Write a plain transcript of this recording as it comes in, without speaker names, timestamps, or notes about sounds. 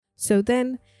So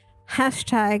then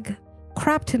hashtag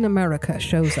Crapped in America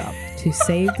shows up to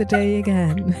save the day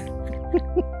again.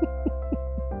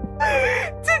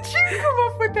 Did you come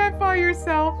up with that by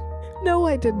yourself? No,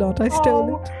 I did not. I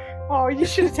stole it. Oh, you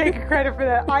should have taken credit for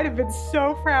that. I'd have been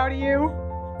so proud of you.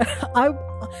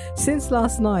 Since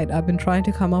last night, I've been trying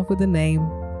to come up with a name.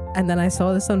 And then I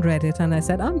saw this on Reddit and I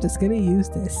said, I'm just going to use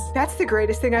this. That's the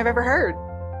greatest thing I've ever heard.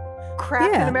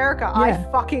 Crapped in America. Yeah.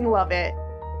 I fucking love it.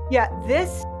 Yeah,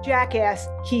 this jackass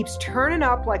keeps turning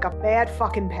up like a bad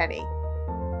fucking penny.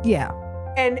 Yeah.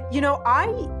 And, I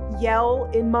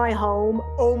yell in my home,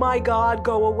 oh my God,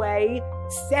 go away,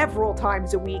 several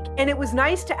times a week. And it was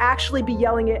nice to actually be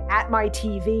yelling it at my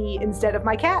TV instead of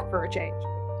my cat for a change.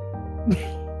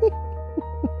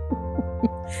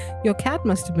 Your cat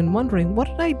must have been wondering, what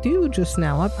did I do just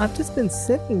now? I've just been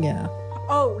sitting here.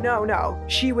 Oh, no.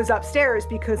 She was upstairs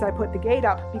because I put the gate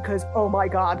up because, oh my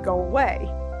God, go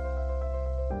away.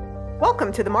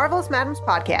 Welcome to the Marvelous Madams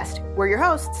podcast. We're your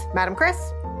hosts, Madam Chris.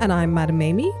 And I'm Madam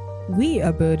Amy. We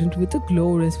are burdened with the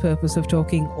glorious purpose of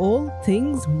talking all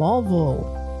things Marvel.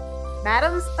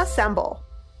 Madams, assemble.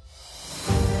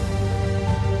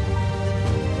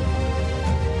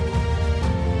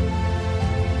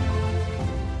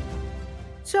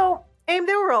 So, Aim,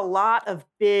 there were a lot of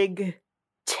big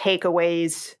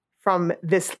takeaways from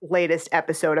this latest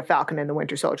episode of Falcon and the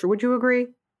Winter Soldier. Would you agree?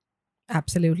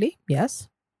 Absolutely, yes.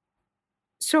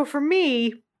 So for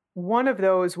me, one of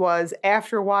those was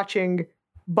after watching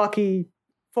Bucky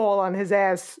fall on his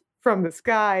ass from the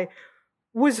sky,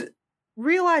 was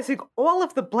realizing all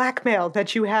of the blackmail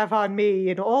that you have on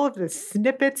me and all of the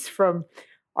snippets from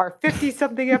our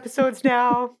 50-something episodes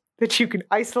now that you can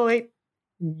isolate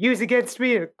and use against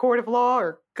me in a court of law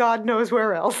or God knows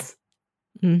where else.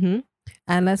 Mm-hmm.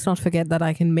 And let's not forget that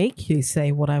I can make you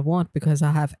say what I want because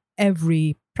I have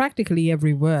practically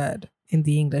every word in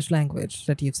the English language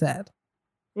that you've said.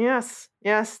 Yes,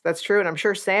 that's true. And I'm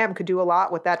sure Sam could do a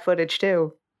lot with that footage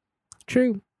too.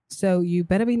 True. So you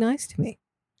better be nice to me.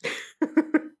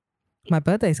 My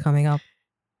birthday's coming up.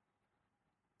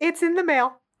 It's in the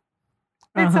mail.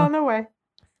 It's on the way.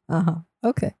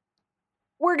 Okay.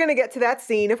 We're going to get to that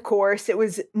scene, of course. It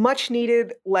was much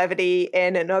needed levity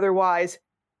and an otherwise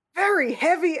very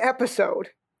heavy episode.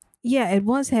 Yeah, it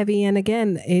was heavy. And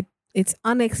again, it's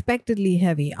unexpectedly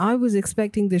heavy. I was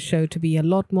expecting this show to be a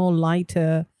lot more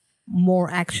lighter, more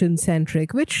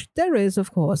action-centric, which there is,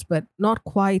 of course, but not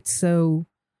quite so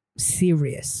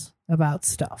serious about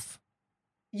stuff.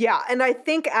 Yeah, and I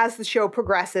think as the show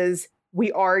progresses, we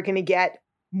are going to get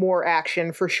more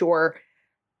action for sure.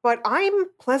 But I'm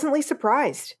pleasantly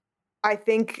surprised. I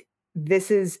think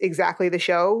this is exactly the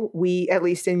show we, at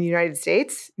least in the United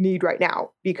States, need right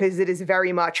now, because it is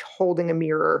very much holding a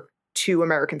mirror to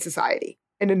American society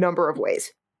in a number of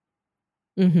ways.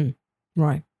 Mm-hmm.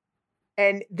 Right.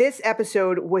 And this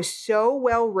episode was so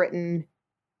well written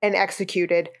and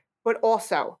executed, but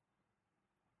also,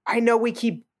 I know we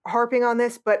keep harping on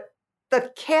this, but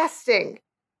the casting,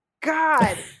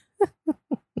 God.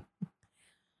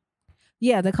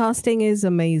 Yeah, the casting is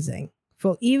amazing.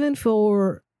 Even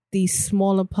for these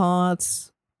smaller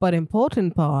parts, but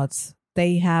important parts,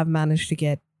 they have managed to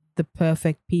get the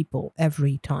perfect people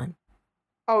every time.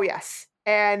 Oh, yes.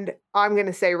 And I'm going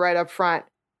to say right up front,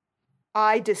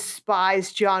 I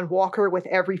despise John Walker with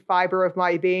every fiber of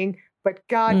my being, but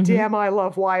goddamn, I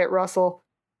love Wyatt Russell.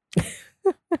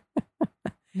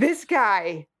 This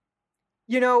guy,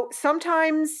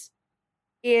 sometimes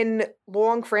in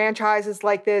long franchises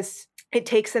like this, it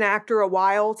takes an actor a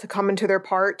while to come into their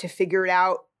part, to figure it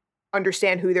out,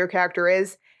 understand who their character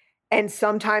is. And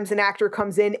sometimes an actor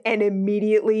comes in and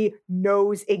immediately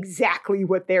knows exactly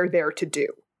what they're there to do.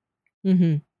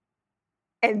 Mm-hmm.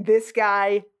 And this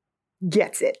guy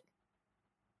gets it.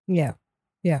 Yeah.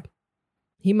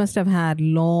 He must have had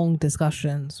long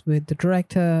discussions with the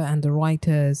director and the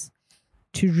writers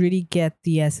to really get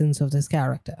the essence of this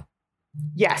character.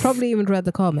 Yes. Probably even read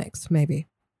the comics, maybe.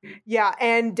 Yeah,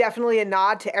 and definitely a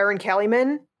nod to Erin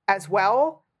Kellyman as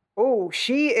well. Oh,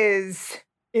 she is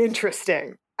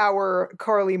interesting. Our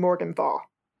Carly Morgenthau.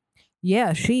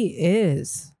 Yeah, she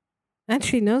is. And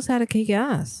she knows how to kick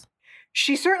ass.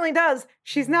 She certainly does.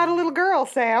 She's not a little girl,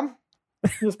 Sam.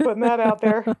 Just putting that out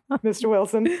there, Mr.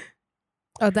 Wilson.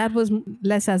 Oh, that was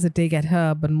less as a dig at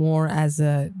her, but more as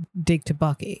a dig to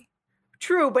Bucky.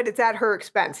 True, but it's at her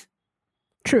expense.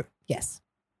 True, yes.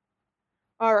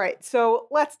 All right, so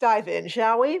let's dive in,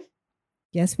 shall we?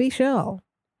 Yes, we shall.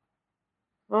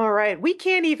 All right, we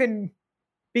can't even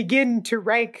begin to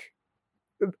rank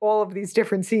all of these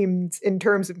different scenes in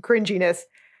terms of cringiness,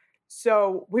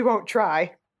 so we won't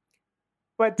try.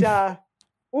 But,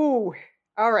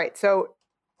 All right. So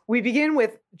we begin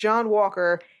with John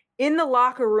Walker in the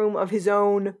locker room of his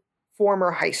own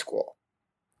former high school.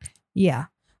 Yeah.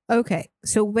 Okay.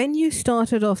 So when you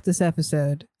started off this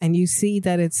episode and you see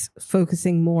that it's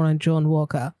focusing more on John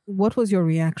Walker, what was your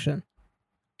reaction?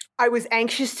 I was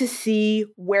anxious to see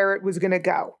where it was going to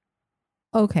go.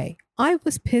 Okay. I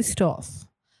was pissed off.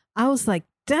 I was like,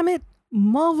 damn it,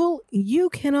 Marvel, you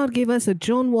cannot give us a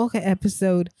John Walker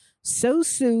episode so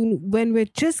soon when we're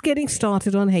just getting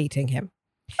started on hating him.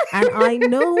 And I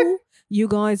know you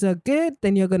guys are good,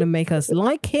 then you're going to make us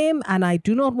like him, and I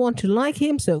do not want to like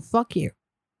him, so fuck you.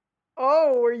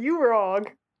 Oh, were you wrong?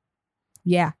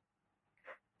 Yeah.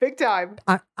 Big time.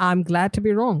 I'm glad to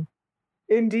be wrong.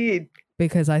 Indeed.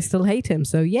 Because I still hate him,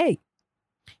 so yay.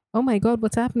 Oh my God,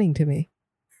 what's happening to me?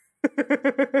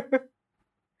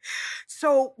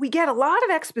 So we get a lot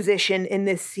of exposition in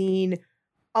this scene,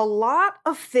 a lot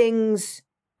of things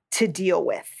to deal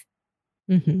with.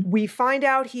 Mm-hmm. We find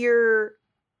out here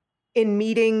in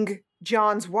meeting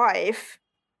John's wife,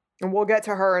 and we'll get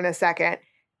to her in a second,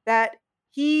 that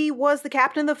he was the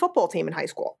captain of the football team in high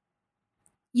school.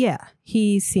 Yeah,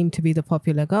 he seemed to be the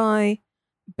popular guy.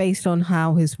 Based on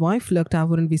how his wife looked, I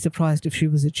wouldn't be surprised if she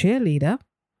was a cheerleader.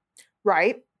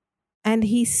 Right. And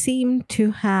he seemed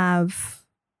to have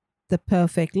the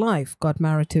perfect life. Got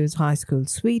married to his high school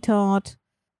sweetheart,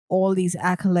 all these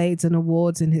accolades and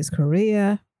awards in his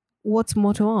career. What's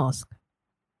more to ask?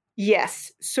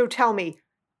 Yes. So tell me,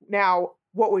 now,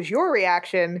 what was your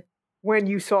reaction when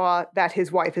you saw that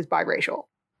his wife is biracial?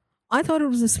 I thought it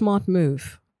was a smart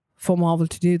move for Marvel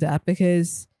to do that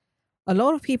because a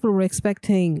lot of people were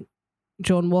expecting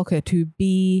John Walker to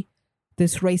be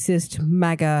this racist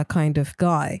MAGA kind of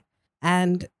guy.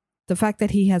 And the fact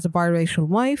that he has a biracial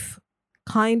wife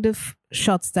kind of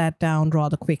shuts that down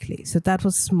rather quickly. So that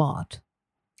was smart.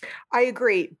 I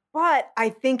agree. But I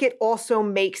think it also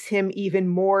makes him even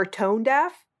more tone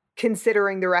deaf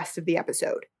considering the rest of the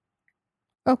episode.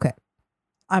 Okay.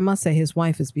 I must say his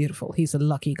wife is beautiful. He's a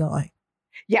lucky guy.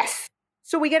 Yes.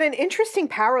 So we get an interesting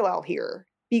parallel here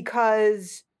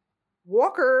because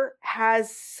Walker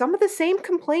has some of the same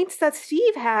complaints that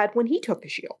Steve had when he took the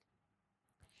shield.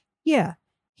 Yeah.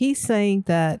 He's saying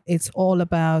that it's all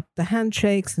about the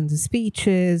handshakes and the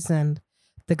speeches and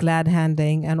the glad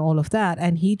handing and all of that.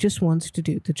 And he just wants to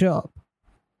do the job.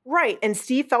 Right. And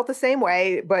Steve felt the same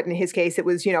way. But in his case, it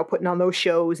was, putting on those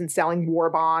shows and selling war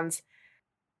bonds.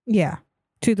 Yeah.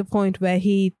 To the point where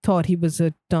he thought he was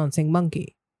a dancing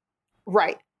monkey.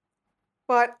 Right.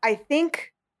 But I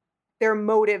think their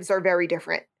motives are very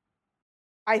different.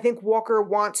 I think Walker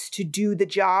wants to do the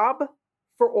job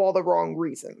for all the wrong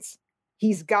reasons.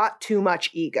 He's got too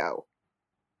much ego.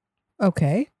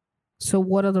 Okay. So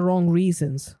what are the wrong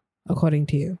reasons, according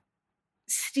to you?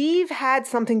 Steve had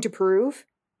something to prove,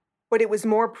 but it was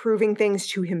more proving things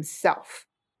to himself.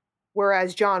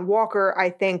 Whereas John Walker, I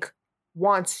think,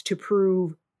 wants to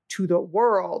prove to the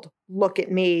world, look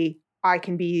at me, I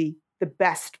can be the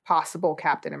best possible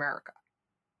Captain America.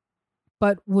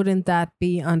 But wouldn't that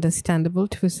be understandable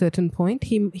to a certain point?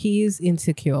 He is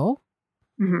insecure,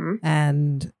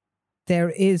 and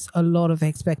there is a lot of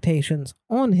expectations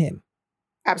on him.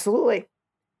 Absolutely.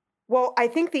 Well, I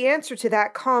think the answer to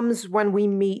that comes when we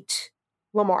meet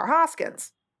Lamar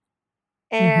Hoskins.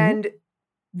 And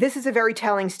this is a very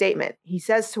telling statement. He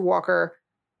says to Walker,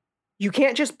 you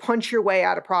can't just punch your way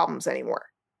out of problems anymore.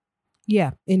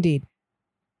 Yeah, indeed.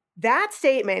 That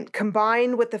statement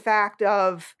combined with the fact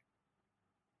of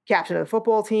captain of the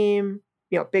football team,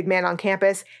 big man on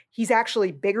campus, he's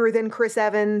actually bigger than Chris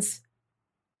Evans.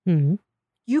 Mm-hmm.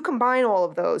 You combine all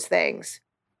of those things.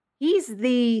 He's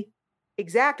the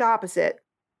exact opposite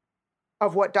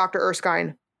of what Dr.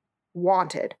 Erskine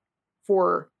wanted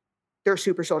for their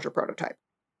super soldier prototype.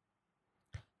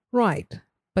 Right.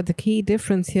 But the key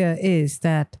difference here is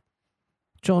that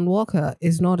John Walker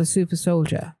is not a super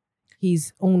soldier.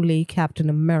 He's only Captain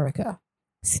America.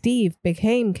 Steve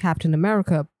became Captain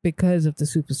America because of the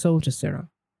super soldier serum.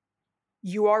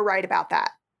 You are right about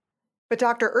that. But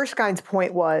Dr. Erskine's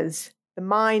point was the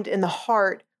mind and the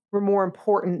heart were more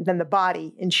important than the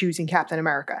body in choosing Captain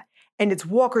America. And it's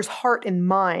Walker's heart and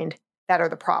mind that are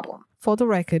the problem. For the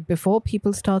record, before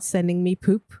people start sending me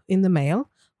poop in the mail,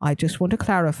 I just want to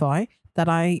clarify that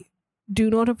I do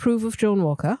not approve of John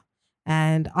Walker,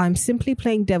 and I'm simply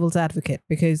playing devil's advocate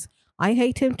because I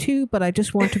hate him too, but I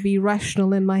just want to be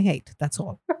rational in my hate. That's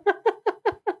all.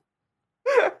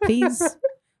 Please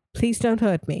don't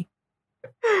hurt me.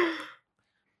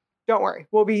 Don't worry.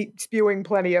 We'll be spewing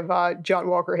plenty of John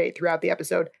Walker hate throughout the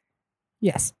episode.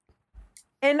 Yes.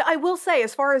 And I will say,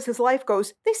 as far as his life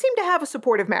goes, they seem to have a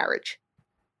supportive marriage.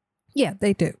 Yeah,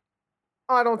 they do.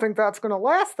 I don't think that's going to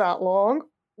last that long.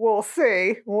 We'll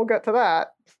see. We'll get to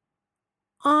that.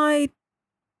 I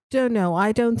don't know.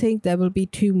 I don't think there will be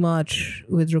too much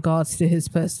with regards to his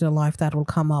personal life that will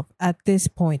come up at this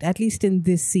point, at least in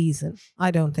this season.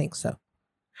 I don't think so.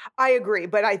 I agree,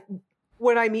 but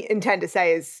what I intend to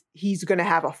say is he's going to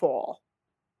have a fall.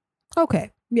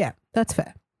 Okay. Yeah, that's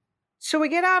fair. So we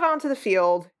get out onto the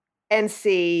field and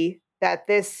see that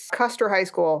this Custer High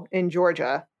School in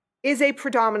Georgia is a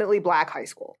predominantly black high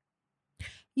school.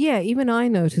 Yeah, even I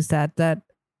noticed that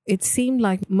it seemed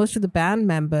like most of the band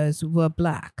members were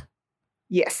black.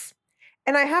 Yes.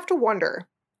 And I have to wonder,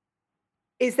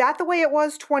 is that the way it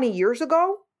was 20 years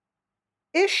ago?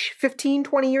 Ish, 15,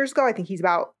 20 years ago. I think he's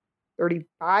about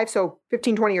 35, so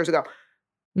 15, 20 years ago.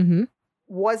 Mm-hmm.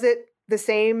 Was it the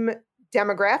same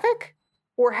demographic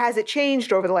or has it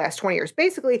changed over the last 20 years?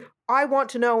 Basically, I want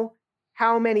to know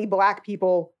how many black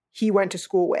people he went to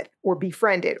school with or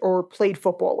befriended or played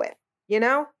football with,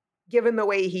 given the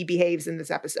way he behaves in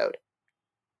this episode.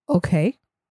 Okay.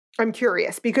 I'm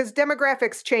curious because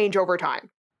demographics change over time.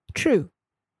 True.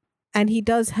 And he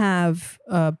does have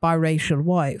a biracial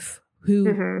wife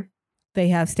who they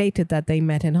have stated that they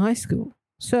met in high school.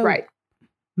 So right.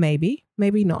 maybe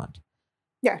not.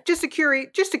 Yeah, just a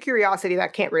curiosity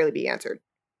that can't really be answered.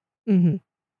 Mm-hmm.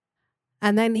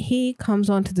 And then he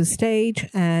comes onto the stage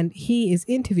and he is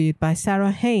interviewed by Sarah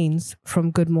Haynes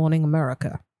from Good Morning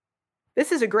America.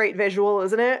 This is a great visual,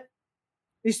 isn't it?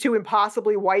 These two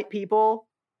impossibly white people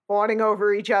fawning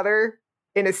over each other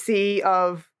in a sea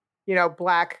of,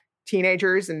 black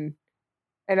teenagers and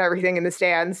everything in the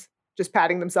stands, just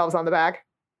patting themselves on the back.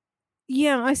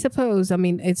 Yeah, I suppose. I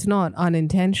mean, it's not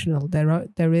unintentional.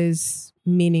 There is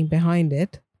meaning behind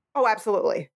it. Oh,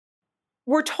 absolutely.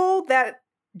 We're told that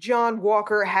John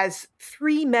Walker has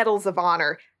 3 medals of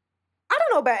honor. I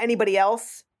don't know about anybody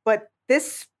else, but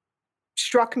this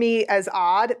struck me as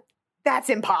odd. That's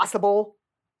impossible.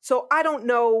 So I don't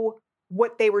know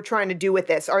what they were trying to do with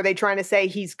this. Are they trying to say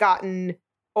he's gotten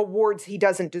awards he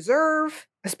doesn't deserve?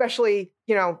 Especially,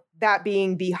 that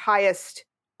being the highest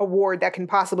award that can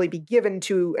possibly be given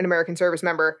to an American service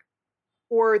member.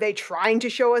 Or are they trying to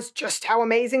show us just how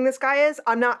amazing this guy is?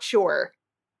 I'm not sure.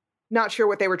 Not sure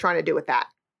what they were trying to do with that.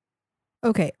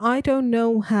 Okay, I don't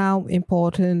know how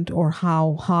important or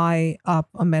how high up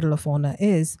a Medal of Honor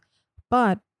is,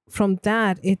 but from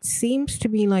that, it seems to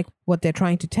be like what they're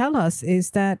trying to tell us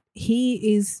is that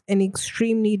he is an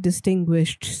extremely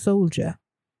distinguished soldier.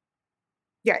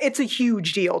 Yeah, it's a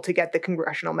huge deal to get the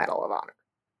Congressional Medal of Honor.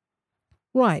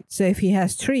 Right, so if he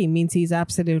has 3, means he's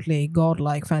absolutely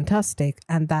godlike, fantastic,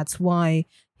 and that's why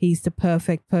he's the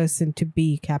perfect person to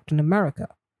be Captain America.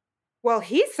 Well,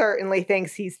 he certainly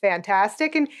thinks he's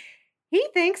fantastic, and he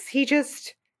thinks he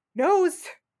just knows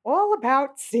all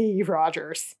about Steve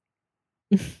Rogers.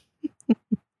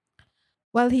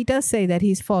 Well, he does say that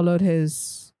he's followed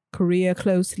his career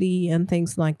closely and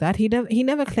things like that. He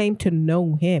never claimed to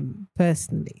know him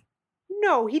personally.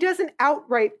 No, he doesn't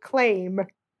outright claim,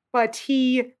 but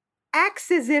he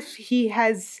acts as if he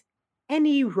has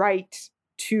any right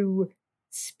to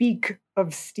speak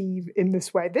of Steve in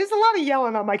this way. There's a lot of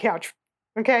yelling on my couch,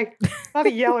 okay? A lot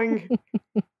of yelling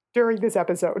during this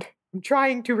episode. I'm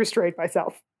trying to restrain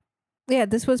myself. Yeah,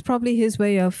 this was probably his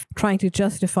way of trying to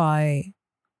justify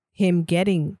him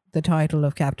getting the title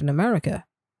of Captain America.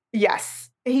 Yes,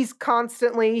 he's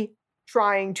constantly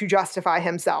trying to justify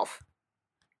himself.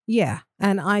 Yeah,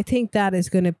 and I think that is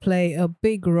going to play a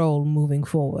big role moving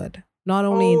forward. Not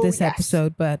only in this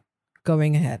episode, but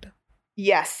going ahead.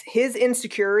 Yes, his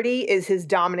insecurity is his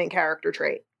dominant character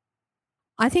trait.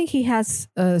 I think he has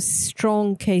a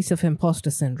strong case of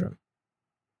imposter syndrome.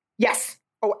 Yes.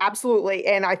 Oh, absolutely.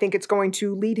 And I think it's going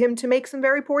to lead him to make some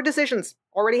very poor decisions.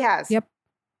 Already has. Yep.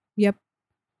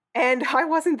 And I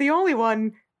wasn't the only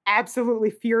one absolutely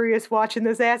furious watching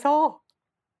this asshole.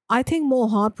 I think more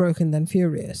heartbroken than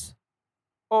furious.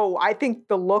 Oh, I think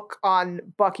the look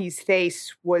on Bucky's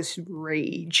face was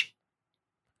rage.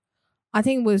 I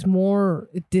think it was more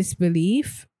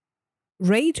disbelief.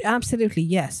 Rage, absolutely,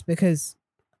 yes, because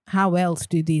how else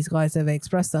do these guys ever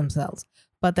express themselves?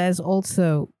 But there's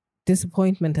also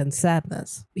disappointment and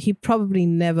sadness. He probably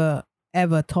never,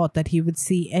 ever thought that he would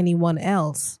see anyone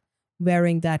else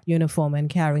wearing that uniform and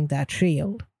carrying that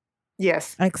shield.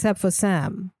 Yes. Except for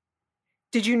Sam.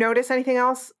 Did you notice anything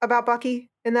else about Bucky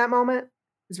in that moment? It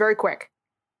was very quick.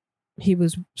 He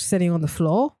was sitting on the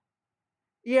floor?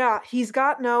 Yeah, he's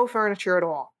got no furniture at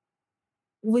all.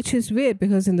 Which is weird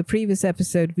because in the previous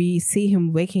episode, we see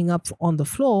him waking up on the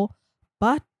floor,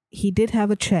 but he did have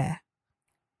a chair.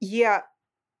 Yeah,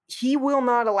 he will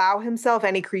not allow himself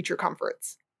any creature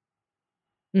comforts.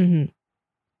 Mm-hmm.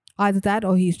 Either that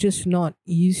or he's just not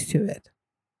used to it.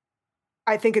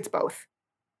 I think it's both.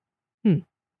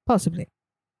 Possibly.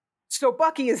 So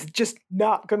Bucky is just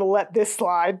not going to let this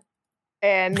slide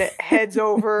and heads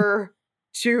over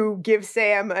to give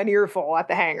Sam an earful at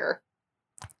the hangar.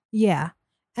 Yeah.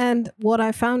 And what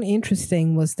I found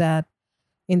interesting was that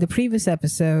in the previous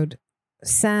episode,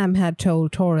 Sam had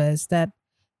told Torres that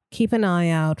keep an eye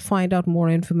out, find out more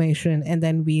information, and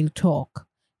then we'll talk.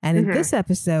 And in this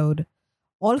episode,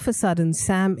 all of a sudden,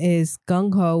 Sam is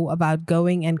gung-ho about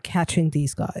going and catching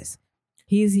these guys.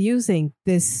 He's using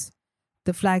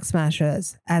the Flag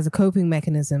Smashers as a coping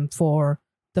mechanism for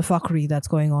the fuckery that's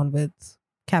going on with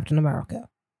Captain America.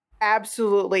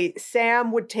 Absolutely.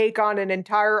 Sam would take on an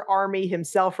entire army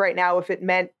himself right now if it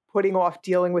meant putting off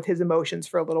dealing with his emotions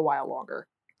for a little while longer.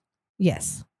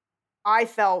 Yes. I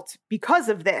felt because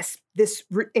of this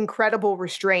incredible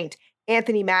restraint,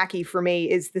 Anthony Mackie for me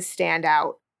is the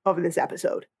standout of this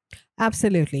episode.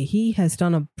 Absolutely. He has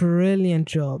done a brilliant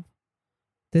job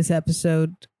this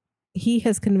episode. He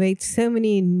has conveyed so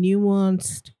many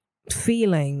nuanced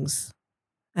feelings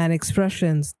and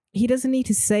expressions. He doesn't need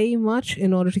to say much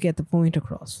in order to get the point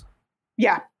across.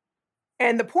 Yeah.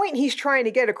 And the point he's trying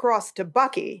to get across to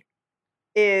Bucky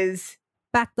is...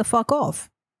 back the fuck off.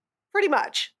 Pretty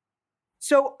much.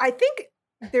 So I think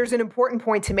there's an important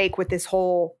point to make with this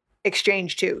whole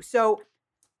exchange too. So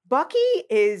Bucky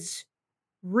is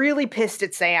really pissed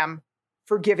at Sam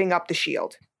for giving up the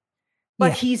shield.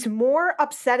 But he's more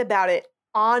upset about it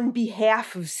on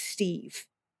behalf of Steve.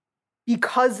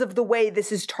 Because of the way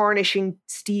this is tarnishing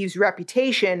Steve's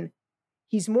reputation,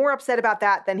 he's more upset about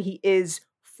that than he is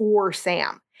for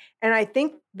Sam. And I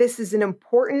think this is an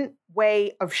important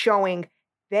way of showing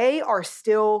they are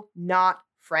still not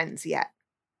friends yet.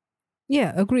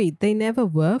 Yeah, agreed. They never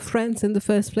were friends in the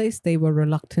first place. They were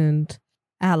reluctant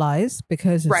allies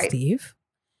because of Steve.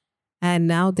 And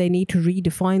now they need to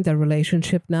redefine their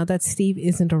relationship now that Steve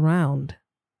isn't around.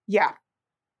 Yeah.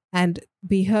 And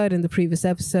we heard in the previous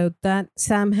episode that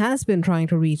Sam has been trying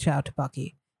to reach out to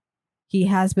Bucky. He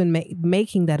has been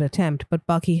making that attempt, but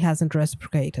Bucky hasn't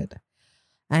reciprocated.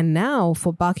 And now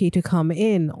for Bucky to come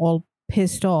in all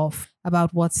pissed off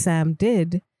about what Sam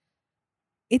did,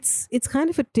 it's kind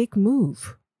of a dick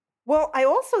move. Well, I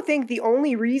also think the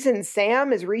only reason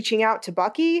Sam is reaching out to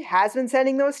Bucky, has been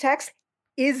sending those texts,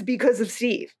 is because of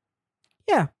Steve.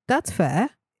 Yeah, that's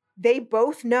fair. They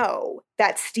both know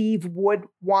that Steve would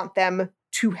want them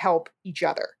to help each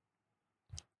other.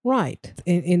 Right.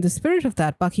 In the spirit of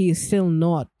that, Bucky is still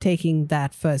not taking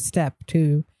that first step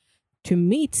to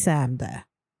meet Sam there.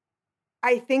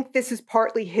 I think this is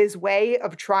partly his way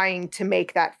of trying to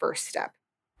make that first step.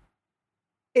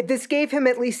 This gave him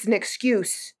at least an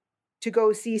excuse to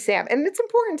go see Sam. And it's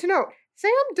important to note,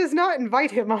 Sam does not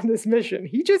invite him on this mission.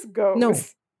 He just goes. No,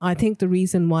 I think the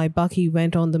reason why Bucky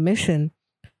went on the mission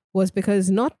was because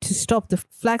not to stop the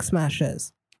Flag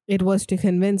Smashers. It was to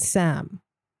convince Sam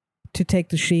to take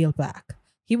the shield back.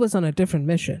 He was on a different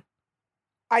mission.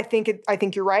 I think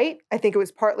you're right. I think it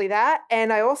was partly that.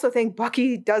 And I also think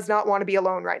Bucky does not want to be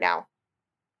alone right now.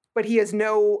 But he has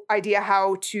no idea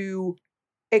how to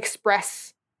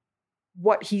express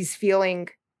what he's feeling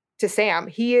to Sam.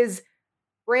 He is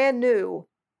brand new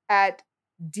at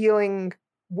dealing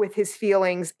with his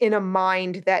feelings in a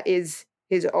mind that is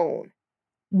his own.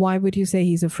 Why would you say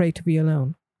he's afraid to be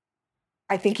alone?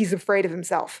 I think he's afraid of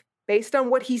himself. Based on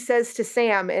what he says to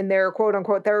Sam in their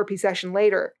quote-unquote therapy session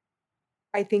later,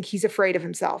 I think he's afraid of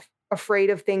himself, afraid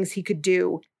of things he could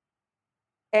do.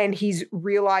 And he's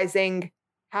realizing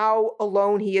how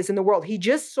alone he is in the world. He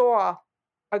just saw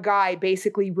a guy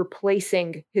basically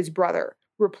replacing his brother,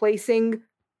 replacing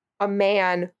a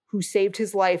man who saved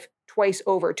his life twice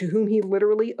over, to whom he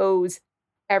literally owes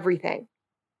everything.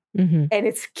 Mm-hmm. And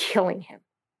it's killing him.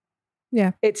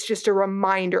 Yeah. It's just a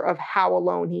reminder of how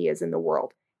alone he is in the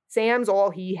world. Sam's all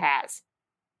he has,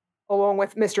 along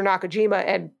with Mr. Nakajima,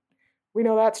 and we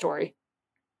know that story.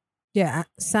 Yeah,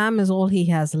 Sam is all he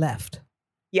has left.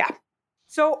 Yeah.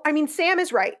 So, I mean, Sam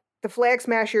is right. The Flag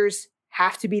Smashers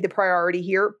have to be the priority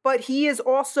here, but he is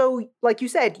also, like you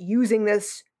said, using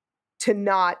this to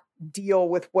not deal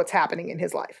with what's happening in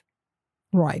his life.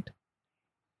 Right.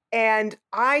 And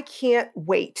I can't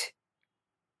wait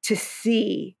to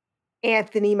see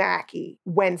Anthony Mackie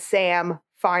when Sam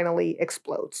finally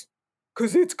explodes,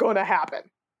 because it's going to happen.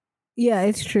 Yeah,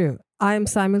 it's true. I'm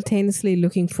simultaneously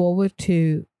looking forward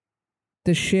to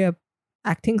the sheer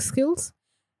acting skills.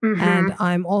 Mm-hmm. And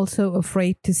I'm also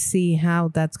afraid to see how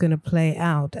that's going to play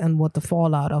out and what the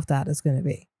fallout of that is going to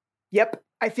be. Yep.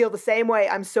 I feel the same way.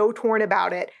 I'm so torn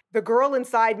about it. The girl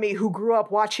inside me who grew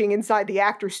up watching Inside the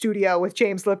Actors Studio with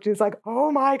James Lipton is like,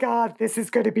 oh my God, this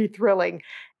is going to be thrilling.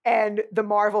 And the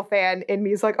Marvel fan in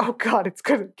me is like, oh God, it's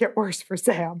going to get worse for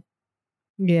Sam.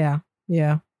 Yeah,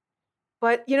 yeah.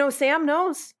 But, Sam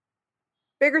knows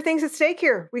bigger things at stake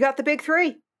here. We got the big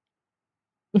three.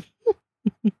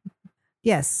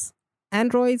 Yes.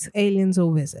 Androids, aliens,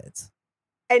 or wizards.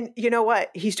 And you know what?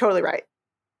 He's totally right.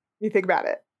 You think about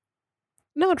it.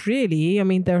 Not really. I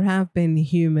mean, there have been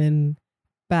human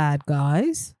bad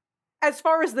guys. As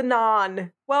far as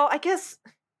well, I guess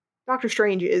Doctor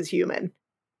Strange is human.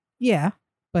 Yeah,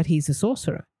 but he's a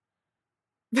sorcerer.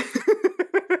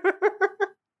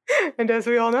 And as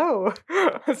we all know,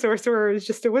 a sorcerer is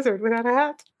just a wizard without a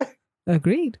hat.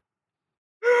 Agreed.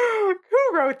 Who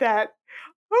wrote that?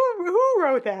 Who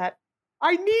wrote that?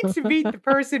 I need to meet the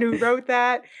person who wrote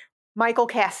that. Michael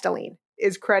Castelline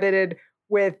is credited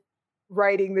with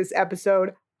writing this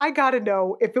episode. I gotta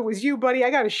know, if it was you, buddy,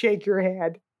 I gotta shake your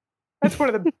hand. That's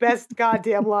one of the best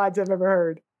goddamn lines I've ever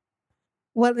heard.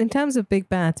 Well, in terms of big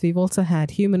bads, we've also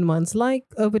had human ones like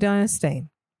Obadiah Stane.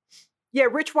 Yeah,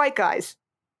 rich white guys.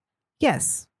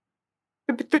 Yes.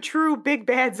 The true big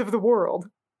bads of the world.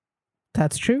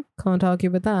 That's true. Can't argue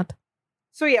with that.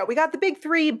 So yeah, we got the big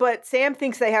three, but Sam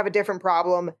thinks they have a different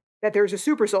problem, that there's a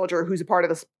super soldier who's a part of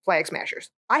the Flag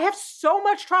Smashers. I have so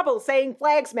much trouble saying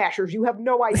Flag Smashers, you have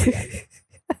no idea.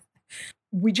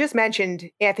 We just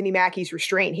mentioned Anthony Mackie's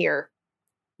restraint here,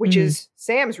 which is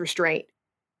Sam's restraint.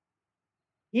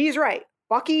 He's right.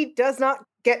 Bucky does not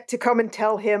get to come and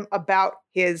tell him about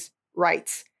his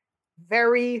rights.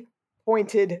 Very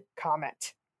pointed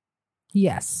comment.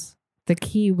 Yes. The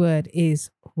key word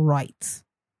is rights.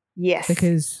 Yes.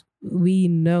 Because we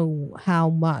know how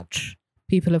much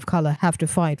people of color have to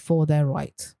fight for their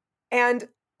rights. And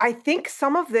I think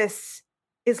some of this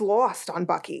is lost on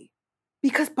Bucky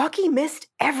because Bucky missed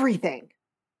everything.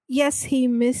 Yes, he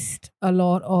missed a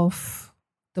lot of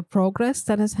the progress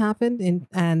that has happened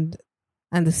and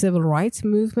the civil rights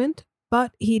movement,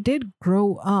 but he did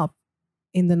grow up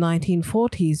in the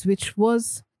 1940s, which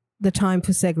was the time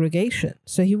for segregation.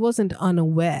 So he wasn't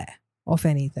unaware of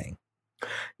anything.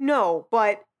 No,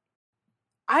 but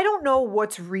I don't know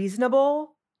what's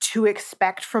reasonable to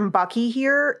expect from Bucky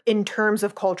here in terms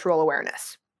of cultural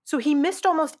awareness. So he missed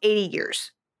almost 80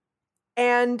 years.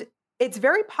 And it's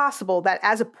very possible that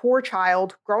as a poor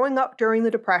child growing up during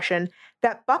the Depression,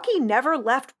 that Bucky never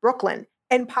left Brooklyn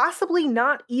and possibly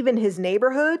not even his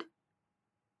neighborhood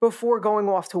before going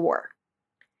off to war.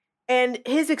 And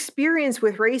his experience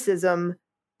with racism,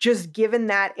 just given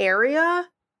that area,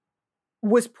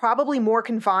 was probably more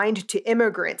confined to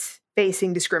immigrants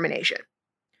facing discrimination.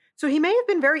 So he may have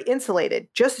been very insulated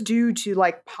just due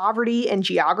to poverty and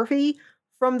geography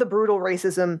from the brutal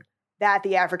racism that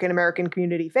the African American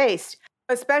community faced,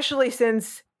 especially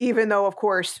since, even though, of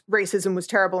course, racism was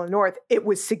terrible in the North, it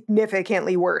was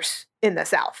significantly worse in the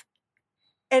South.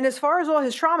 And as far as all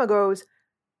his trauma goes,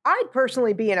 I'd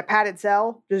personally be in a padded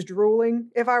cell, just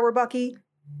drooling if I were Bucky.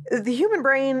 The human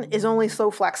brain is only so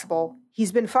flexible.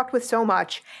 He's been fucked with so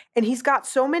much, and he's got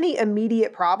so many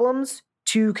immediate problems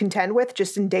to contend with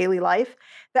just in daily life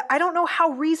that I don't know how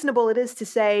reasonable it is to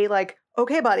say,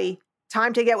 okay, buddy,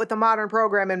 time to get with the modern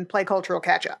program and play cultural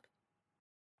catch-up.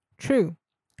 True.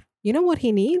 You know what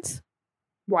he needs?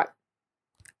 What?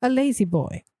 A lazy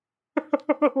boy.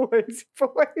 Lazy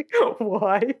boy?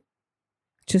 Why?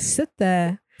 Just sit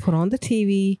there, put on the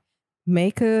TV,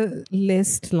 make a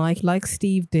list like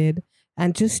Steve did,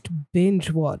 and just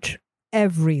binge watch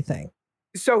everything.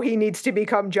 So he needs to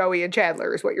become Joey and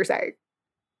Chandler, is what you're saying?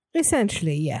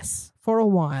 Essentially, yes. For a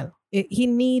while. He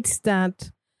needs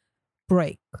that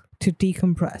break to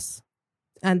decompress.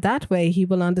 And that way he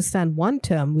will understand one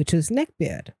term, which is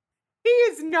neckbeard. He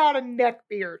is not a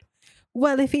neckbeard.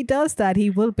 Well, if he does that, he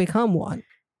will become one.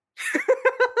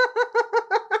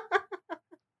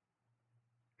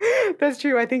 That's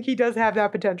true. I think he does have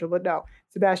that potential, but no.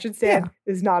 Sebastian Stan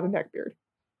is not a neckbeard,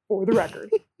 for the record.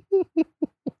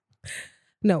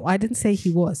 No, I didn't say he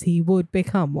was. He would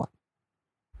become one.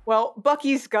 Well,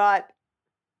 Bucky's got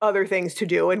other things to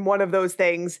do, and one of those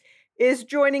things is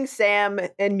joining Sam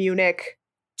and Munich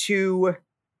to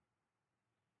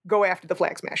go after the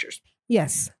Flag Smashers.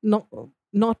 Yes,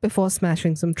 not before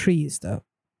smashing some trees, though.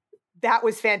 That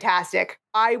was fantastic.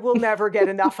 I will never get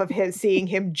enough of seeing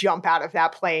him jump out of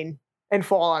that plane and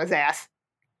fall on his ass.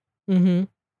 Mm-hmm.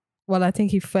 Well, I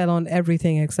think he fell on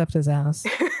everything except his ass.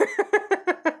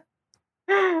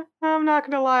 I'm not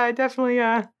gonna lie, I definitely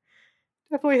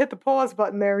hit the pause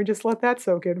button there and just let that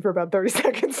soak in for about 30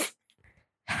 seconds.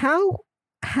 How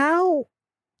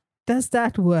does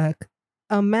that work?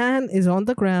 a man is on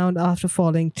the ground after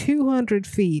falling 200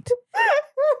 feet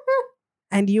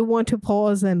and you want to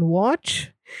pause and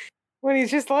watch? When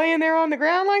he's just laying there on the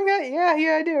ground like that? Yeah,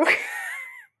 I do.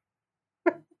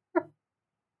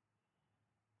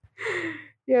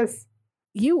 Yes.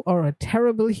 You are a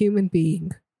terrible human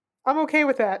being. I'm okay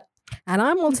with that. And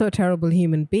I'm also a terrible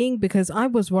human being because I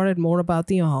was worried more about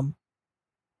the arm.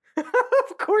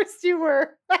 Of course you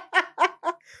were.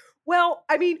 Well,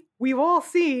 I mean, we've all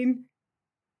seen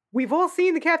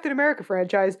the Captain America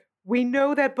franchise. We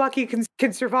know that Bucky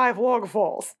can survive long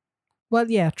falls.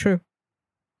 Well, yeah, true.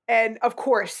 And of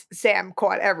course, Sam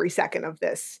caught every second of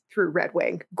this through Red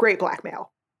Wing. Great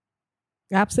blackmail.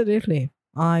 Absolutely.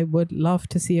 I would love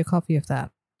to see a copy of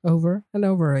that over and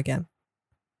over again.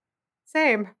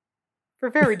 Same. For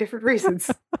very different reasons.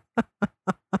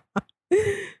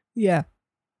 Yeah.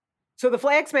 So the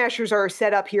Flag Smashers are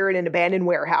set up here in an abandoned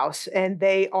warehouse, and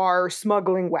they are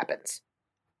smuggling weapons.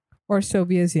 Or so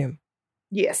we assume.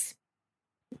 Yes.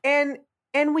 And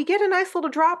we get a nice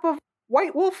little drop of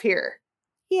White Wolf here.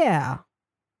 Yeah.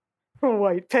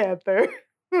 White Panther.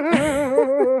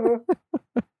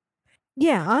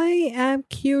 Yeah, I am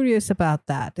curious about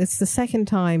that. It's the second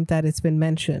time that it's been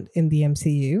mentioned in the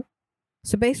MCU.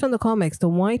 So based on the comics, the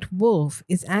White Wolf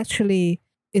is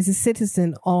a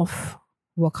citizen of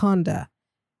Wakanda.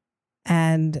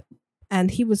 And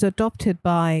he was adopted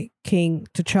by King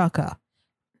T'Chaka.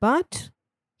 But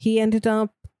he ended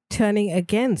up turning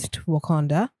against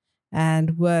Wakanda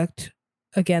and worked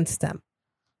against them.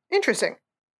 Interesting.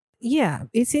 Yeah,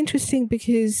 it's interesting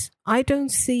because I don't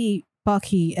see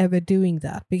Bucky ever doing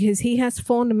that because he has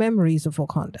fond memories of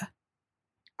Wakanda.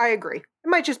 I agree. It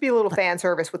might just be a little fan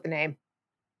service with the name.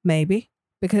 Maybe,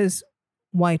 because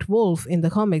White Wolf in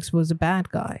the comics was a bad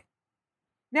guy.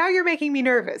 Now you're making me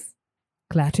nervous.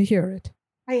 Glad to hear it.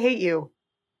 I hate you.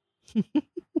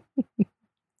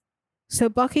 So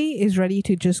Bucky is ready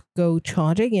to just go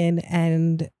charging in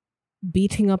and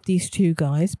beating up these two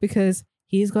guys because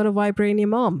he's got a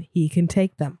vibranium arm. He can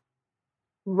take them.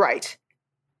 Right.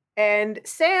 And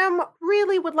Sam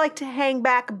really would like to hang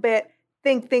back a bit,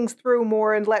 think things through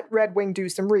more, and let Red Wing do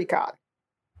some recon.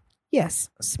 Yes,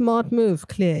 smart move,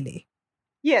 clearly.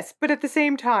 Yes, but at the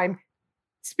same time,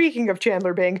 speaking of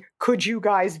Chandler Bing, could you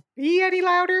guys be any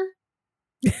louder?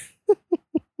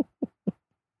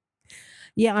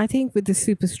 Yeah, I think with the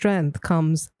super strength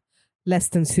comes less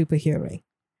than super hearing.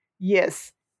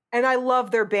 Yes. And I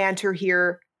love their banter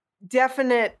here.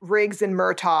 Definite Riggs and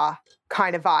Murtaugh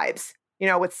kind of vibes. You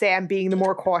know, with Sam being the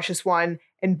more cautious one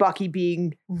and Bucky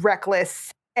being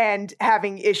reckless and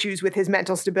having issues with his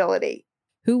mental stability.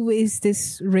 Who is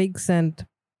this Riggs and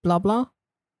blah blah?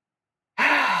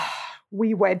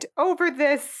 We went over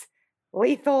this.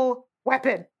 Lethal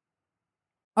Weapon.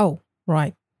 Oh,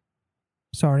 right.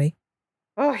 Sorry.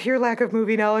 Oh, your lack of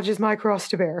movie knowledge is my cross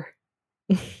to bear.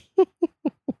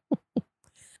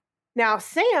 Now,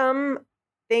 Sam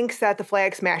thinks that the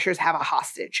Flag Smashers have a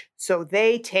hostage, so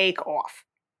they take off.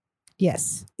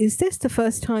 Yes. Is this the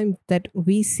first time that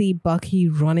we see Bucky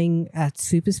running at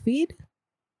super speed?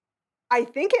 I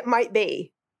think it might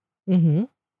be. Mm-hmm.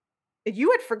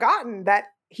 You had forgotten that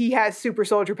he has super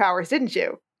soldier powers, didn't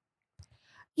you?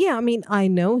 Yeah, I mean, I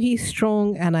know he's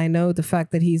strong, and I know the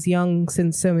fact that he's young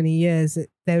since so many years,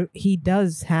 that he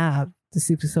does have the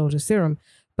super soldier serum,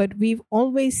 but we've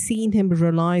always seen him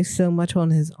rely so much on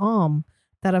his arm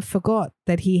that I forgot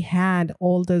that he had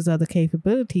all those other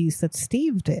capabilities that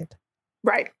Steve did.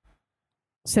 Right.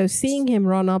 So seeing him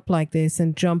run up like this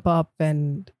and jump up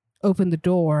and open the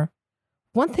door,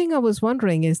 one thing I was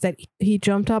wondering is that he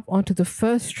jumped up onto the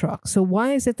first truck. So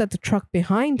why is it that the truck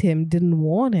behind him didn't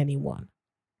warn anyone?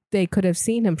 They could have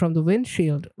seen him from the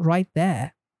windshield right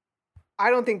there. I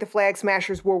don't think the Flag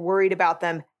Smashers were worried about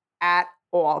them at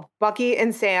all. Bucky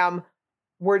and Sam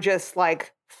were just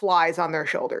like flies on their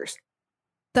shoulders.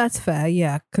 That's fair,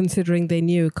 yeah, considering they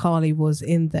knew Carly was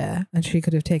in there and she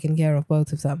could have taken care of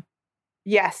both of them.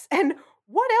 Yes, and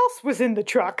what else was in the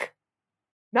truck?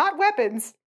 Not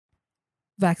weapons.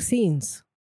 Vaccines.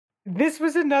 This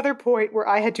was another point where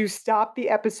I had to stop the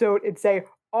episode and say,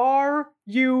 are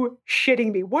you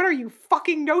shitting me? What are you,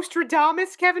 fucking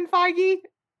Nostradamus, Kevin Feige?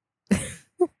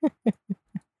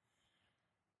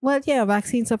 Well, yeah,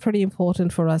 vaccines are pretty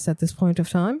important for us at this point of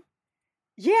time.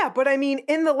 Yeah, but I mean,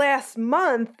 in the last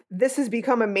month, this has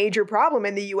become a major problem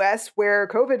in the US where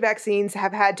COVID vaccines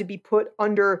have had to be put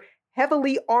under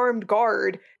heavily armed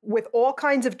guard with all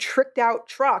kinds of tricked out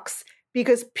trucks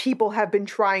because people have been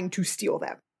trying to steal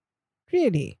them.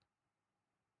 Really?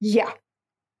 Yeah.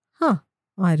 Huh.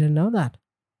 I didn't know that.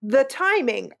 The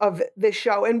timing of this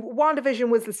show, and WandaVision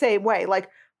was the same way. Like,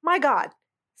 my God,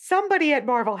 somebody at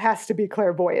Marvel has to be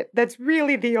clairvoyant. That's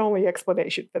really the only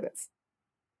explanation for this.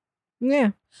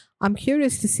 Yeah. I'm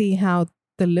curious to see how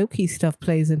the Loki stuff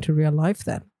plays into real life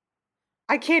then.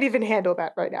 I can't even handle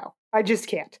that right now. I just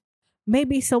can't.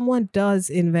 Maybe someone does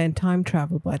invent time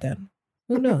travel by then.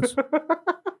 Who knows?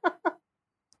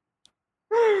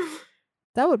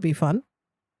 That would be fun.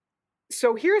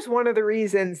 So here's one of the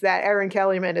reasons that Erin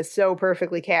Kellyman is so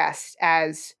perfectly cast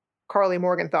as Carly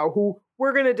Morgenthau, who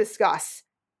we're going to discuss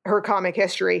her comic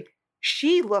history.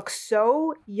 She looks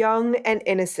so young and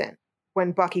innocent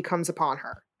when Bucky comes upon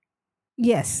her.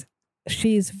 Yes,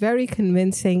 she's very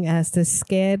convincing as the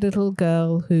scared little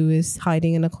girl who is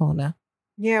hiding in a corner.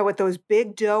 Yeah, with those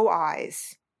big doe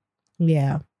eyes.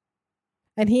 Yeah.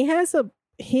 And he has a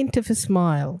hint of a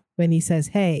smile when he says,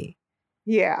 hey.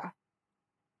 Yeah.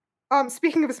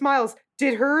 Speaking of smiles,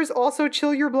 did hers also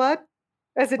chill your blood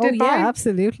as it did mine? Yeah,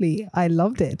 absolutely. I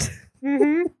loved it.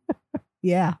 Mm-hmm.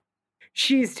 Yeah.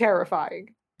 She's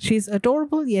terrifying. She's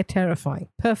adorable yet terrifying.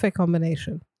 Perfect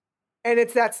combination. And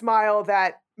it's that smile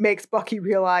that makes Bucky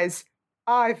realize,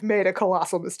 I've made a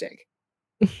colossal mistake.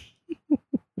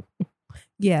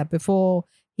 Yeah, before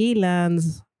he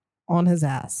lands on his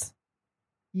ass.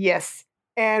 Yes.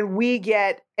 And we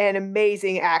get an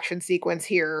amazing action sequence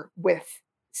here with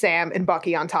Sam and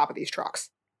Bucky on top of these trucks.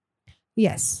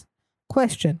 Yes.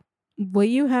 Question. Were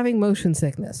you having motion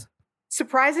sickness?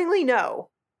 Surprisingly, no.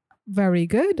 Very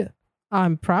good.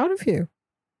 I'm proud of you.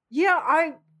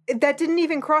 Yeah, that didn't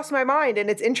even cross my mind. And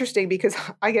it's interesting because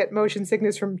I get motion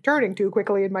sickness from turning too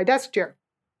quickly in my desk chair.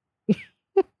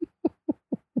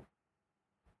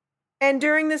 And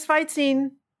during this fight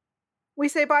scene, we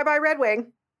say bye-bye Red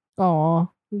Wing. Aw,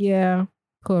 yeah.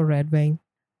 Poor Red Wing.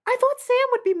 I thought Sam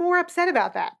would be more upset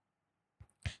about that.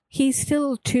 He's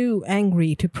still too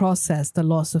angry to process the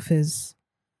loss of his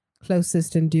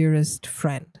closest and dearest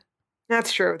friend.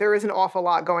 That's true. There is an awful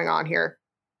lot going on here.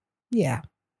 Yeah.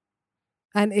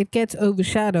 And it gets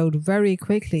overshadowed very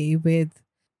quickly with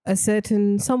a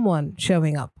certain someone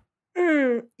showing up.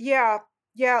 Yeah,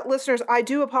 listeners, I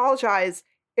do apologize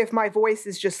if my voice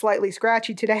is just slightly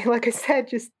scratchy today. Like I said,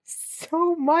 just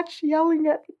so much yelling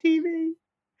at the TV.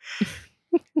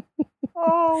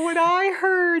 When I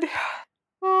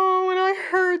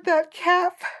heard that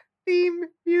Cap theme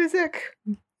music.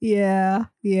 Yeah.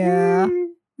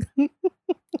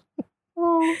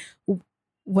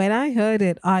 When I heard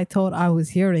it, I thought I was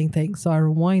hearing things, so I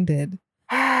rewinded.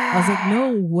 I was like,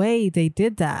 no way they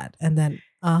did that. And then,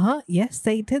 yes,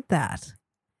 they did that.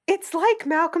 It's like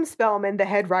Malcolm Spellman, the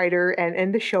head writer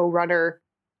and the showrunner.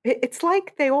 It's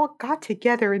like they all got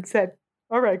together and said,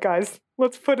 all right, guys,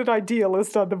 let's put an idea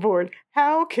list on the board.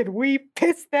 How can we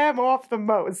piss them off the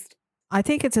most? I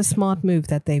think it's a smart move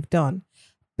that they've done.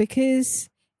 Because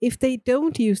if they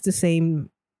don't use the same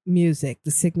music,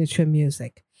 the signature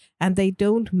music, and they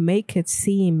don't make it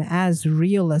seem as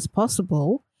real as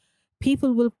possible,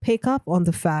 people will pick up on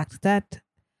the fact that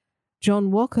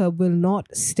John Walker will not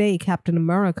stay Captain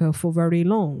America for very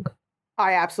long.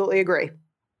 I absolutely agree.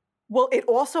 Well, it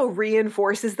also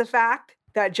reinforces the fact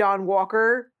that John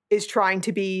Walker is trying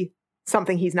to be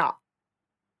something he's not.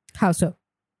 How so?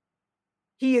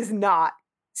 He is not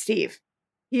Steve.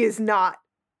 He is not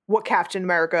what Captain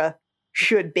America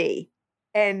should be.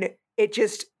 And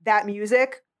that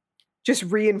music just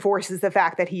reinforces the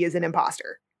fact that he is an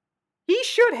imposter. He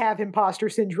should have imposter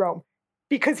syndrome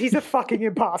because he's a fucking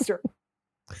imposter.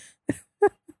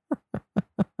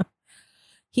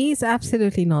 He's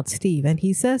absolutely not Steve, and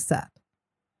he says that.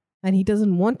 And he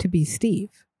doesn't want to be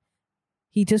Steve.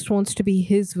 He just wants to be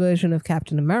his version of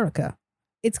Captain America.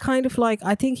 It's kind of like,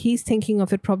 I think he's thinking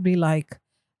of it probably like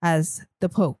as the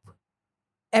Pope.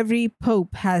 Every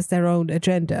Pope has their own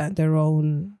agenda, their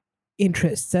own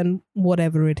interests, and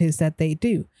whatever it is that they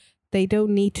do. They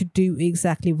don't need to do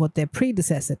exactly what their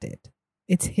predecessor did.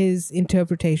 It's his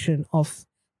interpretation of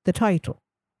the title.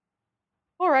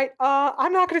 All right,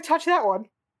 I'm not going to touch that one.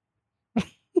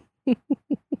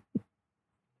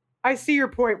 I see your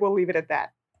point. We'll leave it at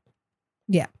that.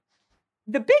 Yeah.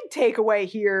 The big takeaway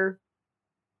here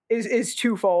is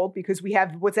twofold, because we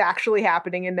have what's actually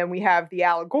happening, and then we have the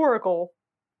allegorical,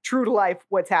 true to life,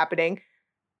 what's happening.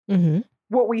 Mm-hmm.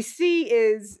 What we see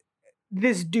is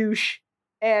this douche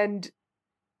and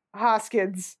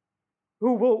Hoskins,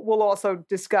 who we'll also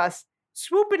discuss,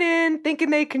 swooping in, thinking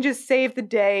they can just save the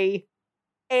day.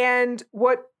 And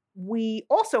what we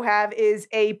also have is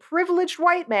a privileged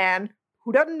white man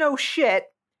who doesn't know shit,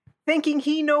 thinking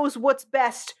he knows what's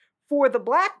best for the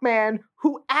black man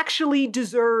who actually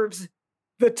deserves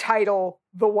the title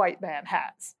the white man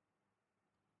has.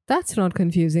 That's not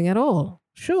confusing at all.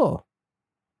 Sure.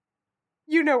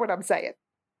 You know what I'm saying.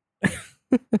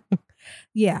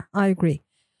 Yeah, I agree.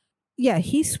 Yeah,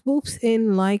 he swoops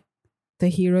in like the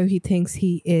hero he thinks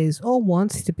he is or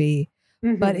wants to be,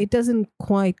 but Mhm. it doesn't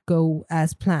quite go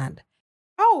as planned.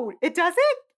 Oh, it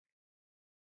doesn't?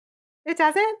 It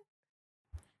doesn't?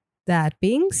 That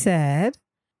being said,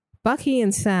 Bucky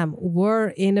and Sam were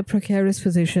in a precarious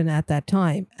position at that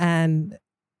time, and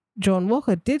John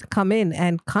Walker did come in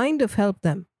and kind of help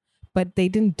them, but they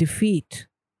didn't defeat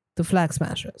the Flag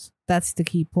Smashers. That's the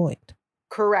key point.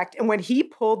 Correct. And when he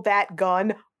pulled that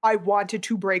gun, I wanted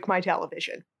to break my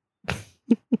television.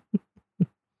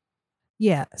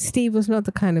 Yeah, Steve was not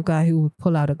the kind of guy who would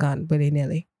pull out a gun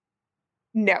willy-nilly.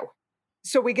 No.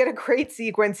 So we get a great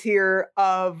sequence here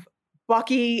of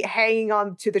Bucky hanging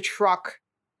on to the truck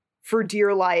for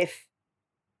dear life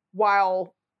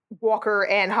while Walker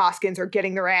and Hoskins are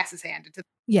getting their asses handed to them.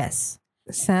 Yes,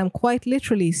 Sam quite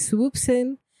literally swoops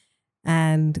in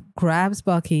and grabs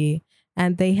Bucky,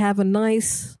 and they have a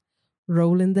nice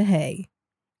roll in the hay.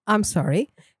 I'm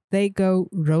sorry, they go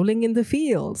rolling in the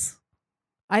fields.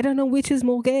 I don't know which is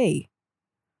more gay.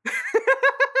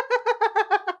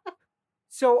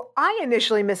 So I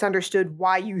initially misunderstood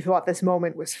why you thought this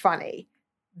moment was funny.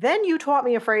 Then you taught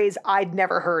me a phrase I'd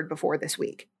never heard before this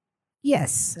week.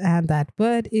 Yes, and that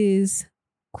word is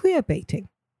queer baiting.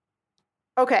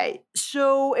 Okay,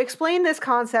 so explain this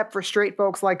concept for straight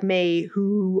folks like me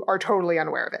who are totally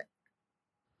unaware of it.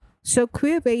 So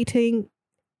queer baiting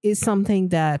is something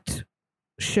that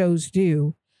shows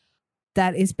do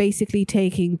that is basically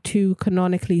taking two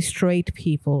canonically straight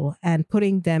people and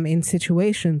putting them in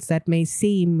situations that may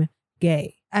seem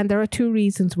gay. And there are two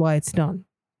reasons why it's done.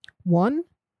 One,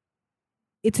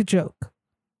 it's a joke.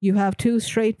 You have two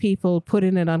straight people put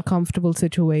in an uncomfortable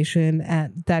situation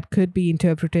and that could be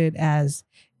interpreted as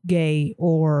gay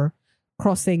or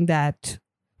crossing that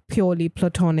purely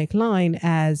platonic line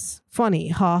as funny,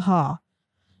 ha ha.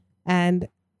 And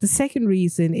the second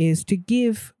reason is to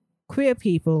give queer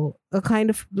people a kind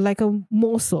of like a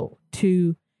morsel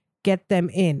to get them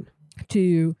in,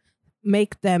 to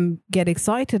make them get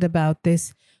excited about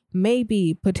this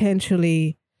maybe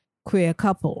potentially queer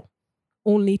couple,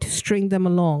 only to string them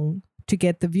along to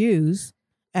get the views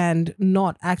and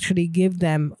not actually give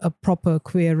them a proper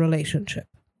queer relationship.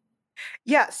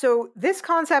 Yeah, so this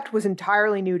concept was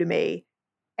entirely new to me,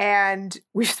 and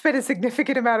we've spent a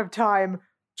significant amount of time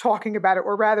talking about it,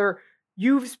 or rather,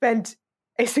 you've spent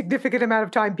a significant amount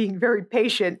of time being very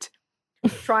patient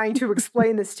trying to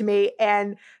explain this to me.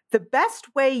 And the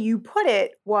best way you put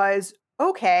it was,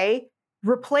 okay,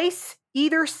 replace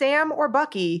either Sam or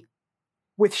Bucky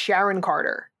with Sharon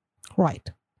Carter. Right.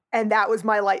 And that was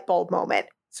my light bulb moment.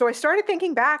 So I started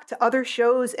thinking back to other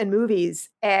shows and movies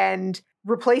and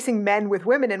replacing men with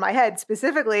women in my head.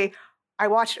 Specifically, I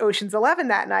watched Ocean's 11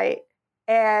 that night.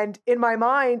 And in my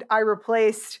mind, I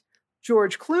replaced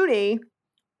George Clooney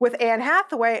with Anne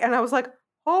Hathaway. And I was like,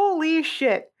 holy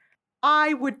shit.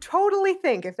 I would totally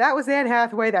think if that was Anne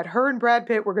Hathaway that her and Brad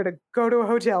Pitt were going to go to a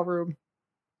hotel room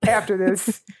after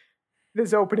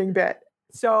this opening bit.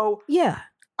 So yeah,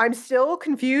 I'm still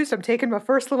confused. I'm taking my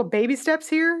first little baby steps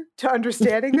here to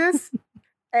understanding this.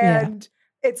 And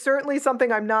it's certainly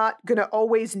something I'm not going to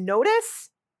always notice,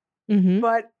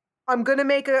 but I'm going to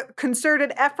make a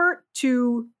concerted effort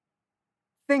to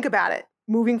think about it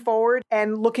moving forward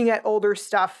and looking at older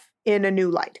stuff in a new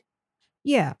light.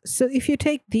 Yeah. So if you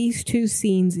take these two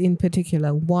scenes in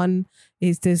particular, one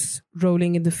is this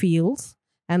rolling in the fields,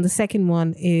 and the second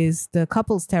one is the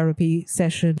couples therapy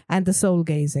session and the soul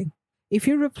gazing. If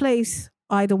you replace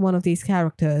either one of these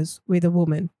characters with a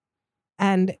woman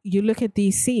and you look at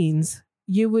these scenes,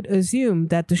 you would assume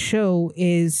that the show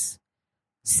is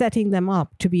setting them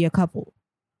up to be a couple.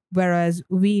 Whereas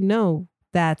we know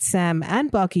that Sam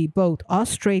and Bucky both are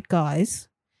straight guys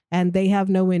and they have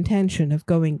no intention of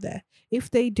going there. If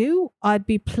they do, I'd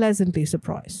be pleasantly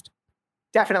surprised.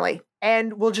 Definitely.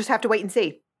 And we'll just have to wait and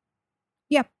see.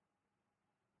 Yep.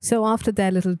 So after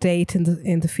their little date in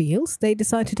the fields, they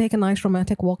decide to take a nice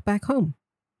romantic walk back home.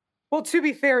 Well, to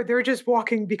be fair, they're just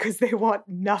walking because they want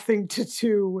nothing to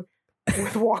do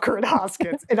with Walker and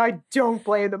Hoskins. And I don't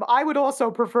blame them. I would also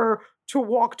prefer to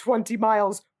walk 20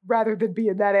 miles rather than be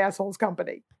in that asshole's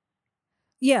company.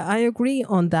 Yeah, I agree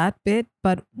on that bit.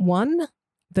 But one,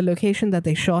 the location that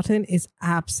they shot in is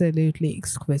absolutely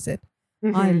exquisite.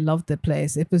 I love the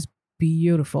place. It was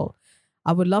beautiful.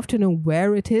 I would love to know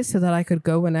where it is so that I could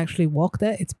go and actually walk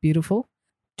there. It's beautiful.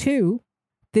 Two,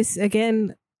 this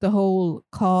again, the whole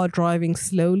car driving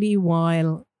slowly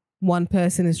while one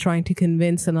person is trying to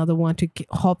convince another one to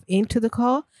hop into the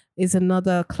car is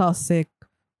another classic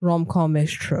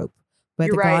rom-com-ish trope where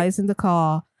the guy's in the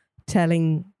car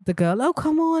telling the girl, oh,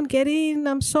 come on, get in.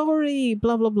 I'm sorry,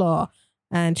 blah, blah, blah.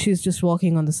 And she's just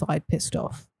walking on the side, pissed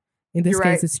off. In this You're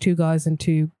case, right. it's two guys and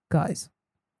two guys.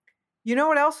 You know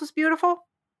what else was beautiful?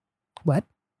 What?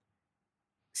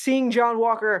 Seeing John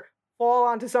Walker fall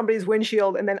onto somebody's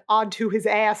windshield and then onto his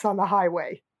ass on the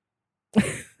highway.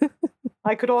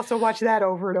 I could also watch that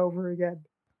over and over again.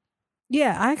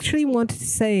 Yeah, I actually wanted to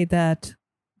say that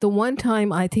the one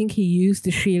time I think he used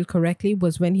the shield correctly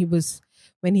was when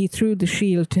he threw the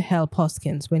shield to help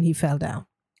Hoskins when he fell down.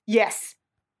 Yes.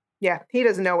 Yeah, he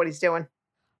doesn't know what he's doing.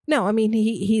 No, I mean,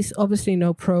 he's obviously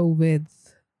no pro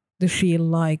with the shield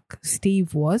like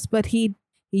Steve was, but he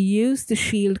used the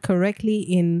shield correctly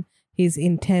in his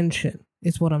intention,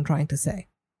 is what I'm trying to say.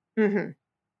 Mm-hmm.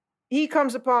 He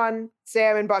comes upon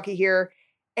Sam and Bucky here,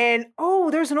 and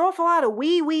there's an awful lot of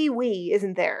wee,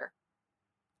 isn't there?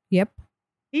 Yep.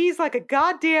 He's like a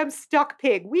goddamn stuck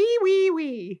pig.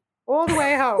 Wee, all the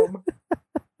way home.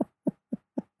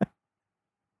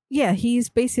 Yeah, he's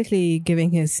basically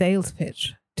giving his sales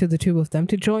pitch to the two of them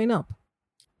to join up.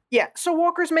 Yeah, so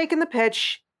Walker's making the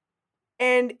pitch,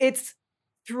 and it's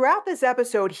throughout this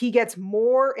episode, he gets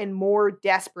more and more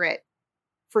desperate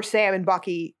for Sam and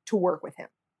Bucky to work with him.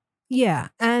 Yeah,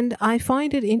 and I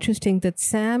find it interesting that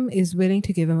Sam is willing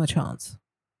to give him a chance.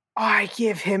 I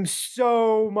give him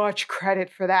so much credit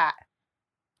for that.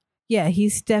 Yeah,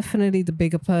 he's definitely the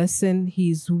bigger person.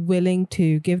 He's willing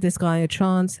to give this guy a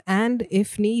chance and,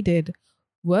 if needed,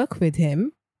 work with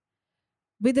him.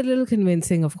 With a little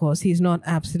convincing, of course. He's not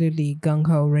absolutely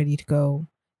gung-ho, ready to go.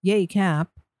 Yay, Cap.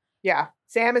 Yeah,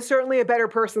 Sam is certainly a better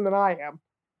person than I am.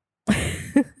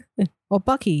 Or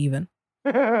Bucky, even.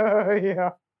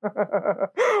 Yeah.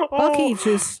 Bucky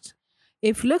just...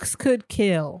 If looks could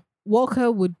kill,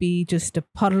 Walker would be just a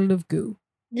puddle of goo.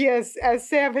 Yes, as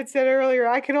Sam had said earlier,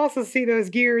 I can also see those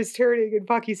gears turning in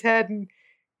Bucky's head, and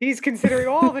he's considering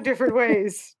all the different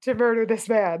ways to murder this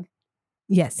man.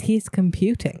 Yes, he's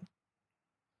computing.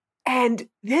 And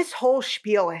this whole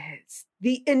spiel is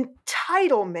the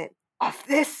entitlement of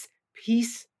this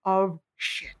piece of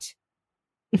shit.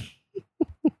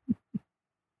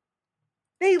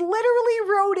 They literally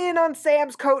rode in on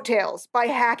Sam's coattails by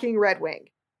hacking Red Wing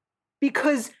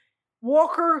because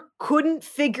Walker couldn't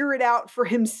figure it out for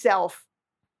himself.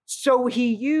 So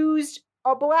he used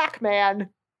a black man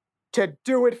to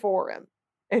do it for him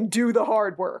and do the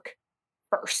hard work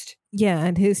first. Yeah,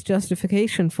 and his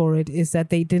justification for it is that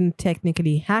they didn't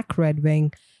technically hack Red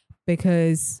Wing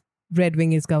because Red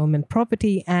Wing is government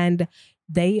property and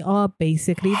they are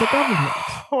basically the government.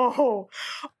 Oh,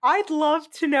 I'd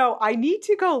love to know. I need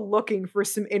to go looking for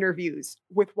some interviews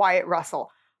with Wyatt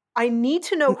Russell. I need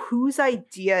to know whose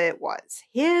idea it was,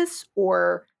 his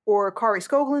or Kari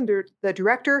Skoglund, the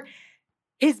director.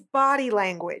 His body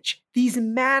language, these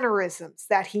mannerisms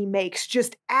that he makes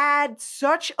just add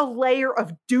such a layer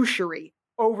of douchery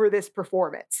over this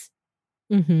performance.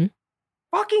 Mm-hmm.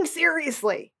 Fucking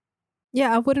seriously.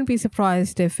 Yeah, I wouldn't be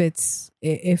surprised if it's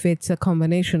a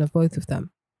combination of both of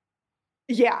them.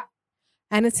 Yeah.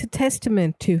 And it's a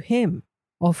testament to him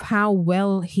of how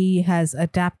well he has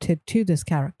adapted to this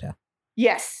character.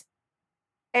 Yes.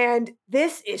 And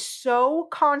this is so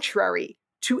contrary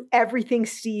to everything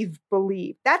Steve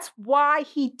believed. That's why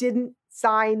he didn't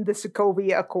sign the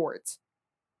Sokovia Accords.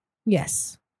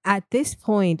 Yes. At this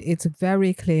point, it's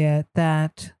very clear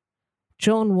that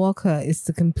John Walker is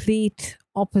the complete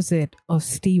opposite of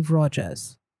Steve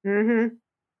Rogers. Mm-hmm.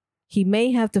 He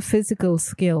may have the physical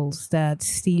skills that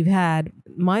Steve had,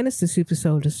 minus the super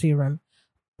soldier serum,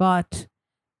 but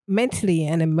mentally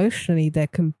and emotionally, they're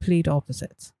complete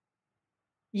opposites.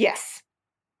 Yes.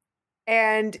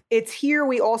 And it's here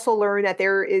we also learn that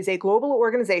there is a global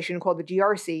organization called the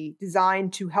GRC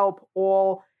designed to help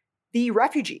all the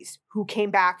refugees who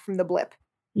came back from the blip.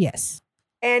 Yes.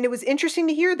 And it was interesting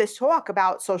to hear this talk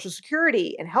about Social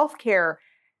Security and healthcare,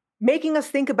 making us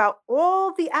think about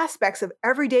all the aspects of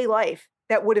everyday life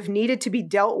that would have needed to be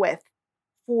dealt with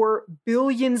for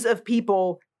billions of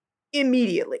people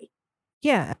immediately.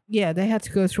 Yeah, they had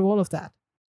to go through all of that.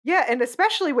 Yeah, and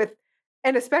especially with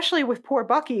poor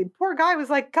Bucky. Poor guy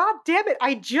was like, God damn it,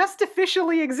 I just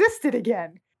officially existed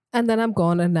again. And then I'm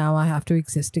gone and now I have to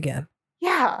exist again.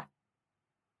 Yeah.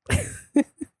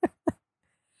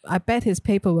 I bet his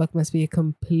paperwork must be a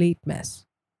complete mess.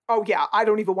 Oh yeah, I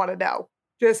don't even want to know.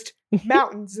 Just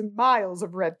mountains and miles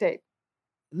of red tape.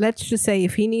 Let's just say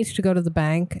if he needs to go to the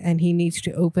bank and he needs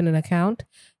to open an account,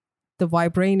 the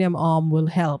vibranium arm will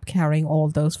help carrying all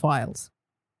those files.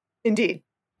 Indeed.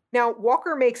 Now,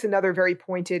 Walker makes another very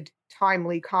pointed,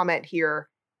 timely comment here,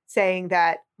 saying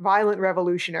that violent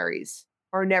revolutionaries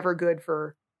are never good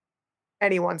for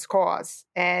anyone's cause.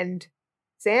 And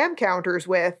Sam counters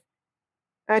with,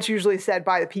 that's usually said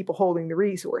by the people holding the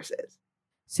resources.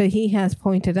 So he has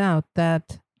pointed out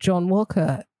that John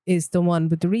Walker is the one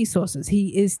with the resources.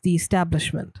 He is the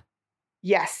establishment.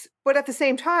 Yes. But at the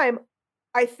same time,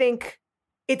 I think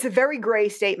it's a very gray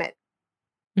statement,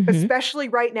 especially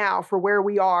right now for where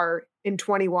we are in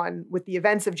 21 with the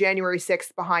events of January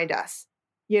 6th behind us,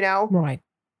 you know? Right.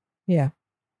 Yeah.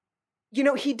 You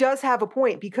know, he does have a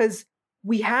point because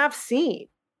we have seen,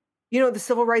 you know, the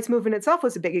civil rights movement itself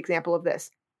was a big example of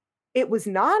this. It was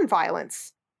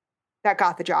nonviolence that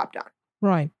got the job done.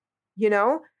 Right. You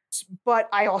know? But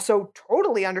I also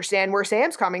totally understand where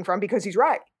Sam's coming from because he's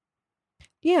right.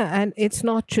 Yeah, and it's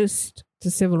not just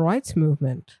the civil rights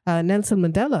movement. Nelson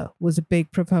Mandela was a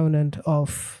big proponent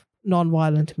of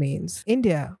nonviolent means.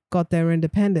 India got their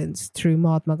independence through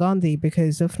Mahatma Gandhi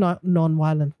because of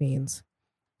nonviolent means.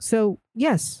 So,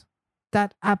 yes,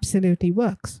 that absolutely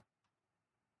works.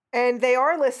 And they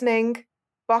are listening.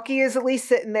 Bucky is at least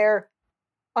sitting there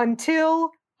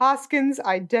until Hoskins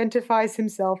identifies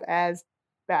himself as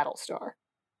Battlestar.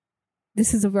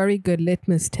 This is a very good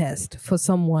litmus test for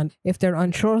someone if they're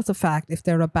unsure of the fact if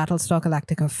they're a Battlestar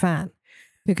Galactica fan.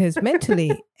 Because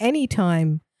mentally,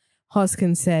 anytime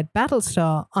Hoskins said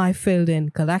Battlestar, I filled in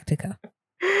Galactica.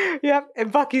 Yep.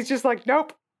 And Bucky's just like,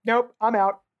 nope, I'm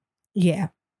out. Yeah.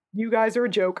 You guys are a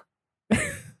joke.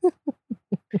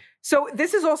 So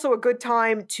this is also a good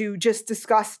time to just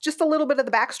discuss just a little bit of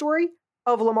the backstory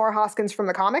of Lamar Hoskins from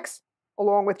the comics,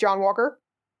 along with John Walker.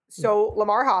 So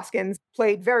Lamar Hoskins,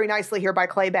 played very nicely here by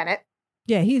Clay Bennett.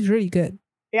 Yeah, he's really good.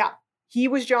 Yeah. He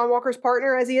was John Walker's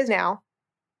partner as he is now.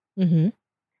 Mm-hmm.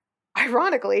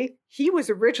 Ironically, he was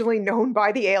originally known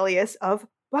by the alias of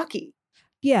Bucky.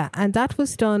 Yeah, and that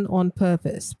was done on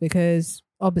purpose because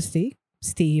obviously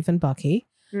Steve and Bucky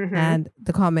and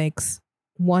the comics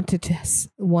wanted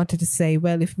to say,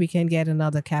 well, if we can get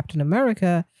another Captain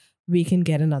America, we can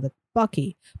get another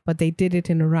Bucky. But they did it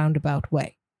in a roundabout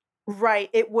way. Right.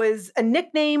 It was a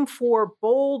nickname for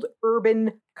bold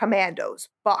urban commandos,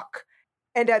 Buck.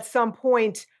 And at some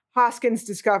point, Hoskins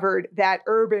discovered that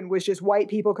urban was just white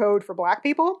people code for black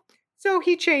people. So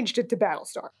he changed it to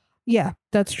Battlestar. Yeah,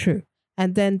 that's true.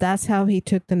 And then that's how he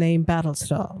took the name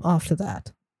Battlestar after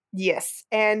that. Yes.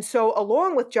 And so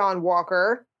along with John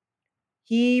Walker,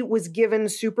 he was given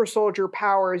super soldier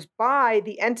powers by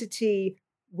the entity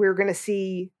we're going to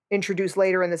see introduced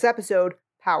later in this episode,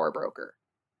 Power Broker.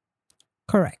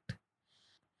 Correct.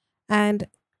 And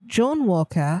John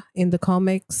Walker in the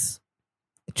comics,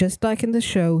 just like in the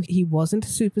show, he wasn't a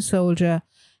super soldier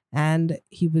and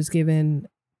he was given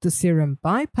the serum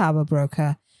by Power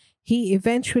Broker. He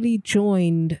eventually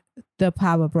joined the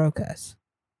Power Brokers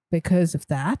because of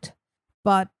that.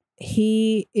 But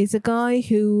he is a guy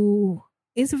who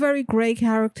is a very gray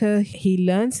character. He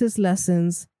learns his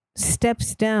lessons,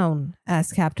 steps down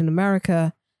as Captain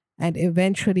America, and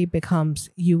eventually becomes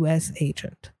U.S.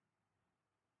 agent.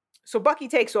 So Bucky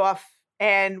takes off,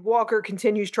 and Walker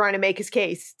continues trying to make his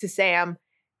case to Sam.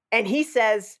 And he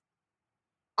says,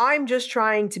 I'm just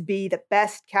trying to be the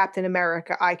best Captain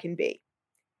America I can be.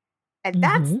 And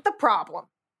that's the problem.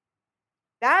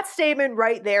 That statement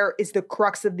right there is the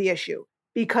crux of the issue,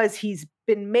 because he's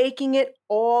been making it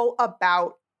all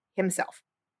about himself.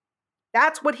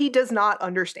 That's what he does not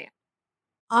understand.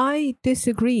 I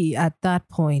disagree at that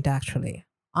point, actually.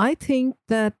 I think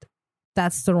that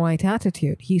that's the right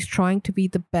attitude. He's trying to be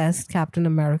the best Captain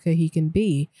America he can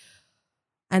be.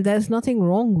 And there's nothing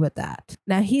wrong with that.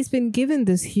 Now, he's been given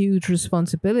this huge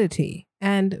responsibility,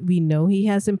 and we know he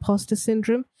has imposter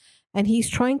syndrome, and he's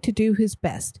trying to do his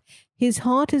best. His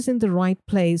heart is in the right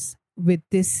place with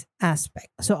this aspect.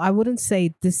 So I wouldn't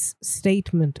say this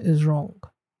statement is wrong.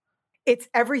 It's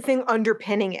everything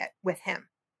underpinning it with him,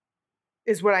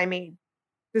 is what I mean.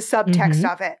 The subtext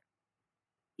of it.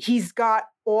 He's got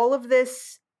all of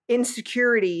this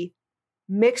insecurity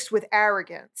mixed with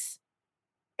arrogance.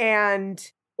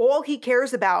 And all he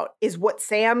cares about is what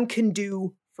Sam can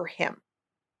do for him.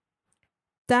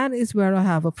 That is where I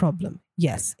have a problem.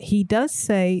 Yes, he does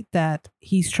say that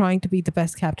he's trying to be the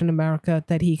best Captain America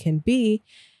that he can be.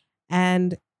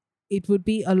 And it would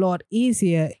be a lot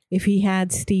easier if he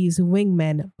had Steve's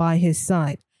wingmen by his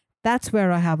side. That's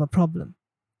where I have a problem.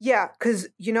 Yeah, because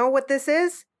you know what this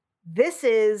is? This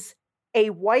is a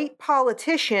white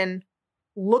politician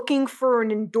looking for an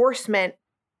endorsement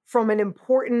from an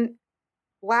important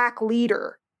black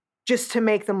leader just to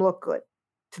make them look good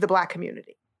to the black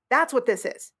community. That's what this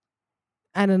is.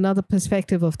 And another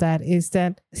perspective of that is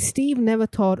that Steve never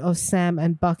thought of Sam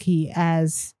and Bucky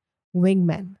as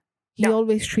wingmen. He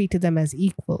always treated them as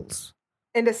equals.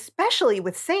 And especially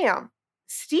with Sam,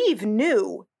 Steve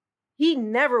knew he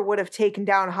never would have taken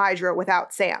down Hydra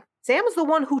without Sam. Sam is the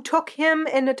one who took him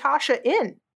and Natasha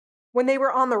in when they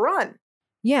were on the run.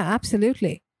 Yeah,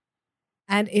 absolutely.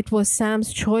 And it was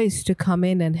Sam's choice to come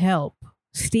in and help.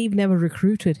 Steve never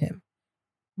recruited him,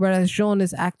 whereas John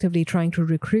is actively trying to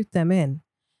recruit them in.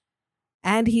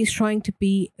 And he's trying to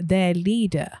be their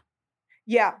leader.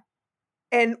 Yeah.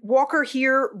 And Walker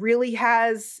here really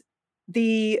has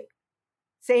the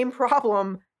same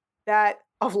problem that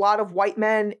a lot of white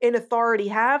men in authority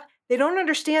have. They don't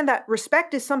understand that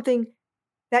respect is something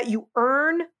that you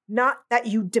earn, not that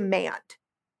you demand.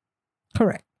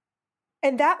 Correct.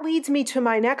 And that leads me to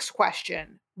my next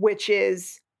question, which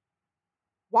is,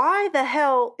 why the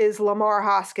hell is Lamar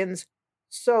Hoskins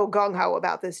so gung-ho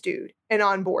about this dude and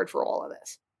on board for all of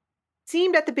this?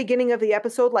 Seemed at the beginning of the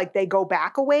episode like they go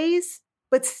back a ways,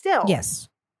 but still. Yes.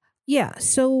 Yeah,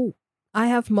 so I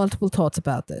have multiple thoughts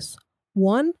about this.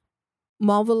 One,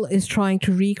 Marvel is trying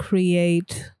to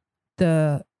recreate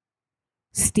the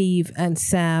Steve and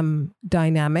Sam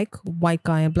dynamic, white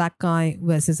guy and black guy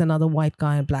versus another white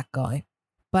guy and black guy.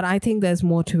 But I think there's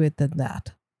more to it than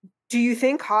that. Do you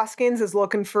think Hoskins is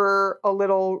looking for a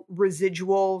little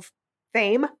residual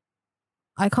fame?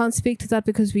 I can't speak to that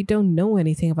because we don't know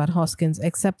anything about Hoskins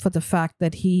except for the fact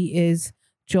that he is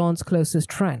John's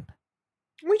closest friend.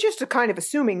 We just are kind of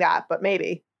assuming that, but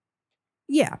maybe.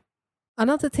 Yeah.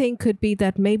 Another thing could be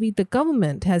that maybe the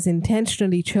government has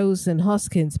intentionally chosen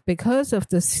Hoskins because of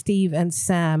the Steve and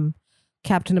Sam,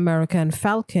 Captain America and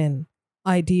Falcon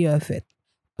idea of it.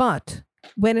 But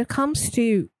when it comes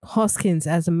to Hoskins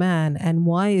as a man and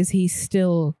why is he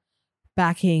still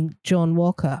backing John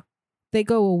Walker, they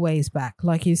go a ways back,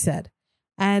 like you said.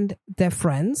 And they're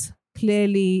friends.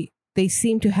 Clearly, they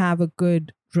seem to have a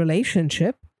good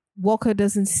relationship. Walker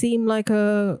doesn't seem like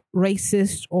a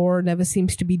racist or never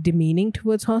seems to be demeaning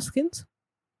towards Hoskins.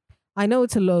 I know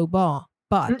it's a low bar,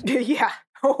 but... Yeah.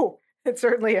 Oh, it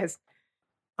certainly is.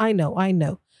 I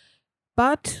know.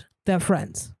 But they're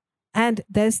friends. And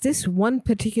there's this one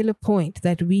particular point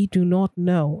that we do not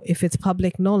know if it's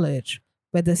public knowledge,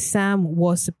 whether Sam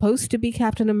was supposed to be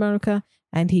Captain America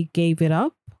and he gave it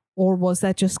up, or was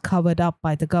that just covered up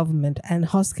by the government and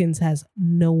Hoskins has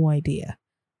no idea?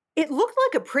 It looked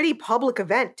like a pretty public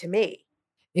event to me.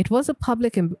 It was a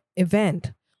public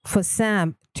event for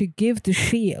Sam to give the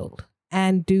shield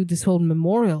and do this whole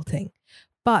memorial thing.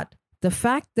 But the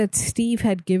fact that Steve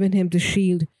had given him the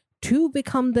shield to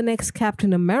become the next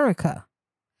Captain America,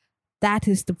 that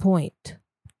is the point.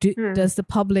 Does the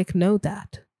public know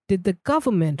that? Did the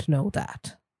government know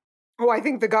that? Oh, I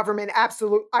think the government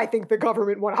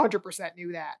 100%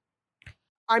 knew that.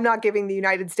 I'm not giving the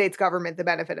United States government the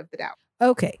benefit of the doubt.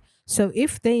 Okay, so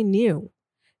if they knew,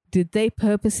 did they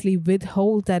purposely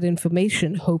withhold that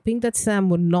information, hoping that Sam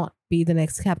would not be the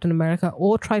next Captain America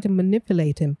or try to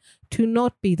manipulate him to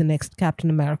not be the next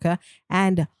Captain America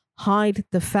and hide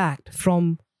the fact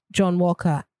from John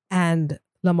Walker and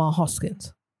Lamar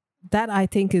Hoskins? That I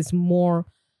think is more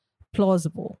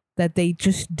plausible, that they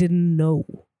just didn't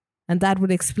know. And that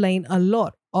would explain a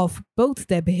lot of both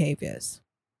their behaviors.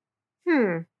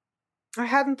 I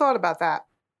hadn't thought about that.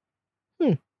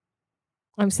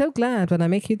 I'm so glad when I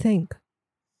make you think.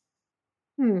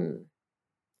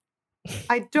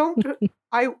 I don't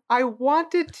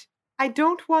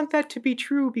want that to be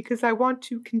true because I want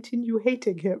to continue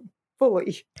hating him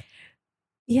fully.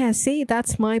 Yeah, see,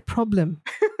 that's my problem.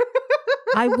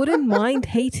 I wouldn't mind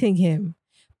hating him,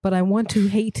 but I want to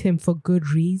hate him for good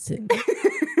reason.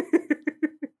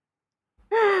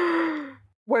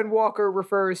 When Walker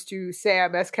refers to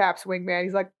Sam as Cap's wingman,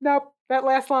 he's like, nope, that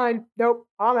last line, nope,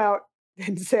 I'm out.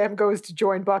 And Sam goes to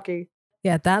join Bucky.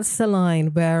 Yeah, that's the line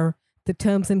where the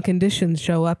terms and conditions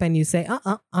show up and you say,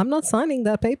 I'm not signing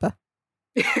that paper.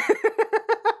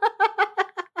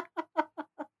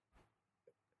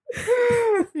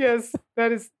 Yes,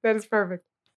 that is perfect.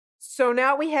 So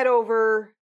now we head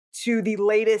over to the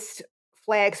latest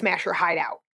Flag Smasher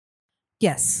hideout.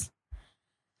 Yes.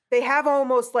 They have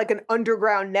almost like an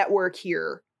underground network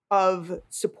here of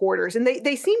supporters, and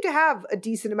they seem to have a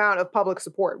decent amount of public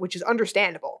support, which is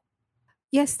understandable.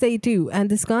 Yes, they do. And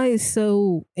this guy is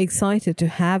so excited to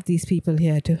have these people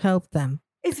here to help them.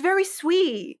 It's very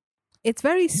sweet. It's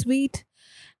very sweet.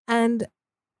 And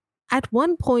at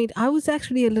one point, I was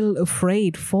actually a little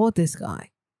afraid for this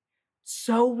guy.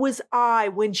 So was I.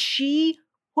 When she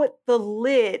put the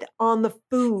lid on the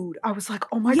food, I was like,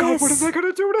 oh my God, what are they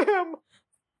going to do to him?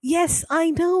 Yes,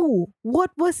 I know. What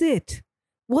was it?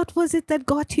 What was it that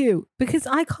got you? Because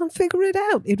I can't figure it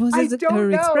out. It was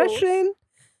her expression.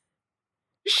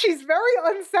 She's very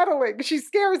unsettling. She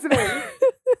scares me.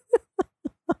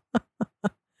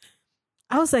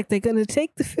 I was like, they're going to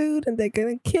take the food and they're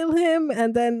going to kill him.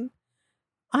 And then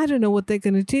I don't know what they're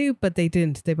going to do, but they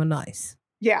didn't. They were nice.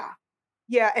 Yeah.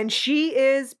 Yeah. And she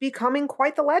is becoming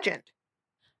quite the legend.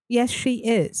 Yes, she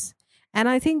is. And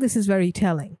I think this is very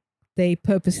telling. They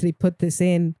purposely put this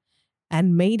in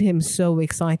and made him so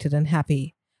excited and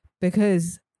happy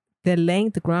because they're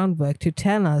laying the groundwork to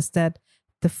tell us that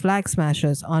the Flag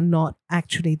Smashers are not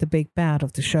actually the big bad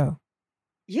of the show.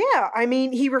 Yeah, I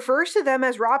mean, he refers to them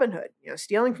as Robin Hood,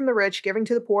 stealing from the rich, giving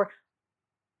to the poor.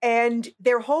 And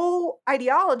their whole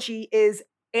ideology is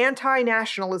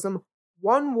anti-nationalism,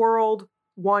 one world,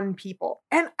 one people.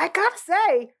 And I gotta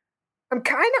say, I'm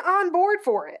kind of on board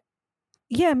for it.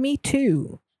 Yeah, me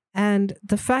too. And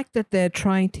the fact that they're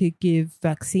trying to give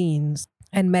vaccines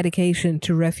and medication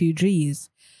to refugees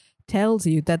tells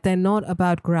you that they're not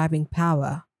about grabbing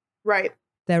power. Right.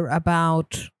 They're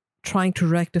about trying to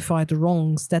rectify the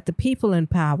wrongs that the people in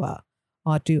power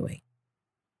are doing.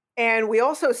 And we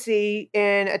also see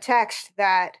in a text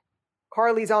that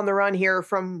Carly's on the run here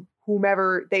from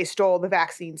whomever they stole the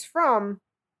vaccines from.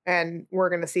 And we're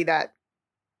going to see that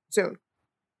soon.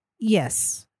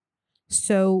 Yes.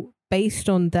 So based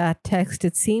on that text,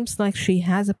 it seems like she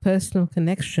has a personal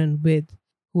connection with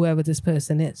whoever this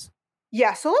person is.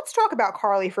 Yeah, so let's talk about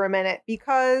Carly for a minute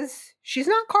because she's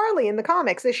not Carly in the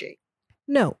comics, is she?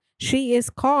 No, she is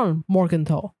Carl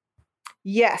Morgenthau.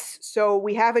 Yes, so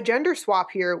we have a gender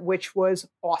swap here, which was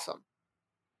awesome.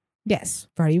 Yes,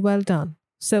 very well done.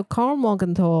 So Carl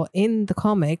Morgenthau in the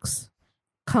comics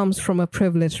comes from a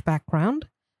privileged background,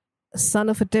 son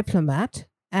of a diplomat,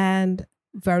 and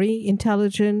very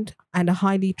intelligent and a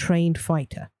highly trained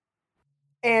fighter.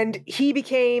 And he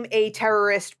became a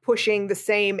terrorist pushing the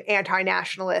same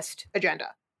anti-nationalist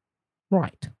agenda.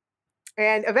 Right.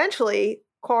 And eventually,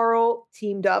 Carl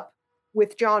teamed up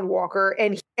with John Walker,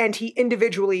 and he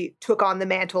individually took on the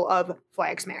mantle of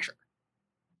Flag Smasher.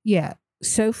 Yeah.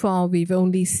 So far, we've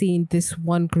only seen this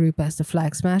one group as the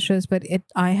Flag Smashers, but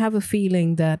I have a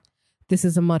feeling that this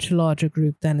is a much larger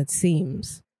group than it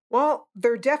seems. Well,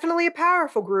 they're definitely a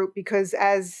powerful group because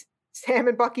as Sam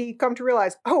and Bucky come to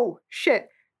realize, oh, shit,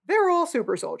 they're all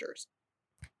super soldiers.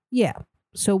 Yeah.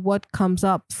 So what comes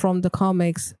up from the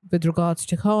comics with regards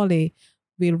to Carly,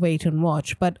 we'll wait and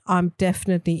watch. But I'm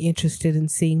definitely interested in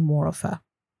seeing more of her.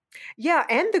 Yeah,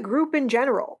 and the group in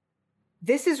general.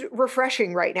 This is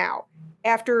refreshing right now.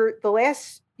 After the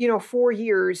last, 4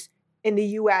 years in the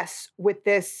U.S. with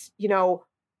this,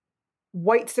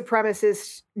 white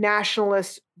supremacist,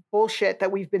 nationalist bullshit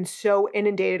that we've been so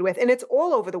inundated with. And it's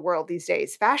all over the world these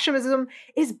days. Fascism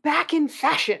is back in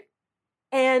fashion.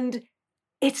 And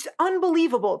it's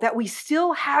unbelievable that we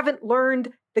still haven't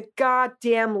learned the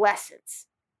goddamn lessons.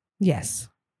 Yes,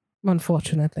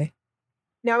 unfortunately.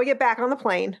 Now we get back on the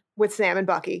plane with Sam and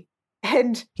Bucky.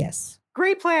 And yes,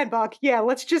 great plan, Buck. Yeah,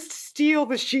 let's just steal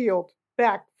the shield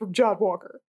back from John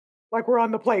Walker. Like we're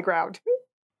on the playground.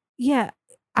 Yeah.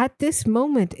 At this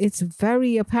moment, it's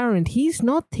very apparent he's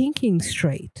not thinking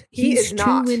straight. He's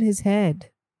not. Too in his head.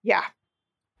 Yeah.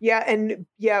 Yeah. And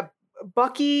yeah,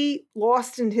 Bucky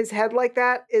lost in his head like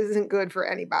that isn't good for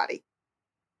anybody.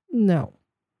 No.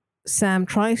 Sam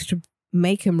tries to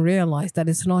make him realize that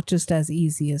it's not just as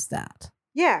easy as that.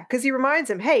 Yeah, because he reminds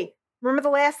him, hey, remember the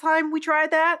last time we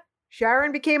tried that?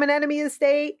 Sharon became an enemy of the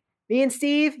state. Me and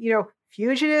Steve,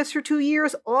 fugitives for 2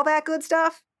 years, all that good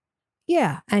stuff.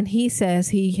 Yeah, and he says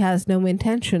he has no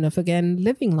intention of again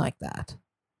living like that.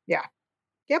 Yeah,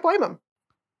 can't blame him.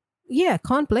 Yeah,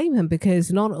 can't blame him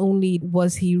because not only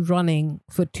was he running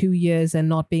for 2 years and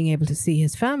not being able to see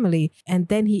his family, and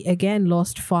then he again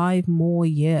lost 5 more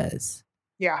years.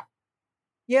 Yeah.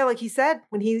 Yeah, like he said,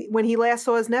 when he last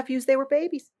saw his nephews, they were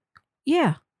babies.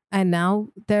 Yeah, and now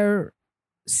they're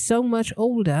so much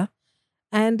older,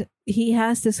 and he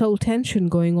has this whole tension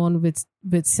going on with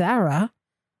Sarah,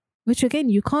 which again,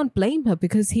 you can't blame her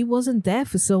because he wasn't there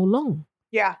for so long.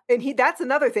 Yeah, and that's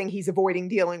another thing he's avoiding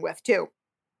dealing with too.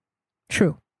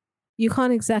 True. You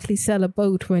can't exactly sell a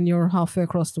boat when you're halfway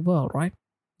across the world, right?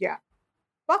 Yeah.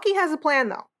 Bucky has a plan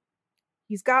though.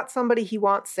 He's got somebody he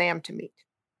wants Sam to meet.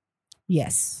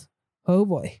 Yes. Oh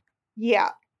boy.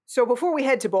 Yeah. So before we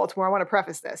head to Baltimore, I want to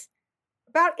preface this.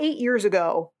 About 8 years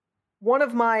ago, one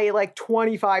of my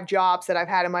 25 jobs that I've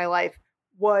had in my life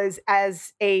was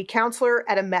as a counselor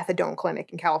at a methadone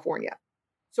clinic in California.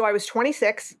 So I was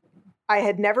 26. I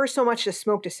had never so much as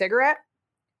smoked a cigarette.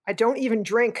 I don't even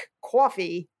drink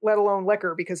coffee, let alone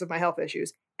liquor because of my health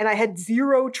issues. And I had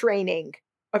zero training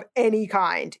of any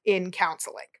kind in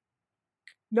counseling.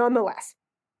 Nonetheless,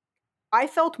 I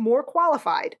felt more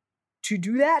qualified to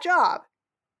do that job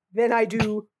than I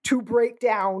do to break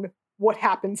down what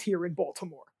happens here in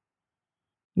Baltimore.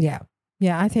 Yeah.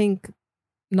 Yeah, I think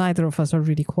neither of us are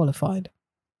really qualified.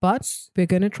 But we're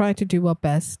going to try to do our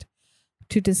best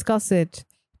to discuss it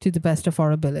to the best of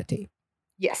our ability.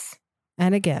 Yes.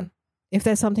 And again, if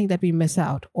there's something that we miss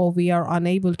out or we are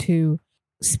unable to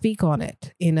speak on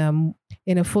it in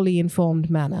a fully informed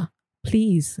manner,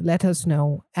 please let us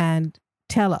know and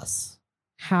tell us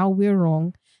how we're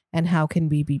wrong and how can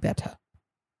we be better.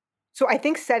 So I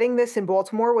think setting this in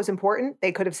Baltimore was important.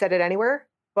 They could have said it anywhere,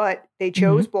 but they Mhm.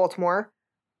 chose Baltimore,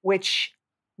 which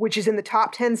is in the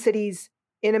top 10 cities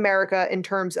in America in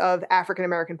terms of African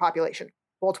American population.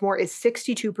 Baltimore is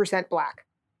 62% Black.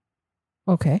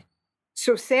 Okay.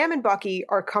 So Sam and Bucky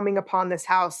are coming upon this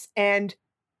house, and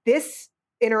this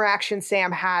interaction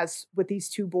Sam has with these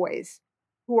two boys,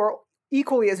 who are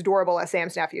equally as adorable as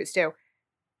Sam's nephews, too,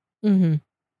 Hmm.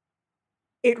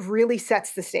 it really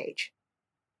sets the stage.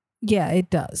 Yeah, it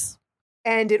does.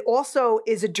 And it also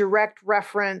is a direct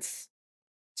reference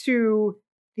to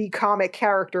the comic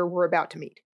character we're about to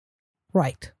meet.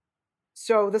 Right.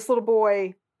 So this little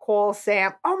boy calls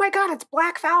Sam, "Oh my God, it's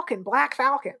Black Falcon, Black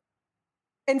Falcon."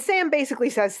 And Sam basically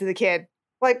says to the kid,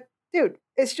 like, "Dude,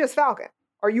 it's just Falcon.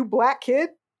 Are you Black,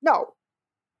 kid? No."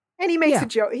 And he makes Yeah. a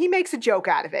joke. He makes a joke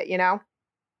out of it, you know?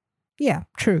 Yeah,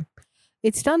 true.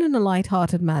 It's done in a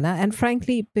light-hearted manner. And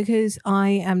frankly, because I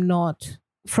am not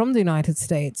from the United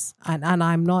States and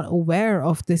I'm not aware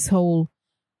of this whole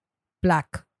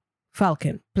Black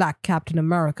Falcon, Black Captain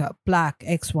America, Black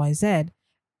XYZ,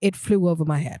 it flew over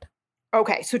my head.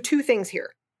 Okay, so two things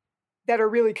here that are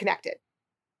really connected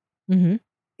Hmm.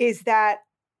 is that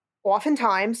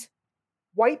oftentimes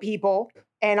white people,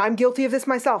 and I'm guilty of this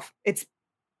myself, it's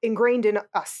ingrained in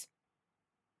us.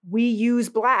 We use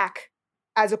Black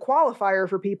as a qualifier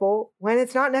for people when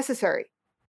it's not necessary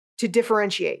to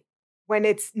differentiate, when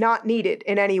it's not needed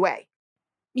in any way.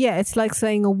 Yeah, it's like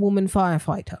saying a woman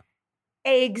firefighter.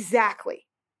 Exactly.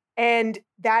 And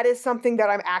that is something that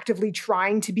I'm actively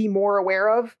trying to be more aware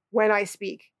of when I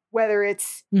speak, whether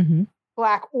it's Hmm.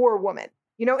 Black or woman.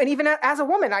 You know, and even as a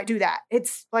woman, I do that.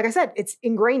 It's, like I said, it's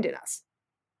ingrained in us.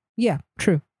 Yeah,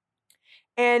 true.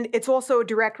 And it's also a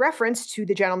direct reference to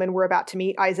the gentleman we're about to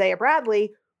meet, Isaiah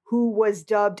Bradley, who was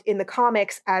dubbed in the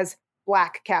comics as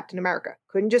Black Captain America.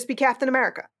 Couldn't just be Captain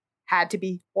America, had to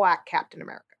be Black Captain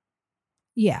America.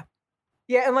 Yeah.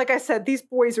 Yeah, and like I said, these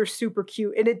boys are super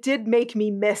cute, and it did make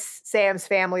me miss Sam's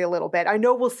family a little bit. I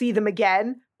know we'll see them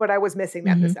again, but I was missing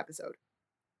them this episode.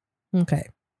 Okay.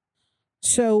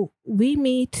 So we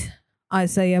meet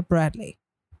Isaiah Bradley.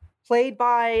 Played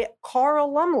by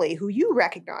Carl Lumley, who you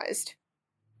recognized.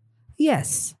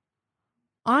 Yes,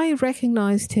 I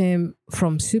recognized him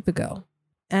from Supergirl,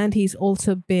 and he's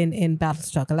also been in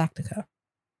Battlestar Galactica.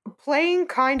 Playing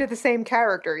kind of the same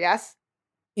character, yes?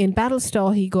 In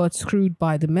Battlestar, he got screwed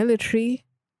by the military,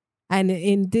 and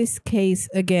in this case,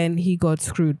 again, he got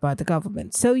screwed by the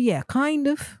government. So, yeah, kind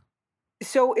of.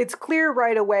 So it's clear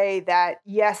right away that,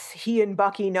 yes, he and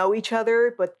Bucky know each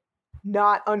other, but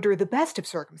not under the best of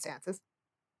circumstances.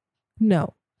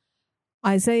 No.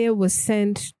 Isaiah was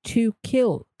sent to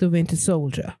kill the Winter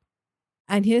Soldier.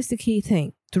 And here's the key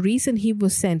thing. The reason he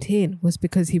was sent in was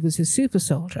because he was a super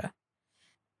soldier.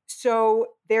 So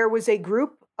there was a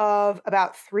group of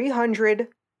about 300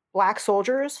 Black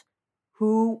soldiers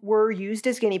who were used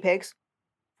as guinea pigs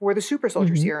for the super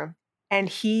soldier serum, and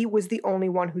he was the only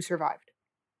one who survived.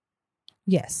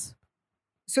 Yes.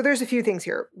 So there's a few things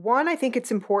here. One, I think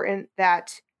it's important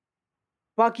that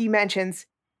Bucky mentions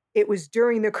it was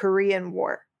during the Korean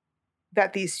War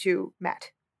that these two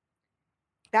met.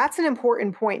 That's an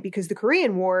important point because the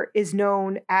Korean War is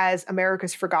known as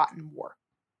America's Forgotten War.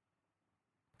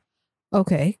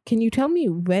 Okay. Can you tell me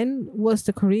when was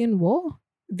the Korean War?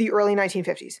 The early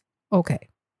 1950s. Okay.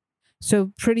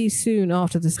 So pretty soon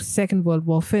after the Second World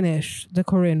War finished, the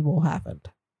Korean War happened.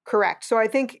 Correct. So I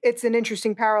think it's an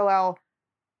interesting parallel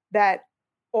that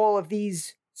all of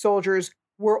these soldiers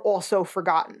were also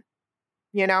forgotten,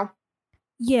 you know?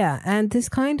 Yeah, and this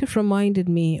kind of reminded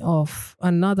me of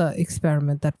another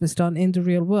experiment that was done in the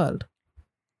real world.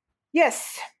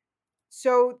 Yes.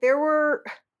 So there were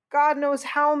God knows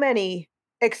how many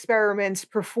experiments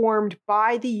performed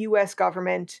by the US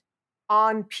government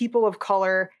on people of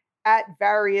color at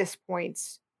various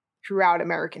points throughout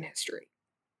American history.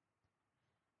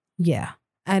 Yeah,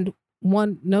 and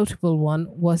one notable one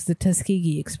was the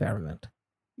Tuskegee experiment.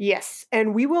 Yes,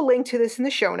 and we will link to this in the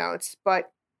show notes,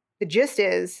 but the gist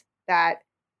is that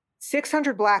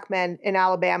 600 Black men in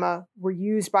Alabama were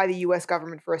used by the US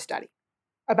government for a study.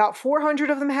 About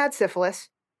 400 of them had syphilis,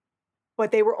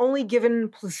 but they were only given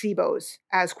placebos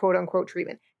as quote unquote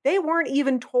treatment. They weren't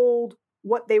even told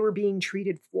what they were being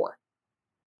treated for.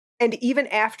 And even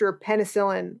after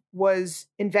penicillin was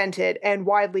invented and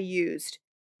widely used,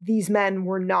 these men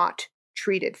were not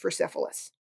treated for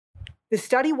syphilis. The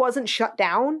study wasn't shut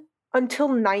down until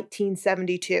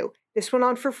 1972. This went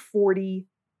on for 40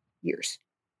 years.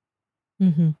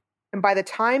 Mm-hmm. And by the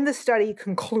time the study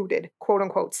concluded, quote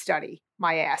unquote study,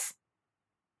 my ass,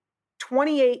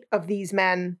 28 of these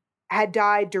men had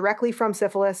died directly from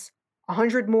syphilis.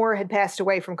 100 more had passed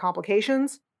away from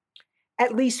complications.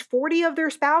 At least 40 of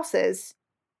their spouses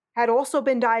had also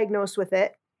been diagnosed with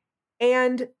it,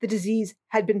 and the disease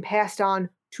had been passed on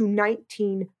to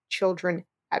 19 children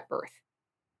at birth.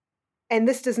 And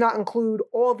this does not include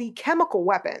all the chemical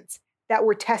weapons that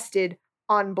were tested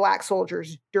on Black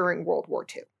soldiers during World War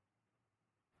II.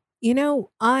 You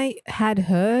know, I had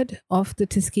heard of the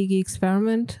Tuskegee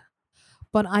experiment,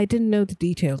 but I didn't know the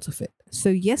details of it. So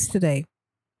yesterday,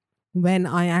 when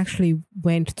I actually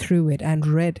went through it and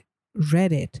read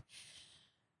it,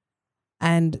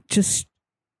 and just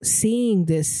seeing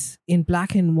this in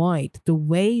black and white, the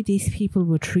way these people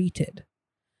were treated,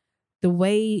 the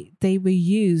way they were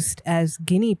used as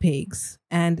guinea pigs,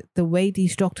 and the way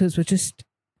these doctors were just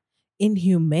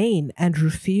inhumane and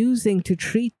refusing to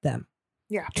treat them.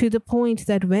 Yeah. To the point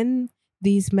that when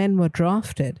these men were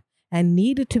drafted and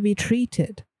needed to be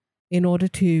treated in order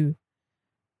to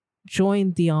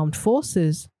join the armed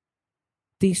forces,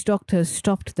 these doctors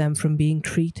stopped them from being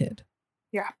treated.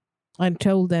 Yeah. And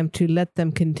told them to let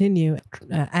them continue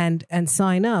and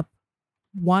sign up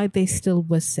while they still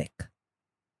were sick.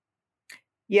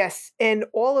 Yes, and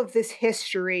all of this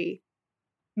history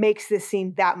makes this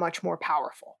scene that much more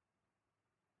powerful.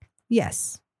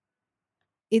 Yes.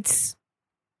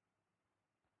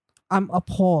 I'm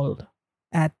appalled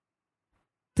at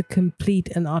the complete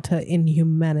and utter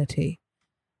inhumanity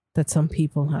that some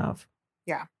people have.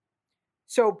 Yeah.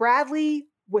 So Bradley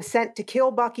was sent to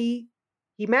kill Bucky.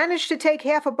 He managed to take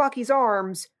half of Bucky's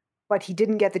arms, but he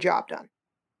didn't get the job done.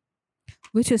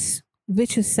 Which is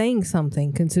saying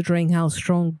something, considering how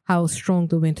strong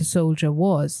the Winter Soldier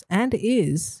was and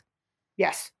is.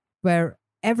 Yes. Where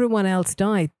everyone else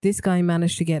died, this guy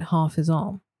managed to get half his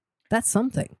arm. That's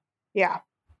something. Yeah.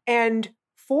 And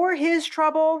for his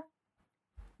trouble,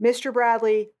 Mr.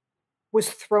 Bradley was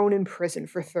thrown in prison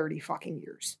for 30 fucking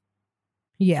years.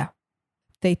 Yeah.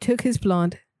 They took his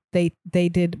blood. They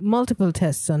did multiple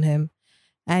tests on him,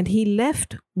 and he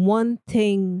left one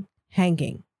thing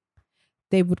hanging.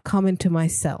 They would come into my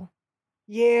cell.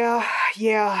 Yeah,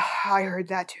 I heard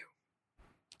that too.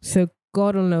 So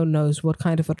God alone knows what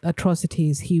kind of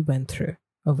atrocities he went through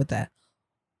over there.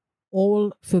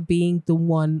 All for being the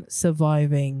one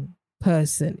surviving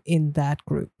person in that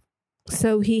group.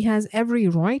 So he has every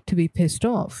right to be pissed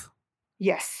off.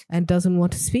 Yes. And doesn't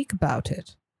want to speak about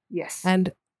it. Yes.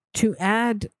 And to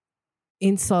add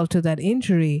insult to that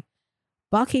injury,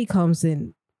 Bucky comes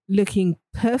in looking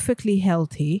perfectly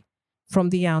healthy, from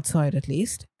the outside at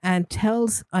least, and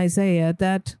tells Isaiah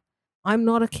that I'm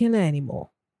not a killer anymore.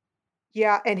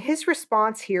 Yeah, and his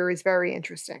response here is very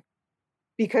interesting.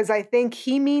 Because I think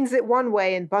he means it one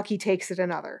way and Bucky takes it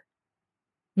another.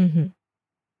 Mm-hmm.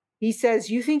 He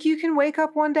says, you think you can wake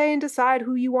up one day and decide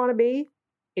who you want to be?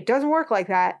 It doesn't work like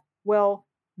that. Well,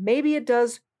 maybe it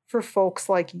does for folks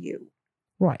like you.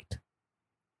 Right.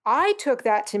 I took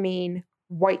that to mean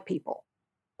white people.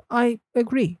 I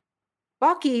agree.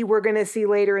 Bucky, we're going to see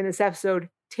later in this episode,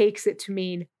 takes it to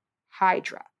mean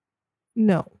Hydra.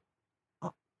 No.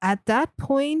 At that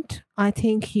point, I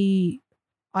think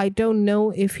I don't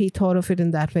know if he thought of it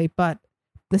in that way, but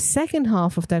the second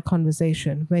half of that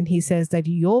conversation, when he says that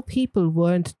your people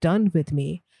weren't done with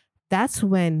me, that's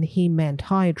when he meant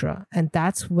Hydra. And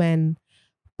that's when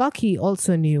Bucky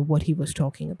also knew what he was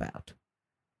talking about.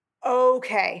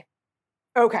 Okay.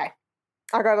 I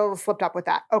got a little slipped up with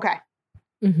that. Okay.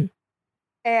 Mm-hmm.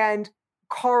 And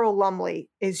Carl Lumbly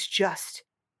is just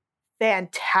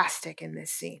fantastic in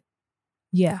this scene.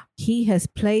 Yeah, he has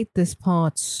played this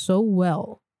part so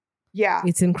well. Yeah.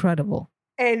 It's incredible.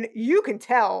 And you can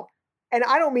tell, and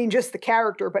I don't mean just the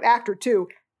character, but actor too,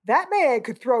 that man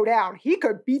could throw down. He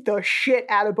could beat the shit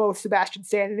out of both Sebastian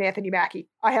Stan and Anthony Mackie.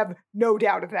 I have no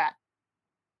doubt of that.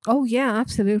 Oh, yeah,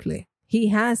 absolutely. He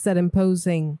has that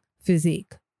imposing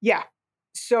physique. Yeah.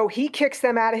 So he kicks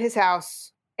them out of his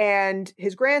house, and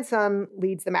his grandson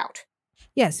leads them out.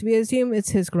 Yes, we assume it's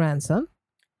his grandson.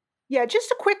 Yeah,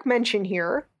 just a quick mention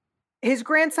here. His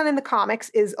grandson in the comics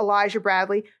is Elijah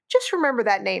Bradley. Just remember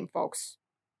that name, folks,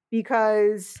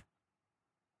 because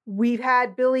we've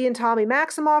had Billy and Tommy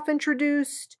Maximoff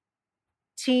introduced.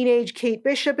 Teenage Kate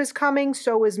Bishop is coming.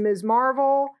 So is Ms.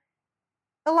 Marvel.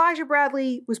 Elijah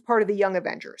Bradley was part of the Young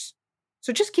Avengers.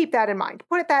 So just keep that in mind.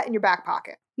 Put that in your back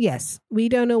pocket. Yes, we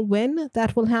don't know when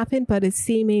that will happen, but it's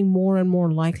seeming more and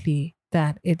more likely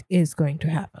that it is going to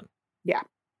happen. Yeah.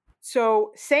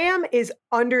 So Sam is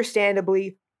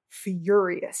understandably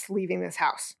furious leaving this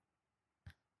house.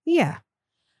 Yeah.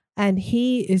 And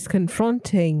he is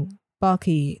confronting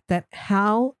Bucky that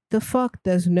how the fuck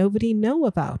does nobody know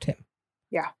about him?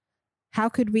 Yeah. How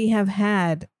could we have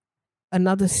had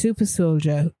another super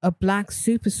soldier, a black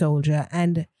super soldier,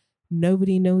 and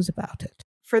nobody knows about it?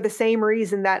 For the same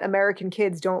reason that American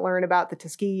kids don't learn about the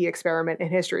Tuskegee experiment in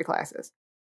history classes.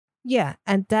 Yeah,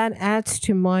 and that adds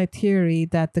to my theory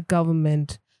that the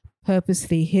government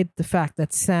purposely hid the fact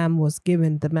that Sam was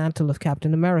given the mantle of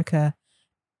Captain America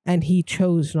and he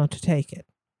chose not to take it.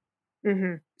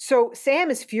 Mm-hmm. So Sam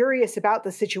is furious about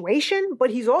the situation,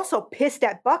 but he's also pissed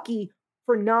at Bucky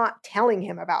for not telling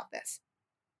him about this.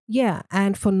 Yeah,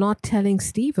 and for not telling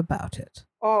Steve about it.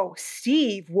 Oh,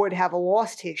 Steve would have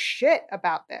lost his shit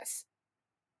about this.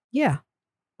 Yeah.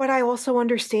 But I also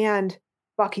understand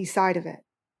Bucky's side of it.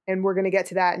 And we're going to get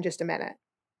to that in just a minute.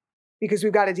 Because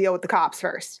we've got to deal with the cops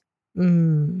first.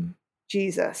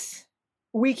 Jesus.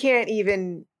 We can't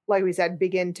even, like we said,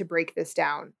 begin to break this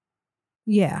down.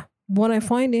 Yeah. What I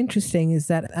find interesting is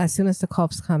that as soon as the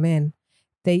cops come in,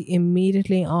 they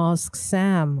immediately ask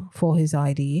Sam for his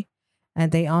ID.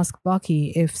 And they ask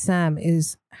Bucky if Sam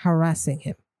is harassing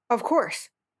him. Of course.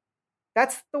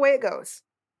 That's the way it goes.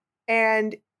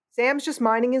 And Sam's just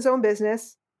minding his own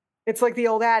business. It's like the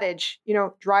old adage,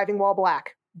 driving while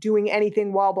black, doing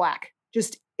anything while black,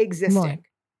 just existing. Right.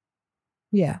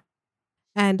 Yeah.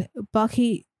 And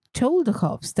Bucky told the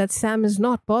cops that Sam is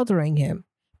not bothering him,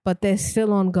 but they're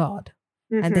still on guard.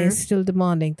 Mm-hmm. And they're still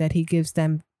demanding that he gives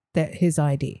them his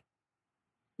ID.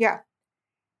 Yeah.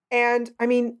 And I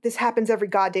mean, this happens every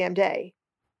goddamn day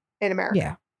in America.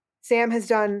 Yeah. Sam has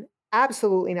done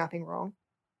absolutely nothing wrong.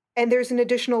 And there's an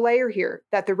additional layer here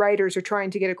that the writers are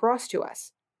trying to get across to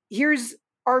us. Here's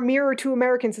our mirror to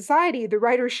American society. The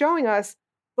writer's showing us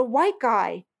the white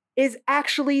guy is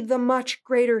actually the much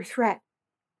greater threat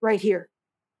right here.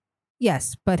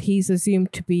 Yes, but he's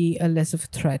assumed to be a less of a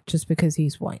threat just because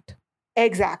he's white.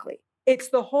 Exactly. It's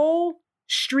the whole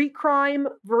street crime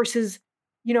versus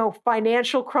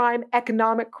financial crime,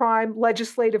 economic crime,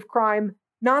 legislative crime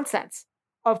nonsense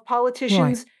of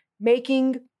politicians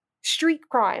making street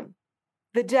crime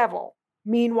the devil.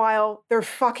 Meanwhile, they're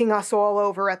fucking us all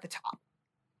over at the top.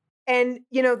 And,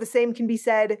 the same can be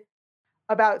said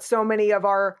about so many of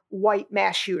our white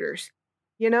mass shooters,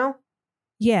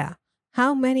 Yeah.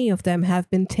 How many of them have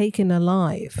been taken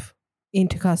alive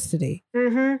into custody?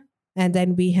 Mm-hmm. And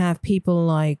then we have people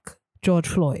like George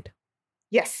Floyd.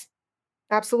 Yes.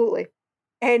 Absolutely.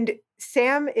 And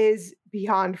Sam is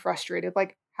beyond frustrated.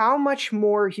 Like, how much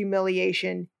more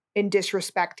humiliation and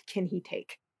disrespect can he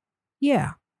take?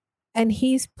 Yeah. And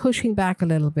he's pushing back a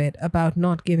little bit about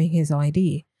not giving his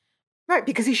ID. Right,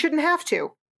 because he shouldn't have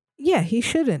to. Yeah, he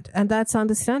shouldn't. And that's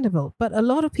understandable. But a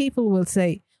lot of people will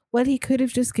say, well, he could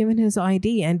have just given his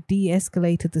ID and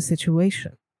de-escalated the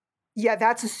situation. Yeah,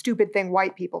 that's a stupid thing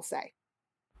white people say.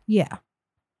 Yeah.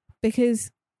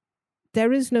 Because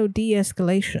there is no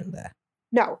de-escalation there.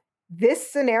 No,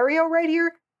 this scenario right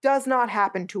here does not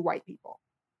happen to white people.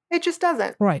 It just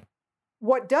doesn't. Right.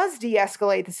 What does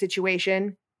de-escalate the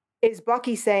situation is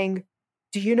Bucky saying,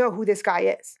 do you know who this guy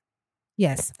is?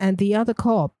 Yes, and the other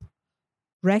cop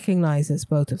recognizes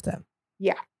both of them.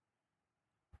 Yeah.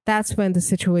 That's when the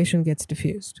situation gets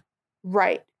diffused.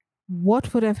 Right.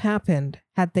 What would have happened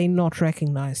had they not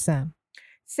recognized Sam?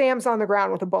 Sam's on the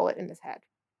ground with a bullet in his head.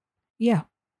 Yeah.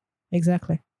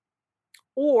 Exactly.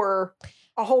 Or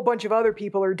a whole bunch of other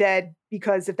people are dead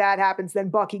because if that happens, then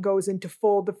Bucky goes into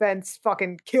full defense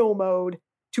fucking kill mode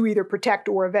to either protect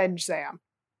or avenge Sam.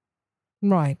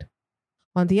 Right.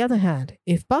 On the other hand,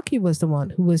 if Bucky was the one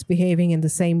who was behaving in the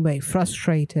same way,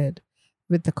 frustrated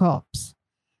with the cops,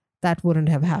 that wouldn't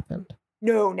have happened.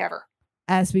 No, never.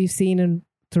 As we've seen in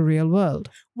the real world.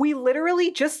 We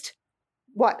literally just,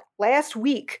 last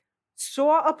week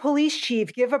saw a police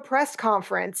chief give a press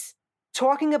conference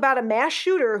talking about a mass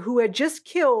shooter who had just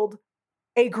killed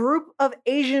a group of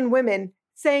Asian women,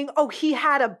 saying, oh, he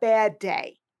had a bad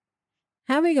day.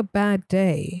 Having a bad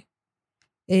day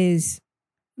is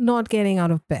not getting out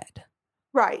of bed.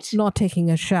 Right. Not taking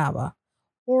a shower.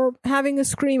 Or having a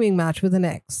screaming match with an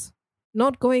ex.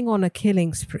 Not going on a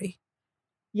killing spree.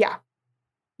 Yeah.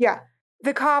 Yeah.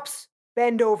 The cops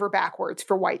bend over backwards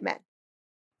for white men.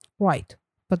 Right.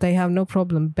 But they have no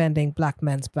problem bending black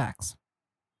men's backs.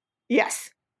 Yes.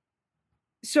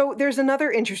 So there's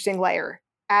another interesting layer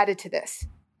added to this.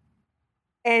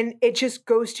 And it just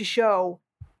goes to show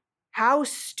how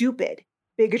stupid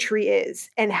bigotry is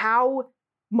and how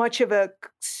much of a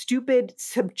stupid,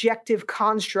 subjective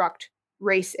construct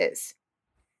race is.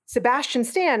 Sebastian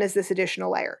Stan is this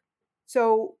additional layer.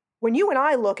 So when you and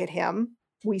I look at him,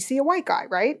 we see a white guy,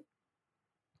 right?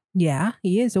 Yeah,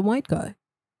 he is a white guy.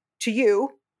 To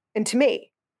you and to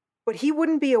me. But he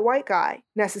wouldn't be a white guy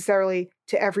necessarily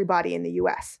to everybody in the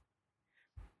US.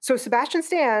 So Sebastian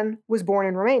Stan was born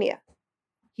in Romania.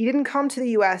 He didn't come to the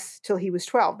US till he was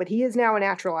 12, but he is now a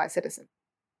naturalized citizen.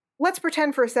 Let's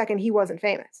pretend for a second he wasn't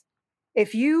famous.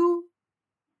 If you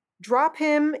drop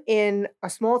him in a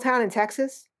small town in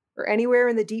Texas or anywhere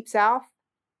in the deep South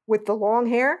with the long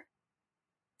hair,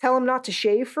 tell him not to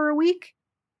shave for a week,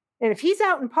 and if he's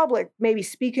out in public, maybe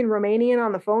speaking Romanian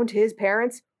on the phone to his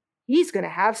parents, he's going to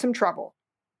have some trouble.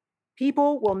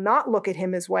 People will not look at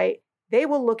him as white. They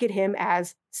will look at him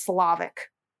as Slavic.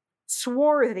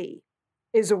 Swarthy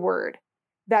is a word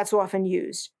that's often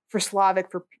used for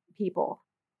Slavic for people,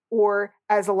 or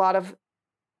as a lot of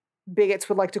bigots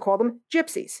would like to call them,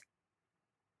 gypsies.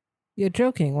 You're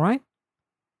joking, right?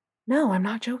 No, I'm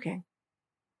not joking.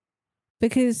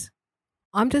 Because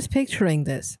I'm just picturing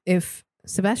this. If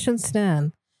Sebastian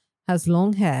Stan has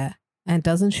long hair and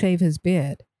doesn't shave his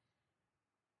beard,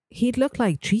 he'd look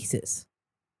like Jesus.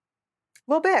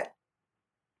 A little bit.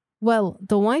 Well,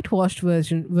 the whitewashed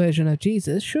version of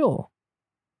Jesus, sure.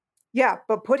 Yeah,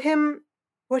 but put him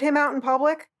out in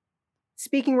public,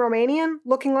 speaking Romanian,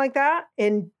 looking like that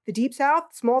in the deep South,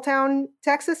 small town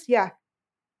Texas, yeah,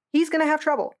 he's going to have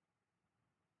trouble.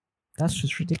 That's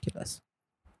just ridiculous.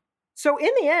 So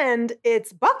in the end,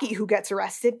 it's Bucky who gets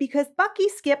arrested because Bucky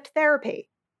skipped therapy.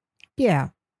 Yeah.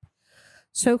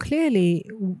 So clearly,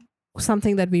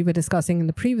 something that we were discussing in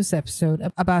the previous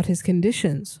episode about his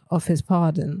conditions of his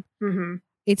pardon,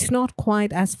 it's not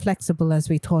quite as flexible as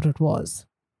we thought it was.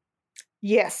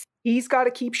 Yes, he's got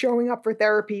to keep showing up for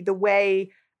therapy the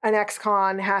way an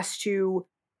ex-con has to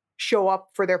show up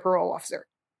for their parole officer.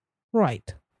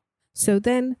 Right. So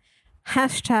then,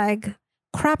 hashtag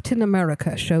Captain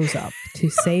America shows up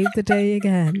to save the day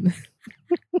again. Did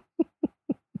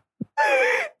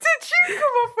you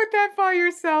come up with that by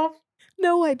yourself?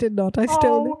 No, I did not. I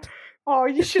stole it. Oh,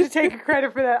 you should have taken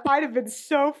credit for that. I'd have been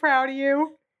so proud of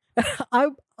you.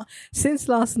 Since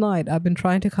last night, I've been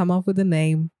trying to come up with a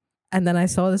name. And then I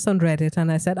saw this on Reddit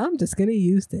and I said, I'm just going to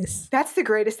use this. That's the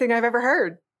greatest thing I've ever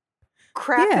heard.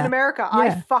 Captain America. Yeah.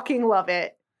 I fucking love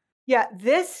it. Yeah,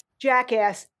 this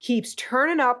jackass keeps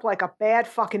turning up like a bad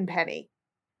fucking penny.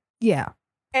 Yeah.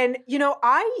 And, you know,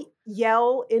 I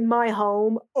yell in my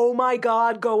home, oh my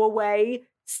God, go away,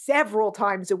 several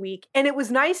times a week. And it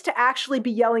was nice to actually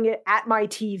be yelling it at my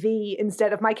TV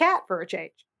instead of my cat for a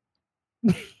change.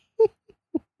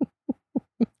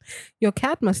 Your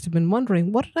cat must have been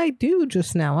wondering, what did I do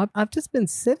just now? I've just been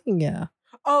sitting here.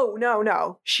 Oh,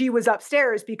 no. She was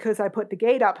upstairs because I put the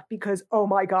gate up because, oh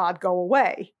my God, go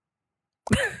away.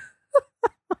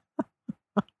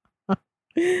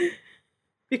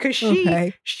 Because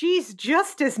she's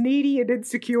just as needy and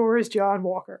insecure as John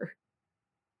Walker.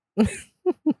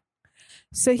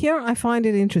 So here I find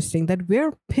it interesting that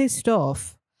we're pissed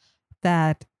off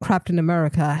that Captain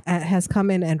America has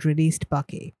come in and released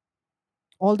Bucky.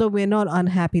 Although we're not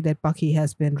unhappy that Bucky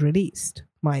has been released,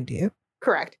 mind you.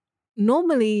 Correct.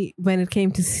 Normally, when it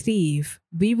came to Steve,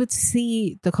 we would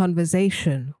see the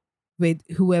conversation with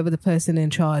whoever the person in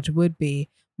charge would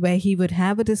be, where he would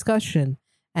have a discussion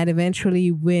and eventually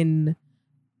win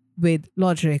with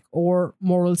logic or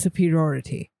moral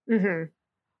superiority. Mm-hmm.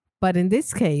 But in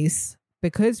this case,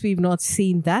 because we've not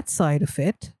seen that side of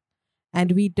it,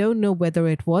 and we don't know whether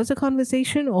it was a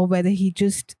conversation or whether he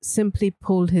just simply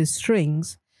pulled his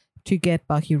strings to get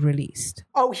Bucky released.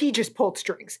 Oh, he just pulled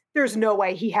strings. There's no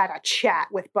way he had a chat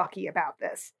with Bucky about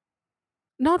this.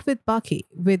 Not with Bucky,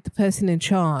 with the person in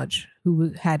charge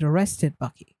who had arrested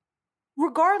Bucky.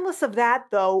 Regardless of that,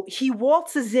 though, he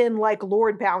waltzes in like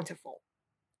Lord Bountiful.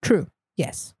 True,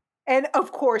 yes. And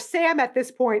of course, Sam at this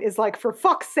point is like, for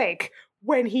fuck's sake,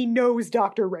 when he knows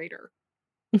Dr. Rader.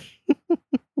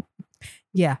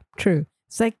 Yeah, true.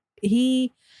 It's like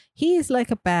he is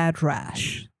like a bad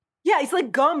rash. Yeah, he's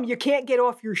like gum you can't get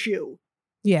off your shoe.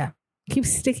 Yeah,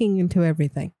 keeps sticking into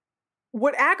everything.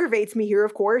 What aggravates me here,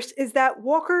 of course, is that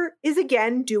Walker is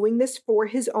again doing this for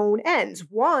his own ends.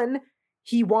 One,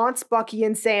 he wants Bucky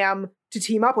and Sam to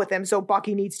team up with him, so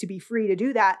Bucky needs to be free to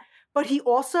do that. But he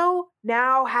also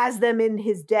now has them in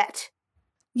his debt.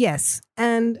 Yes,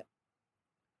 and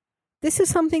this is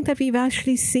something that we've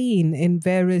actually seen in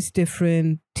various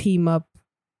different team-up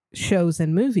shows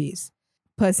and movies.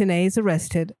 Person A is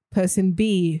arrested. Person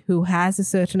B, who has a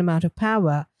certain amount of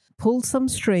power, pulls some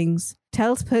strings,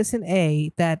 tells person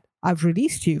A that I've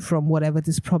released you from whatever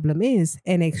this problem is.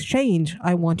 In exchange,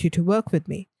 I want you to work with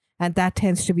me. And that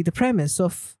tends to be the premise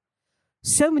of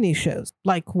so many shows,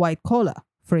 like White Collar,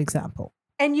 for example.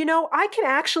 And, I can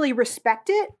actually respect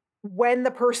it when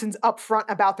the person's upfront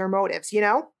about their motives,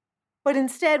 But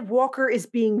instead, Walker is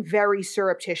being very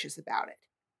surreptitious about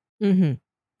it. Mm-hmm.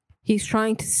 He's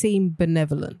trying to seem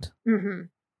benevolent. Mm-hmm.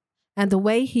 And the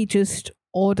way he just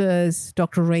orders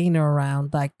Dr. Rayner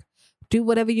around, like, do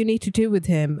whatever you need to do with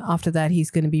him. After that,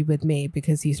 he's going to be with me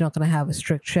because he's not going to have a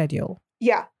strict schedule.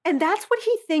 Yeah. And that's what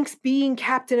he thinks being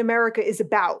Captain America is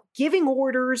about. Giving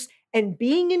orders and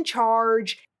being in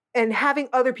charge and having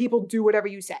other people do whatever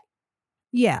you say.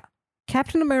 Yeah.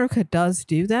 Captain America does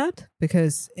do that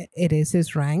because it is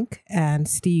his rank. And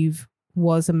Steve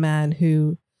was a man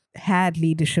who had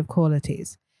leadership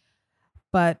qualities.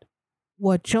 But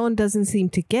what John doesn't seem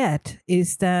to get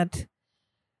is that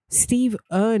Steve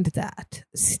earned that.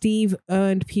 Steve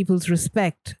earned people's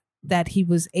respect that he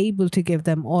was able to give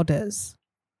them orders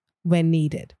when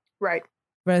needed. Right.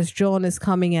 Whereas John is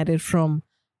coming at it from,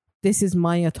 this is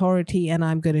my authority and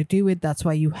I'm going to do it. That's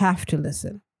why you have to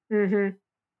listen. Mm-hmm.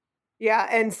 Yeah,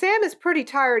 and Sam is pretty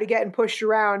tired of getting pushed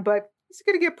around, but he's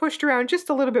going to get pushed around just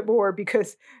a little bit more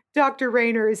because Dr.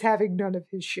 Rayner is having none of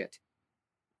his shit.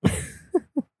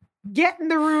 Get in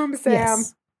the room, Sam.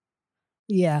 Yes.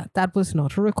 Yeah, that was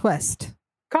not a request.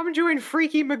 Come join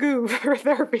Freaky Magoo for a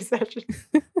therapy session.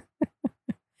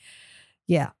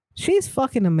 Yeah, she's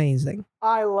fucking amazing.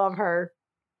 I love her.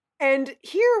 And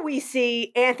here we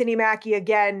see Anthony Mackie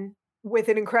again with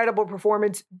an incredible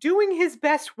performance, doing his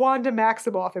best Wanda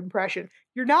Maximoff impression.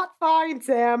 You're not fine,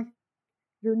 Sam.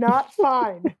 You're not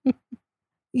fine.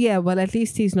 Yeah, well, at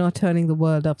least he's not turning the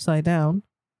world upside down.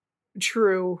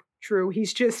 True.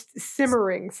 He's just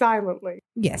simmering silently.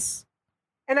 Yes.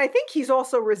 And I think he's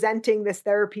also resenting this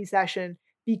therapy session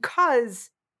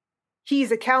because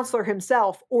he's a counselor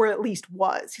himself, or at least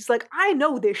was. He's like, I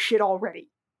know this shit already.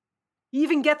 He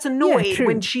even gets annoyed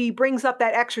when she brings up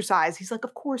that exercise. He's like,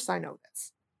 of course I know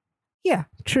this. Yeah,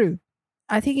 true.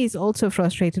 I think he's also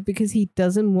frustrated because he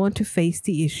doesn't want to face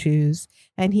the issues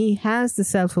and he has the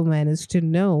self-awareness to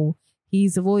know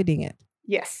he's avoiding it.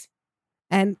 Yes.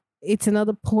 And it's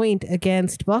another point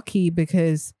against Bucky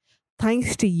because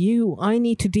thanks to you, I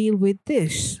need to deal with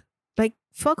this. Like,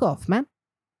 fuck off, man.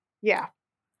 Yeah.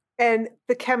 And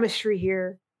the chemistry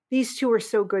here, these two are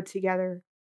so good together.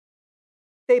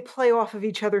 They play off of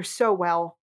each other so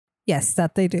well. Yes,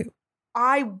 that they do.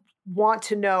 I want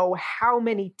to know how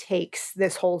many takes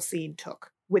this whole scene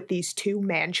took with these two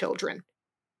man-children.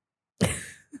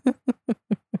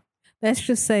 Let's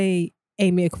just say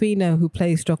Amy Aquino, who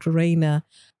plays Dr. Rayner,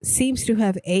 seems to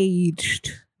have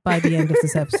aged by the end of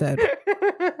this episode.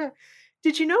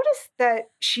 Did you notice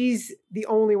that she's the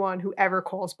only one who ever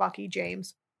calls Bucky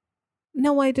James?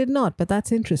 No, I did not, but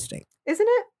that's interesting. Isn't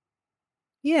it?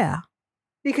 Yeah.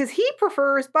 Because he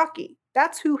prefers Bucky.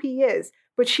 That's who he is.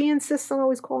 But she insists on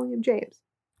always calling him James.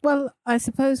 Well, I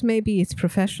suppose maybe it's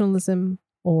professionalism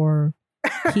or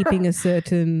keeping a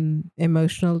certain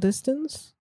emotional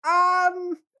distance.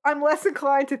 I'm less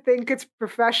inclined to think it's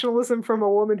professionalism from a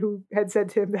woman who had said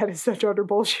to him that is such utter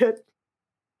bullshit.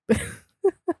 I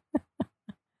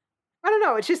don't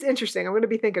know. It's just interesting. I'm going to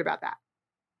be thinking about that.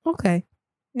 Okay.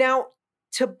 Now,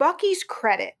 to Bucky's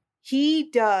credit,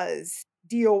 he does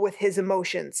deal with his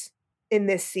emotions in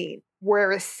this scene,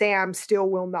 whereas Sam still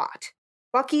will not.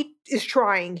 Bucky is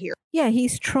trying here. Yeah,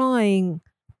 he's trying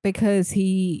because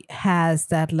he has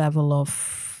that level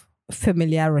of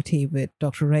familiarity with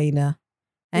Dr. Rayner.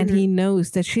 And he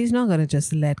knows that she's not going to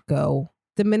just let go.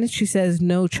 The minute she says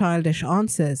no childish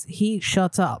answers, he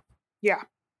shuts up. Yeah.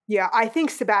 Yeah, I think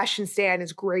Sebastian Stan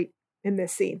is great in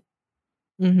this scene.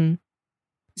 Mm-hmm.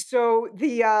 So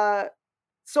the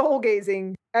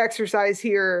soul-gazing exercise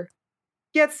here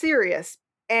gets serious.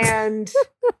 And...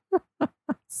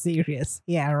 serious.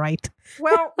 Yeah, right.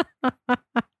 Well,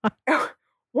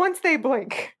 once they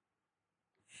blink,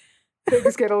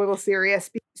 things get a little serious.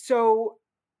 So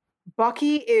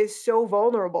Bucky is so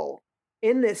vulnerable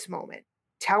in this moment,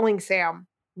 telling Sam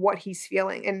what he's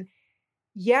feeling. And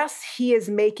yes, he is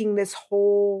making this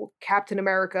whole Captain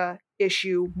America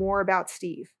issue more about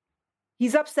Steve.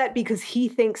 He's upset because he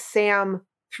thinks Sam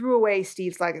threw away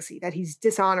Steve's legacy, that he's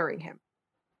dishonoring him.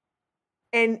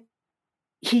 And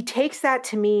he takes that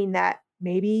to mean that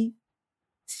maybe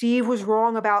Steve was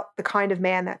wrong about the kind of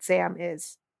man that Sam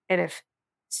is. And if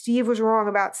Steve was wrong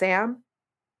about Sam,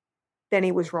 then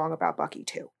he was wrong about Bucky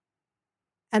too.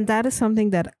 And that is something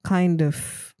that kind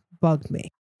of bugged me.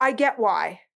 I get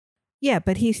why. Yeah,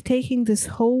 but he's taking this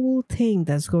whole thing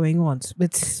that's going on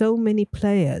with so many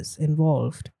players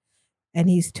involved. and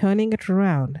he's turning it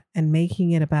around and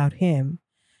making it about him.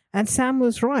 And Sam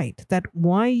was right that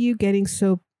why are you getting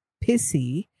so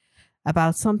pissy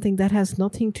about something that has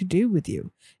nothing to do with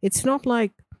you? It's not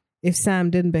like if Sam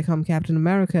didn't become Captain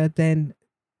America, then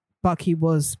Bucky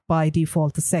was by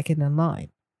default the second in line.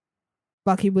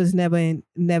 Bucky was never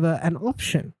an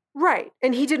option. Right.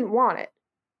 And he didn't want it.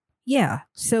 Yeah.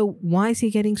 So why is he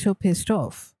getting so pissed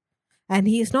off? And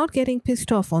he is not getting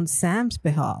pissed off on Sam's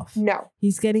behalf. No.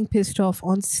 He's getting pissed off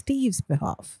on Steve's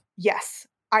behalf. Yes.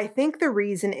 I think the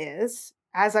reason is,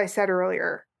 as I said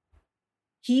earlier,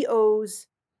 he owes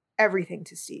everything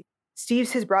to Steve.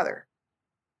 Steve's his brother.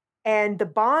 And the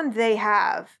bond they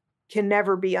have can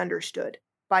never be understood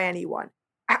by anyone.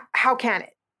 How can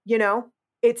it? You know,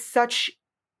 it's such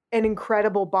an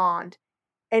incredible bond.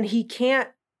 And he can't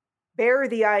bear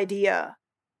the idea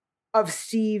of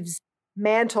Steve's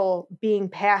mantle being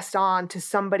passed on to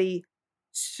somebody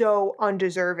so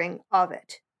undeserving of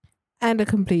it. And a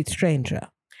complete stranger.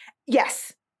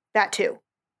 Yes, that too.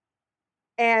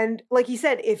 And like he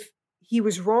said, if he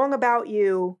was wrong about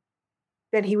you,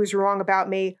 then he was wrong about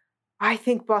me. I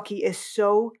think Bucky is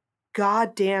so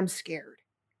goddamn scared.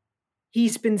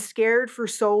 He's been scared for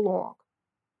so long.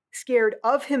 Scared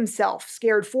of himself,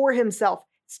 scared for himself,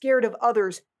 scared of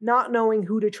others, not knowing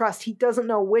who to trust. He doesn't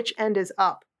know which end is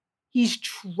up. He's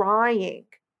trying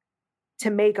to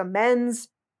make amends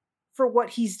for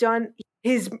what he's done.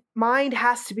 His mind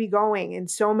has to be going in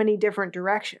so many different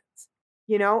directions,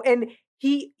 you know? And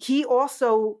he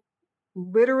also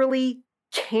literally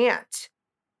can't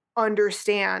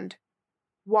understand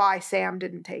why Sam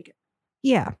didn't take it.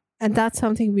 Yeah. And that's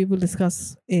something we will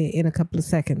discuss in a couple of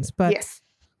seconds. But yes,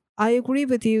 I agree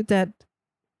with you that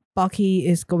Bucky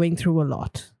is going through a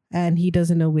lot and he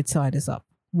doesn't know which side is up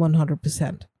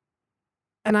 100%.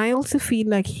 And I also feel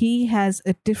like he has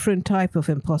a different type of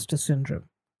imposter syndrome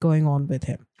going on with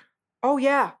him. Oh,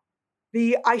 yeah.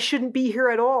 The I shouldn't be here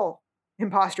at all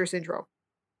imposter syndrome.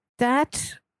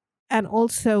 That, and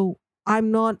also, I'm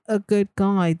not a good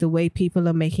guy the way people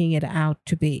are making it out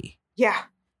to be. Yeah.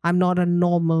 I'm not a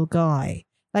normal guy.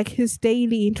 Like his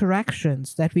daily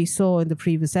interactions that we saw in the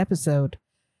previous episode,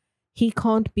 he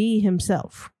can't be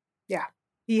himself. Yeah.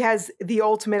 He has the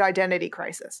ultimate identity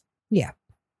crisis. Yeah.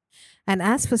 And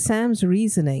as for Sam's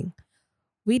reasoning,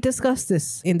 we discussed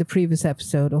this in the previous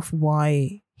episode of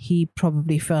why he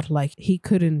probably felt like he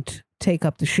couldn't take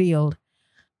up the shield.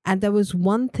 And there was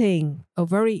one thing, a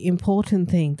very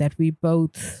important thing that we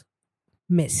both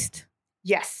missed.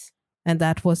 Yes. And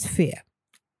that was fear.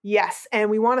 Yes.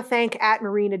 And we want to thank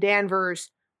 @Marina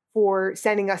Danvers for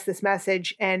sending us this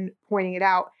message and pointing it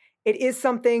out. It is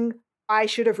something I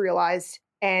should have realized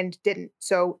and didn't.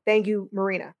 So thank you,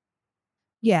 Marina.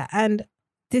 Yeah. And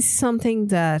this is something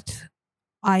that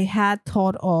I had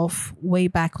thought of way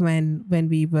back when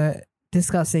we were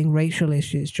discussing racial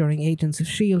issues during Agents of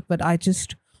S.H.I.E.L.D., but I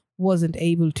just wasn't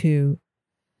able to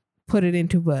put it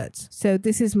into words. So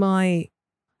this is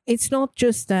it's not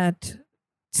just that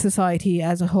society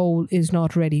as a whole is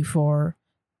not ready for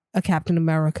a Captain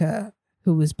America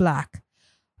who is black,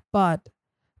 but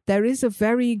there is a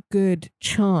very good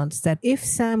chance that if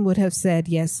Sam would have said,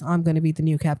 yes, I'm going to be the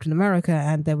new Captain America,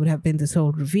 and there would have been this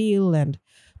whole reveal and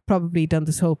probably done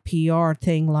this whole PR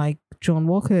thing like John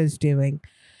Walker is doing,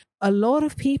 a lot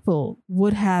of people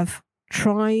would have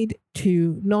tried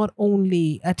to not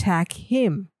only attack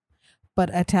him, but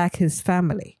attack his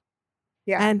family.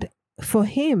 Yeah. And for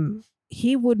him,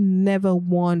 he would never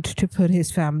want to put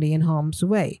his family in harm's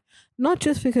way. Not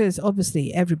just because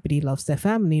obviously everybody loves their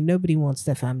family. Nobody wants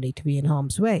their family to be in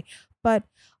harm's way. But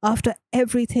after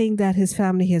everything that his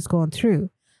family has gone through,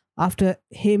 after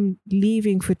him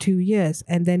leaving for 2 years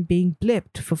and then being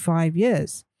blipped for 5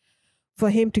 years,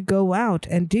 for him to go out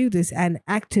and do this and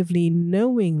actively,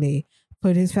 knowingly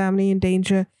put his family in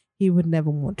danger, he would never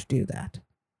want to do that.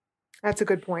 That's a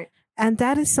good point. And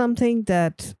that is something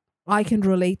that I can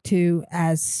relate to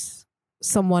as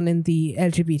someone in the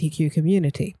LGBTQ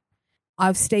community.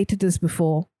 I've stated this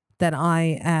before, that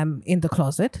I am in the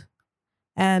closet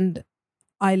and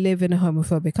I live in a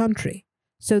homophobic country.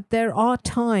 So there are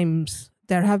times,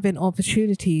 there have been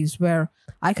opportunities where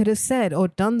I could have said or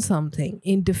done something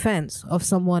in defense of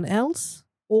someone else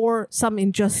or some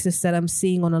injustice that I'm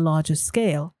seeing on a larger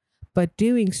scale, but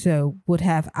doing so would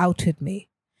have outed me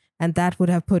and that would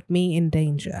have put me in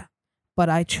danger. But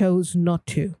I chose not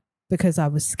to because I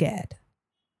was scared.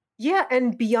 Yeah,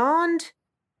 and beyond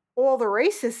all the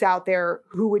racists out there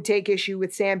who would take issue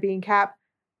with Sam being Cap,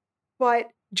 but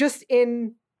just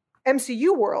in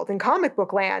MCU world, in comic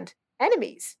book land,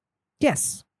 enemies.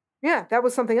 Yes. Yeah, that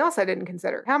was something else I didn't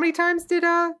consider. How many times did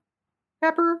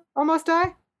Pepper almost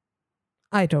die?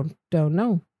 I don't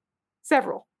know.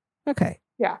 Several. Okay.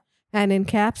 Yeah. And in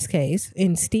Cap's case,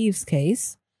 in Steve's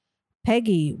case,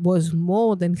 Peggy was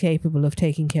more than capable of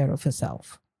taking care of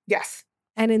herself. Yes.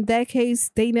 And in their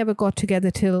case, they never got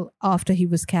together till after he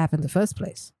was Cap in the first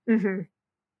place. Mm-hmm.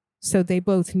 So they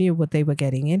both knew what they were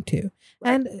getting into.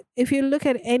 Right. And if you look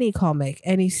at any comic,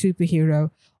 any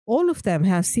superhero, all of them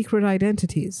have secret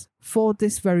identities for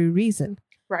this very reason.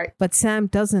 Right. But Sam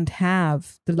doesn't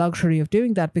have the luxury of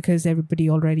doing that because everybody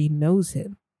already knows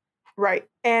him. Right.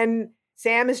 And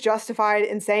Sam is justified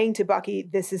in saying to Bucky,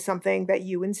 this is something that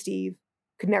you and Steve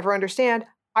could never understand.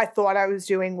 I thought I was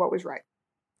doing what was right.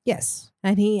 Yes.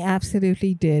 And he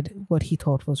absolutely did what he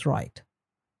thought was right.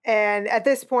 And at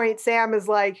this point, Sam is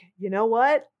like, you know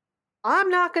what? I'm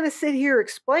not going to sit here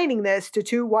explaining this to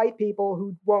two white people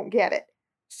who won't get it.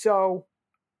 So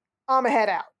I'm a head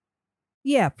out.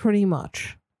 Yeah, pretty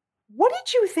much. What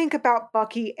did you think about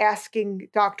Bucky asking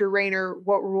Dr. Rayner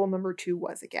what rule number 2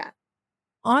 was again?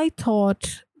 I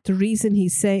thought the reason he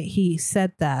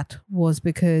said that was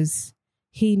because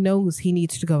he knows he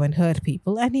needs to go and hurt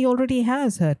people, and he already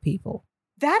has hurt people.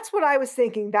 That's what I was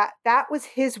thinking, that was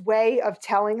his way of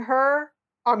telling her,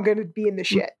 I'm going to be in the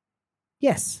shit.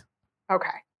 Yes. Okay.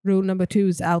 Rule number 2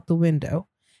 is out the window.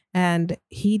 And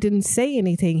he didn't say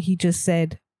anything. He just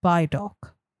said, bye,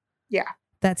 Doc. Yeah.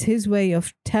 That's his way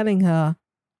of telling her,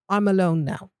 I'm alone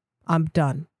now. I'm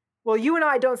done. Well, you and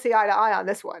I don't see eye to eye on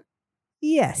this one.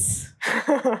 Yes.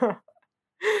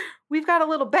 We've got a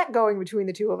little bet going between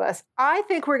the two of us. I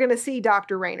think we're going to see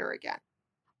Dr. Rayner again.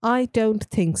 I don't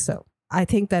think so. I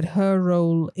think that her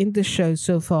role in the show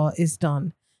so far is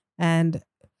done. And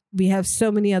we have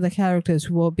so many other characters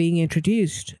who are being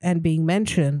introduced and being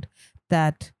mentioned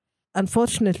that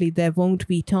unfortunately there won't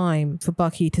be time for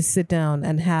Bucky to sit down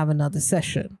and have another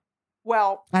session.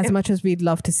 Well, as much as we'd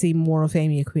love to see more of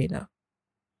Amy Aquino.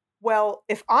 Well,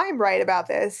 if I'm right about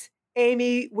this,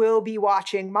 Amy will be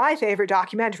watching my favorite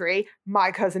documentary,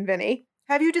 My Cousin Vinny.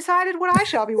 Have you decided what I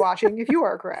shall be watching if you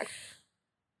are correct?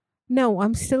 No,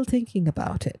 I'm still thinking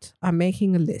about it. I'm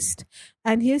making a list.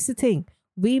 And here's the thing.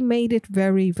 We made it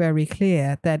very, very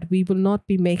clear that we will not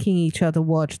be making each other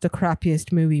watch the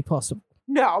crappiest movie possible.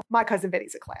 No, My Cousin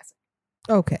Vinny's a classic.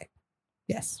 Okay.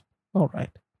 Yes. All right.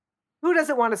 Who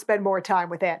doesn't want to spend more time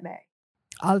with Aunt May?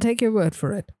 I'll take your word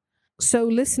for it. So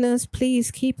listeners,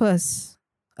 please keep us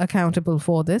accountable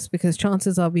for this because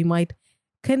chances are we might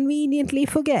conveniently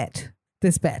forget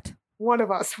this bet. One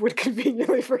of us would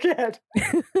conveniently forget.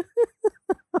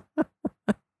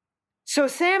 So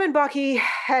Sam and Bucky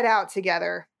head out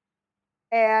together.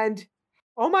 And,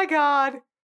 oh my God,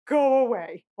 go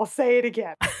away. I'll say it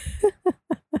again.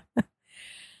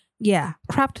 Yeah.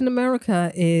 Captain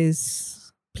America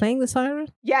is playing the siren?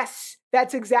 Yes,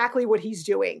 that's exactly what he's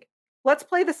doing. Let's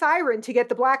play the siren to get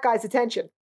the black guy's attention.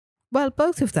 Well,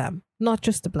 both of them, not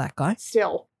just the black guy.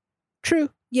 Still. True.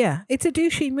 Yeah, it's a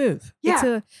douchey move.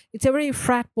 Yeah. It's a very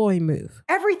frat boy move.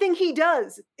 Everything he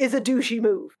does is a douchey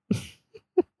move.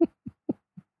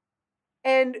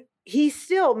 And he's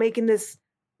still making this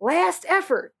last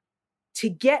effort to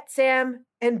get Sam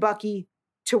and Bucky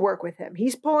to work with him.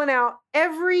 He's pulling out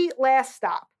every last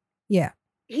stop. Yeah.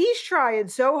 He's trying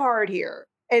so hard here.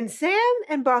 And Sam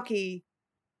and Bucky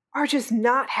are just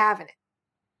not having it.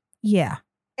 Yeah.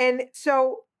 And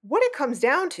so what it comes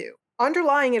down to,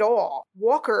 underlying it all,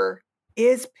 Walker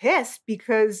is pissed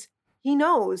because he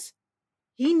knows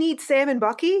he needs Sam and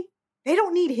Bucky. They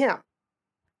don't need him.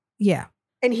 Yeah.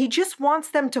 And he just wants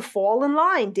them to fall in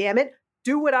line, damn it.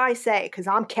 Do what I say, because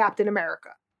I'm Captain America.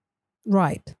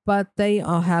 Right. But they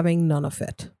are having none of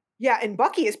it. Yeah, and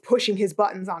Bucky is pushing his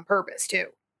buttons on purpose, too.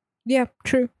 Yeah,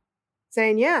 true.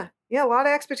 Saying, yeah, a lot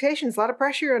of expectations, a lot of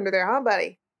pressure under there, huh,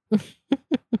 buddy?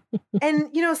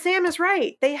 And, Sam is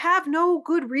right. They have no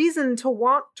good reason to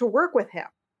want to work with him.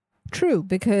 True,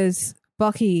 because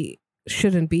Bucky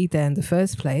shouldn't be there in the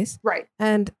first place. Right.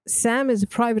 And Sam is a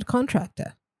private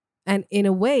contractor. And in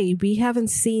a way, we haven't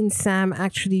seen Sam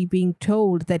actually being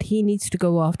told that he needs to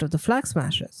go after the Flag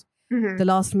Smashers. Mm-hmm. The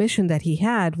last mission that he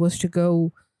had was to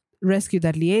go rescue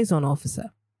that liaison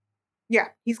officer. Yeah,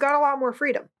 he's got a lot more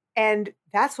freedom. And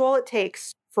that's all it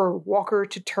takes for Walker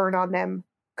to turn on them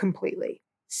completely.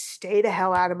 Stay the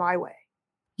hell out of my way.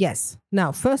 Yes.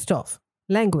 Now, first off,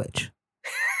 language.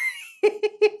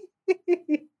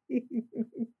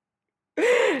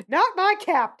 Not my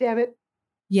Cap, damn it.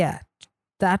 Yeah.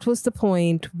 That was the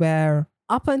point where,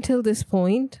 up until this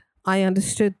point, I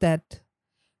understood that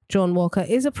John Walker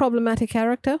is a problematic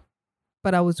character,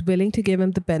 but I was willing to give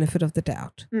him the benefit of the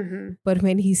doubt. Mm-hmm. But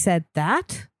when he said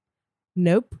that,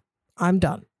 nope, I'm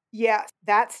done. Yeah,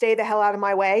 that stay the hell out of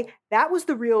my way. That was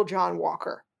the real John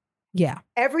Walker. Yeah.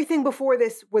 Everything before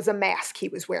this was a mask he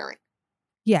was wearing.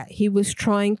 Yeah. He was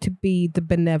trying to be the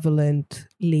benevolent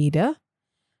leader.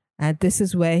 And this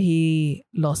is where he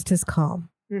lost his calm.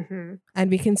 Mm-hmm.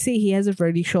 And we can see he has a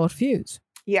really short fuse.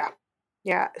 Yeah.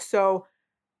 Yeah. So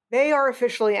they are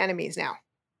officially enemies now.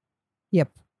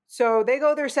 Yep. So they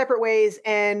go their separate ways,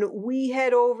 and we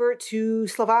head over to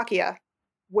Slovakia,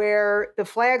 where the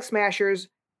Flag Smashers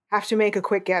have to make a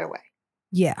quick getaway.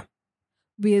 Yeah.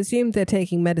 We assume they're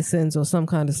taking medicines or some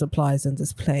kind of supplies in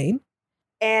this plane.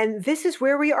 And this is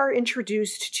where we are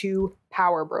introduced to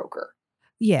Power Broker.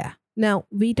 Yeah. Now,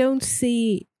 we don't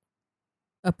see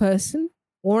a person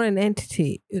or an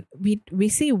entity. We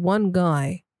see one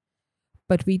guy,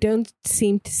 but we don't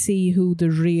seem to see who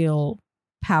the real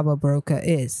Power Broker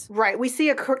is. Right. We see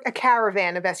a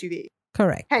caravan of SUVs.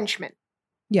 Correct. Henchmen.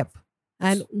 Yep.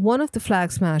 And one of the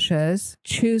Flag Smashers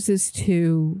chooses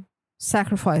to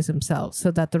sacrifice himself so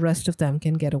that the rest of them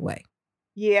can get away.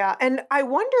 Yeah. And I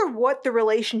wonder what the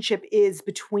relationship is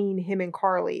between him and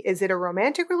Carly. Is it a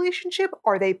romantic relationship?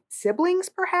 Are they siblings,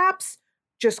 perhaps?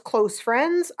 Just close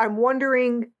friends? I'm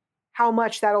wondering how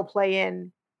much that'll play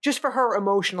in just for her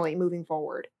emotionally moving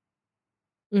forward.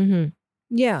 Mm-hmm.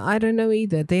 Yeah, I don't know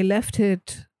either. They left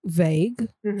it vague,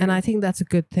 and I think that's a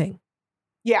good thing.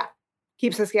 Yeah,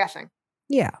 keeps us guessing.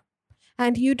 Yeah.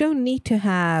 And you don't need to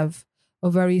have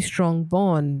a very strong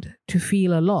bond to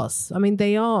feel a loss. I mean,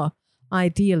 they are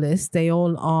idealists. They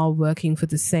all are working for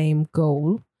the same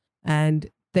goal,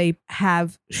 and they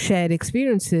have shared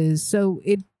experiences. So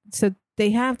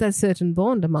they have that certain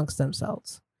bond amongst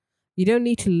themselves. You don't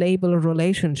need to label a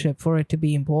relationship for it to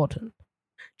be important.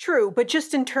 True, but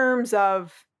just in terms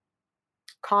of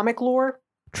comic lore.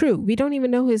 True, we don't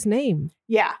even know his name.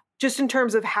 Yeah, just in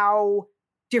terms of how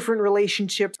different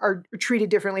relationships are treated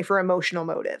differently for emotional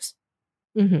motives.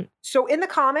 Mm-hmm. So in the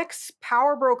comics,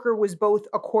 Power Broker was both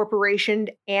a corporation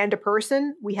and a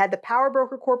person. We had the Power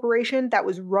Broker Corporation that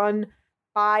was run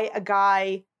by a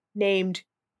guy named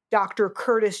Dr.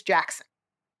 Curtis Jackson.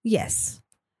 Yes,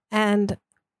 and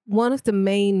one of the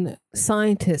main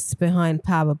scientists behind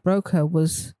Power Broker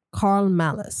was Carl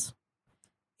Malice.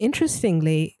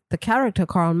 Interestingly, the character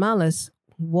Carl Malice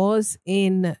was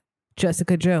in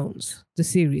Jessica Jones, the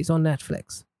series on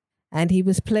Netflix. And he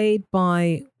was played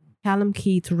by Callum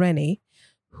Keith Rennie,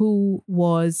 who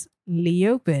was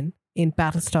Leopen in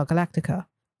Battlestar Galactica.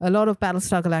 A lot of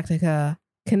Battlestar Galactica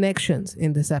connections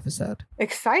in this episode.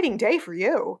 Exciting day for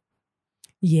you.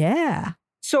 Yeah.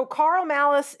 So Carl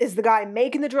Malice is the guy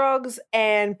making the drugs,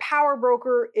 and Power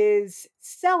Broker is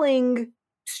selling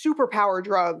superpower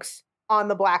drugs on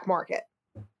the black market.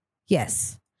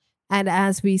 Yes. And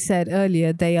as we said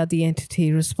earlier, they are the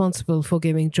entity responsible for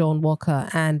giving John Walker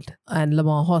and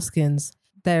Lamar Hoskins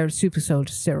their super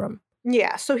soldier serum.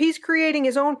 Yeah, so he's creating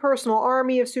his own personal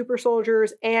army of super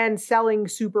soldiers and selling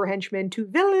super henchmen to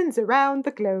villains around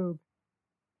the globe.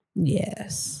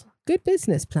 Yes. Good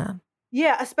business plan.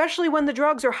 Yeah, especially when the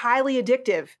drugs are highly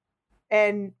addictive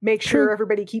and make sure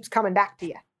everybody keeps coming back to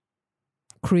you.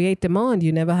 Create demand.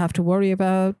 You never have to worry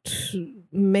about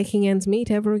making ends meet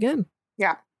ever again.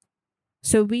 Yeah.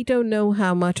 So we don't know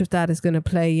how much of that is going to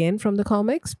play in from the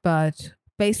comics, but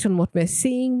based on what we're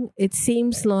seeing, it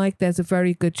seems like there's a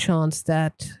very good chance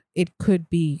that it could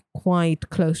be quite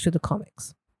close to the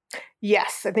comics.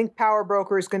 Yes, I think Power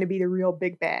Broker is going to be the real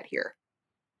big bad here.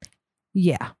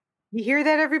 Yeah. You hear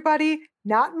that, everybody?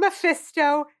 Not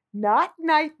Mephisto, not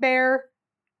Nightmare,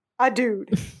 a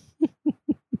dude.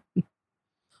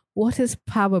 What is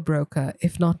Power Broker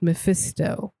if not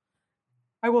Mephisto?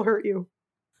 I will hurt you.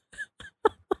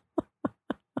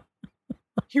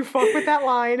 You fuck with that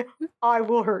line, I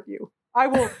will hurt you. I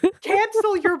will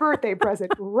cancel your birthday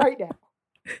present right now.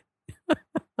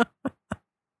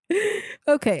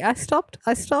 Okay, I stopped.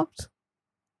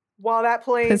 While that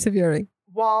plane... Persevering.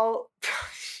 While...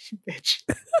 Bitch.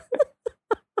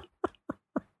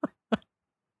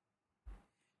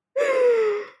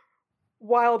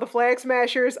 While the Flag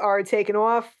Smashers are taken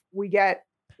off, we get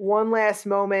one last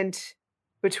moment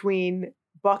between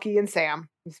Bucky and Sam.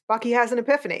 Bucky has an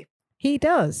epiphany. He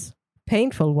does.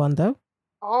 Painful one, though.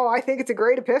 Oh, I think it's a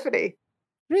great epiphany.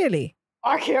 Really?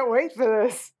 I can't wait for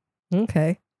this.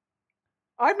 Okay.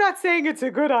 I'm not saying it's a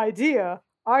good idea.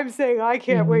 I'm saying I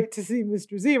can't wait to see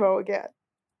Mr. Zemo again.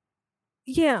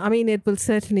 Yeah, I mean, it will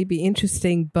certainly be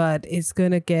interesting, but it's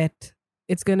going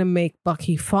to make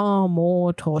Bucky far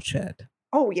more tortured.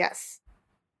 Oh, yes.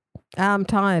 I'm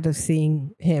tired of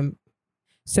seeing him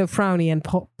so frowny and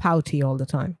pouty all the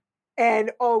time.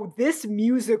 And, oh, this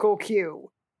musical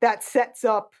cue that sets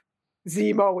up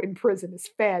Zemo in prison is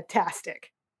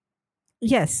fantastic.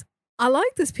 Yes. I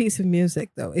like this piece of music,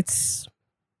 though. It's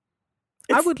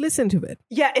I would listen to it.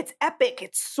 Yeah, it's epic.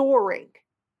 It's soaring.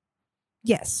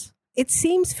 Yes. It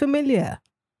seems familiar.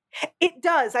 It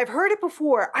does. I've heard it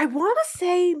before. I want to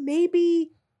say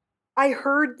maybe I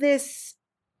heard this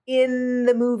in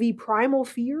the movie Primal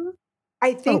Fear.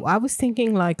 I think. Oh, I was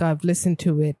thinking like I've listened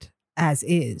to it as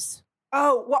is.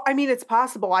 Oh, well, I mean, it's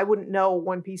possible. I wouldn't know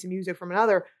one piece of music from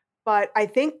another, but I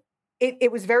think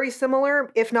it was very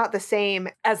similar, if not the same,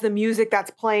 as the music that's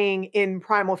playing in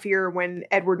Primal Fear when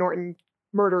Edward Norton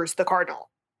murders the Cardinal.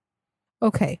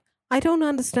 Okay. I don't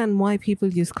understand why people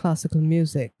use classical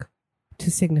music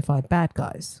to signify bad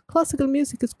guys. Classical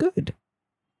music is good.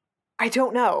 I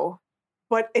don't know,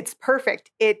 but it's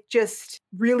perfect. It just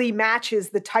really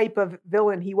matches the type of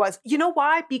villain he was. You know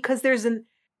why? Because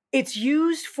it's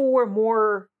used for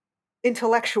more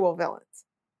intellectual villains.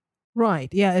 Right.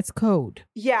 Yeah, it's code.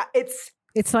 Yeah, it's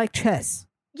like chess.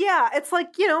 Yeah, it's like,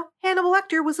 Hannibal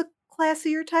Lecter was a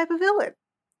classier type of villain.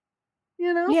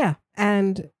 Yeah,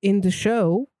 and in the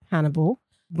show, Hannibal,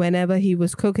 whenever he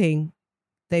was cooking,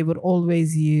 they would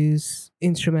always use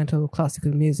instrumental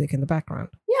classical music in the background.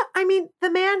 Yeah, I mean,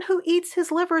 the man who eats his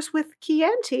livers with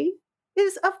Chianti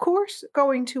is, of course,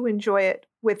 going to enjoy it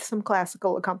with some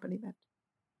classical accompaniment.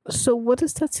 So what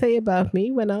does that say about me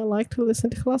when I like to listen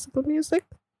to classical music?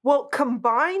 Well,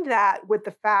 combine that with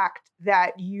the fact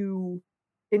that you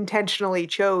intentionally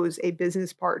chose a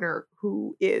business partner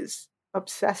who is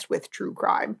obsessed with true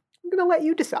crime. I'm going to let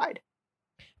you decide.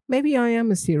 Maybe I am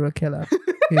a serial killer.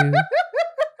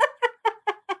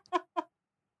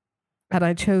 And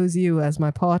I chose you as my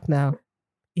partner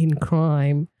in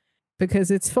crime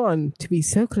because it's fun to be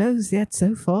so close yet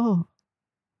so far.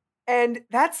 And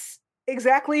that's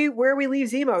exactly where we leave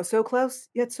Zemo, so close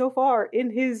yet so far, in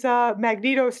his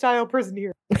Magneto-style prison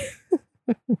here.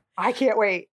 I can't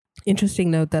wait.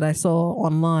 Interesting note that I saw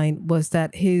online was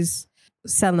that his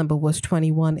cell number was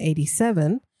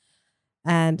 2187,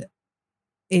 and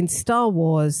in Star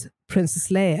Wars, Princess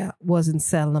Leia was in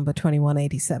cell number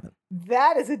 2187.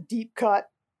 That is a deep cut.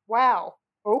 Wow.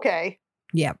 Okay.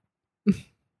 Yeah.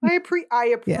 I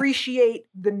appreciate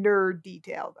the nerd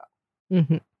detail, though.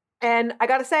 Mm-hmm. And I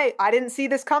gotta say, I didn't see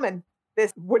this coming.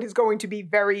 What is going to be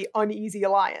very uneasy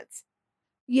alliance.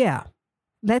 Yeah.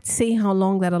 Let's see how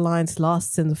long that alliance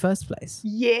lasts in the first place.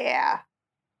 Yeah.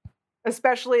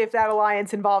 Especially if that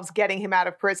alliance involves getting him out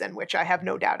of prison, which I have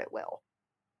no doubt it will.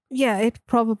 Yeah, it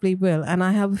probably will. And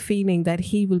I have a feeling that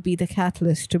he will be the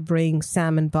catalyst to bring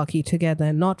Sam and Bucky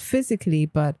together, not physically,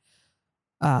 but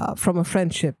from a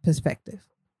friendship perspective.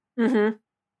 Mm-hmm.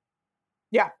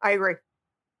 Yeah, I agree.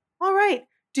 All right.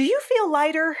 Do you feel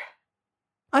lighter?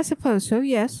 I suppose so,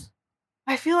 yes.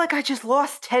 I feel like I just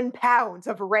lost 10 pounds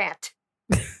of rant.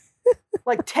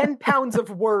 Like 10 pounds of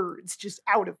words just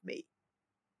out of me.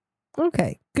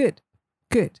 Okay, good.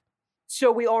 So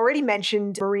we already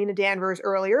mentioned Marina Danvers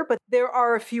earlier, but there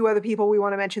are a few other people we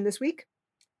want to mention this week.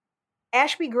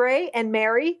 Ashby Gray and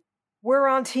Mary, we're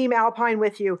on Team Alpine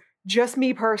with you. Just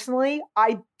me personally,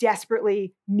 I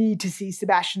desperately need to see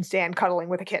Sebastian Stan cuddling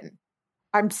with a kitten.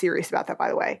 I'm serious about that, by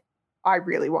the way. I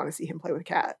really want to see him play with a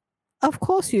cat. Of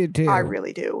course you do. I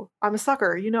really do. I'm a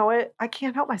sucker. You know it. I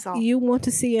can't help myself. You want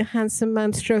to see a handsome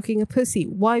man stroking a pussy.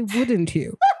 Why wouldn't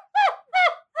you?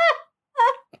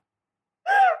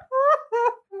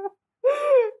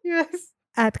 Yes.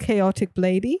 At Chaotic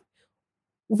Blady,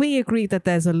 we agree that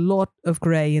there's a lot of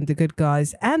grey in the good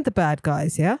guys and the bad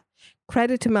guys, yeah?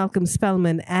 Credit to Malcolm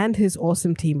Spellman and his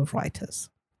awesome team of writers.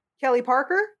 Kelly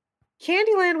Parker,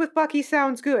 Candyland with Bucky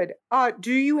sounds good.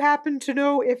 Do you happen to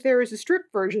know if there is a strip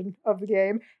version of the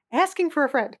game? Asking for a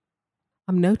friend.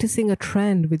 I'm noticing a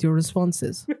trend with your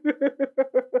responses.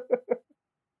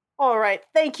 All right.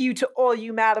 Thank you to all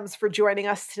you madams for joining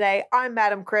us today. I'm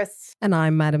Madam Chris. And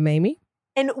I'm Madam Amy.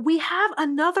 And we have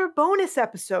another bonus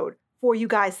episode for you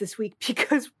guys this week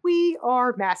because we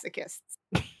are masochists.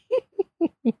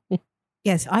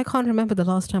 Yes, I can't remember the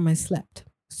last time I slept.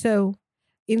 So,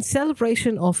 in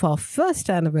celebration of our first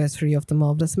anniversary of The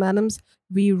Marvelous Madams,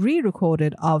 we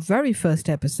re-recorded our very first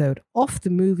episode of the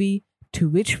movie to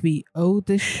which we owe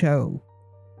the show,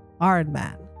 Iron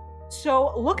Man.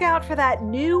 So look out for that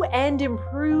new and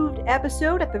improved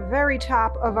episode at the very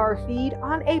top of our feed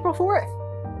on April 4th.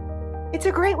 It's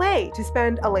a great way to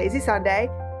spend a lazy Sunday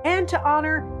and to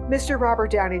honor Mr. Robert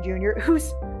Downey Jr.,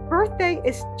 whose birthday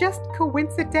is just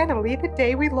coincidentally the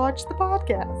day we launched the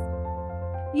podcast.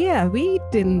 Yeah, we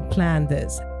didn't plan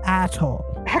this at all.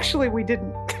 Actually, we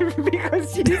didn't,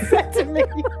 because you said to me.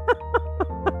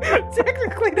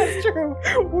 Technically, that's true.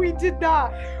 We did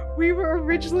not. We were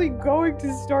originally going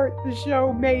to start the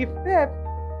show May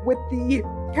 5th with the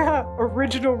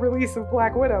original release of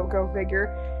Black Widow, go figure.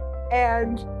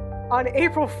 And on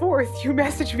April 4th, you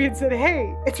messaged me and said,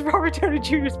 hey, it's Robert Downey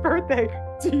Jr.'s birthday.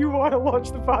 Do you want to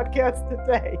launch the podcast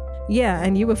today? Yeah,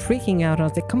 and you were freaking out. I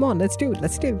was like, come on, let's do it.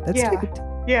 Let's do it.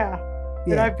 Yeah.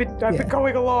 And I've been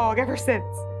going along ever since.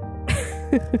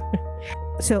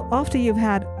 So after you've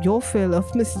had your fill of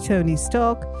Mr. Tony's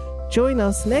talk, join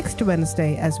us next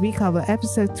Wednesday as we cover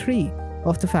episode 3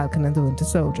 of The Falcon and the Winter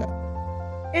Soldier.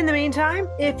 In the meantime,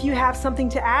 if you have something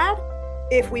to add,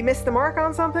 if we missed the mark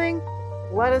on something,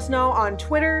 let us know on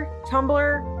Twitter,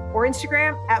 Tumblr, or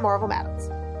Instagram at Marvel Madams.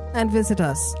 And visit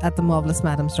us at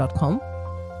themarvelousmadams.com,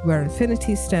 where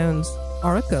Infinity Stones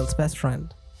are a girl's best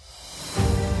friend.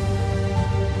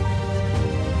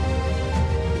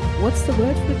 What's the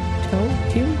word for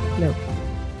tone? Tune? No.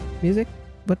 Music?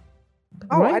 What?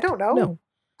 Oh, right? I don't know. No.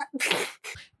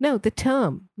 No, the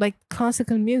term. Like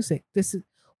classical music. This is...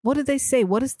 What did they say?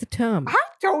 What is the term? I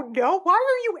don't know. Why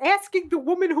are you asking the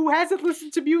woman who hasn't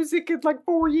listened to music in like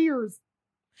 4 years?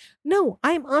 No,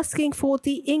 I'm asking for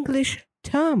the English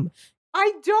term.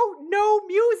 I don't know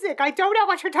music. I don't know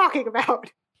what you're talking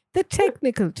about. The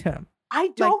technical term. I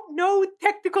don't know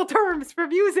technical terms for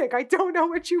music. I don't know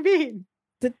what you mean.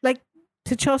 Like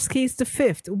Tchaikovsky's The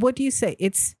Fifth. What do you say?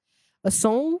 It's a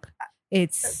song?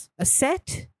 It's a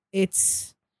set?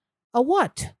 It's a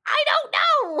what? I don't know.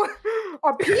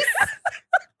 A piece?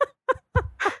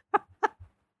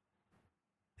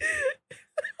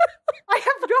 I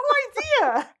have no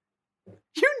idea.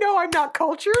 You know I'm not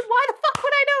cultured. Why the fuck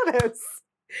would I know this?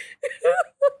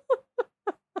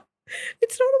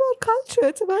 It's not about culture.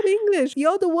 It's about English.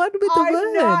 You're the one with the words.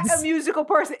 I'm not a musical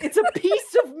person. It's a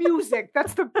piece of music.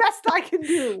 That's the best I can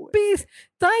do. Piece.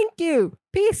 Thank you.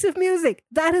 Piece of music.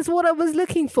 That is what I was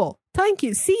looking for. Thank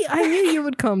you. See, I knew you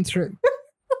would come through.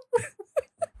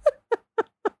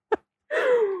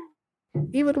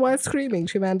 Even while screaming,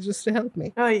 she manages to help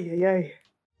me. Ay, ay, ay.